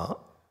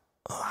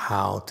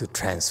to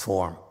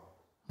transform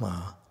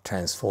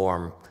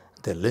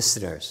the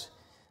listeners,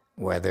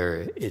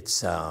 whether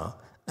it's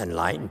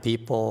enlightened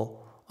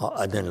people or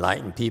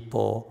unenlightened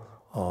people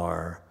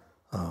or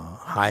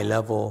high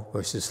level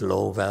versus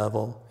low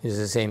level. It's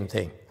the same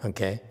thing,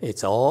 okay?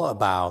 It's all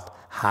about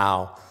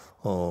how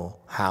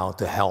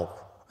to help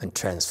and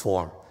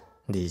transform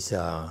these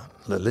the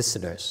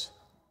listeners.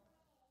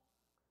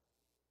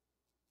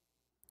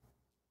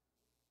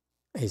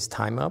 Is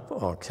time up,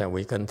 or can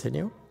we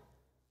continue?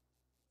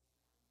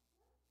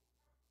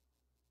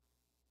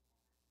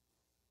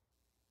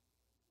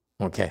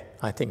 Okay,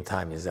 I think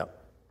time is up.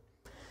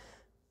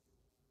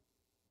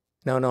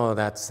 No,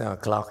 that's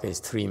clock is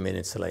 3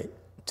 minutes late,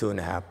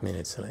 2.5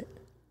 minutes late.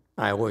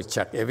 I always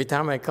check. Every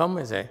time I come,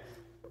 I say,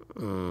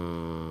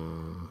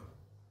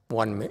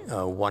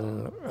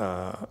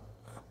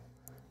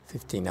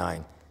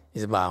 1:59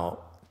 is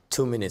about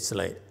 2 minutes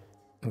late.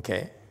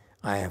 Okay,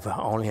 I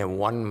only have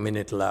 1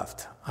 minute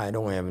left. I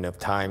don't have enough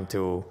time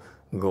to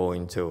go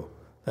into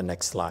the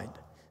next slide.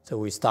 So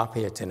we stop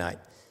here tonight.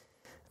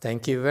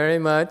 Thank you very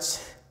much.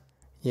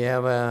 You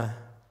have a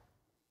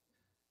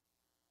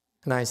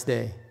nice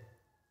day.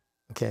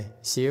 Okay,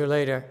 see you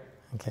later.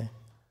 Okay.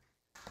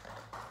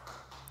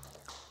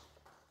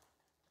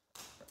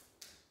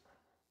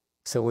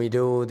 So we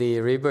do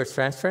the rebirth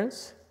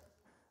transference.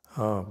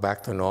 Oh,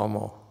 back to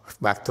normal,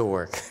 back to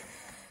work.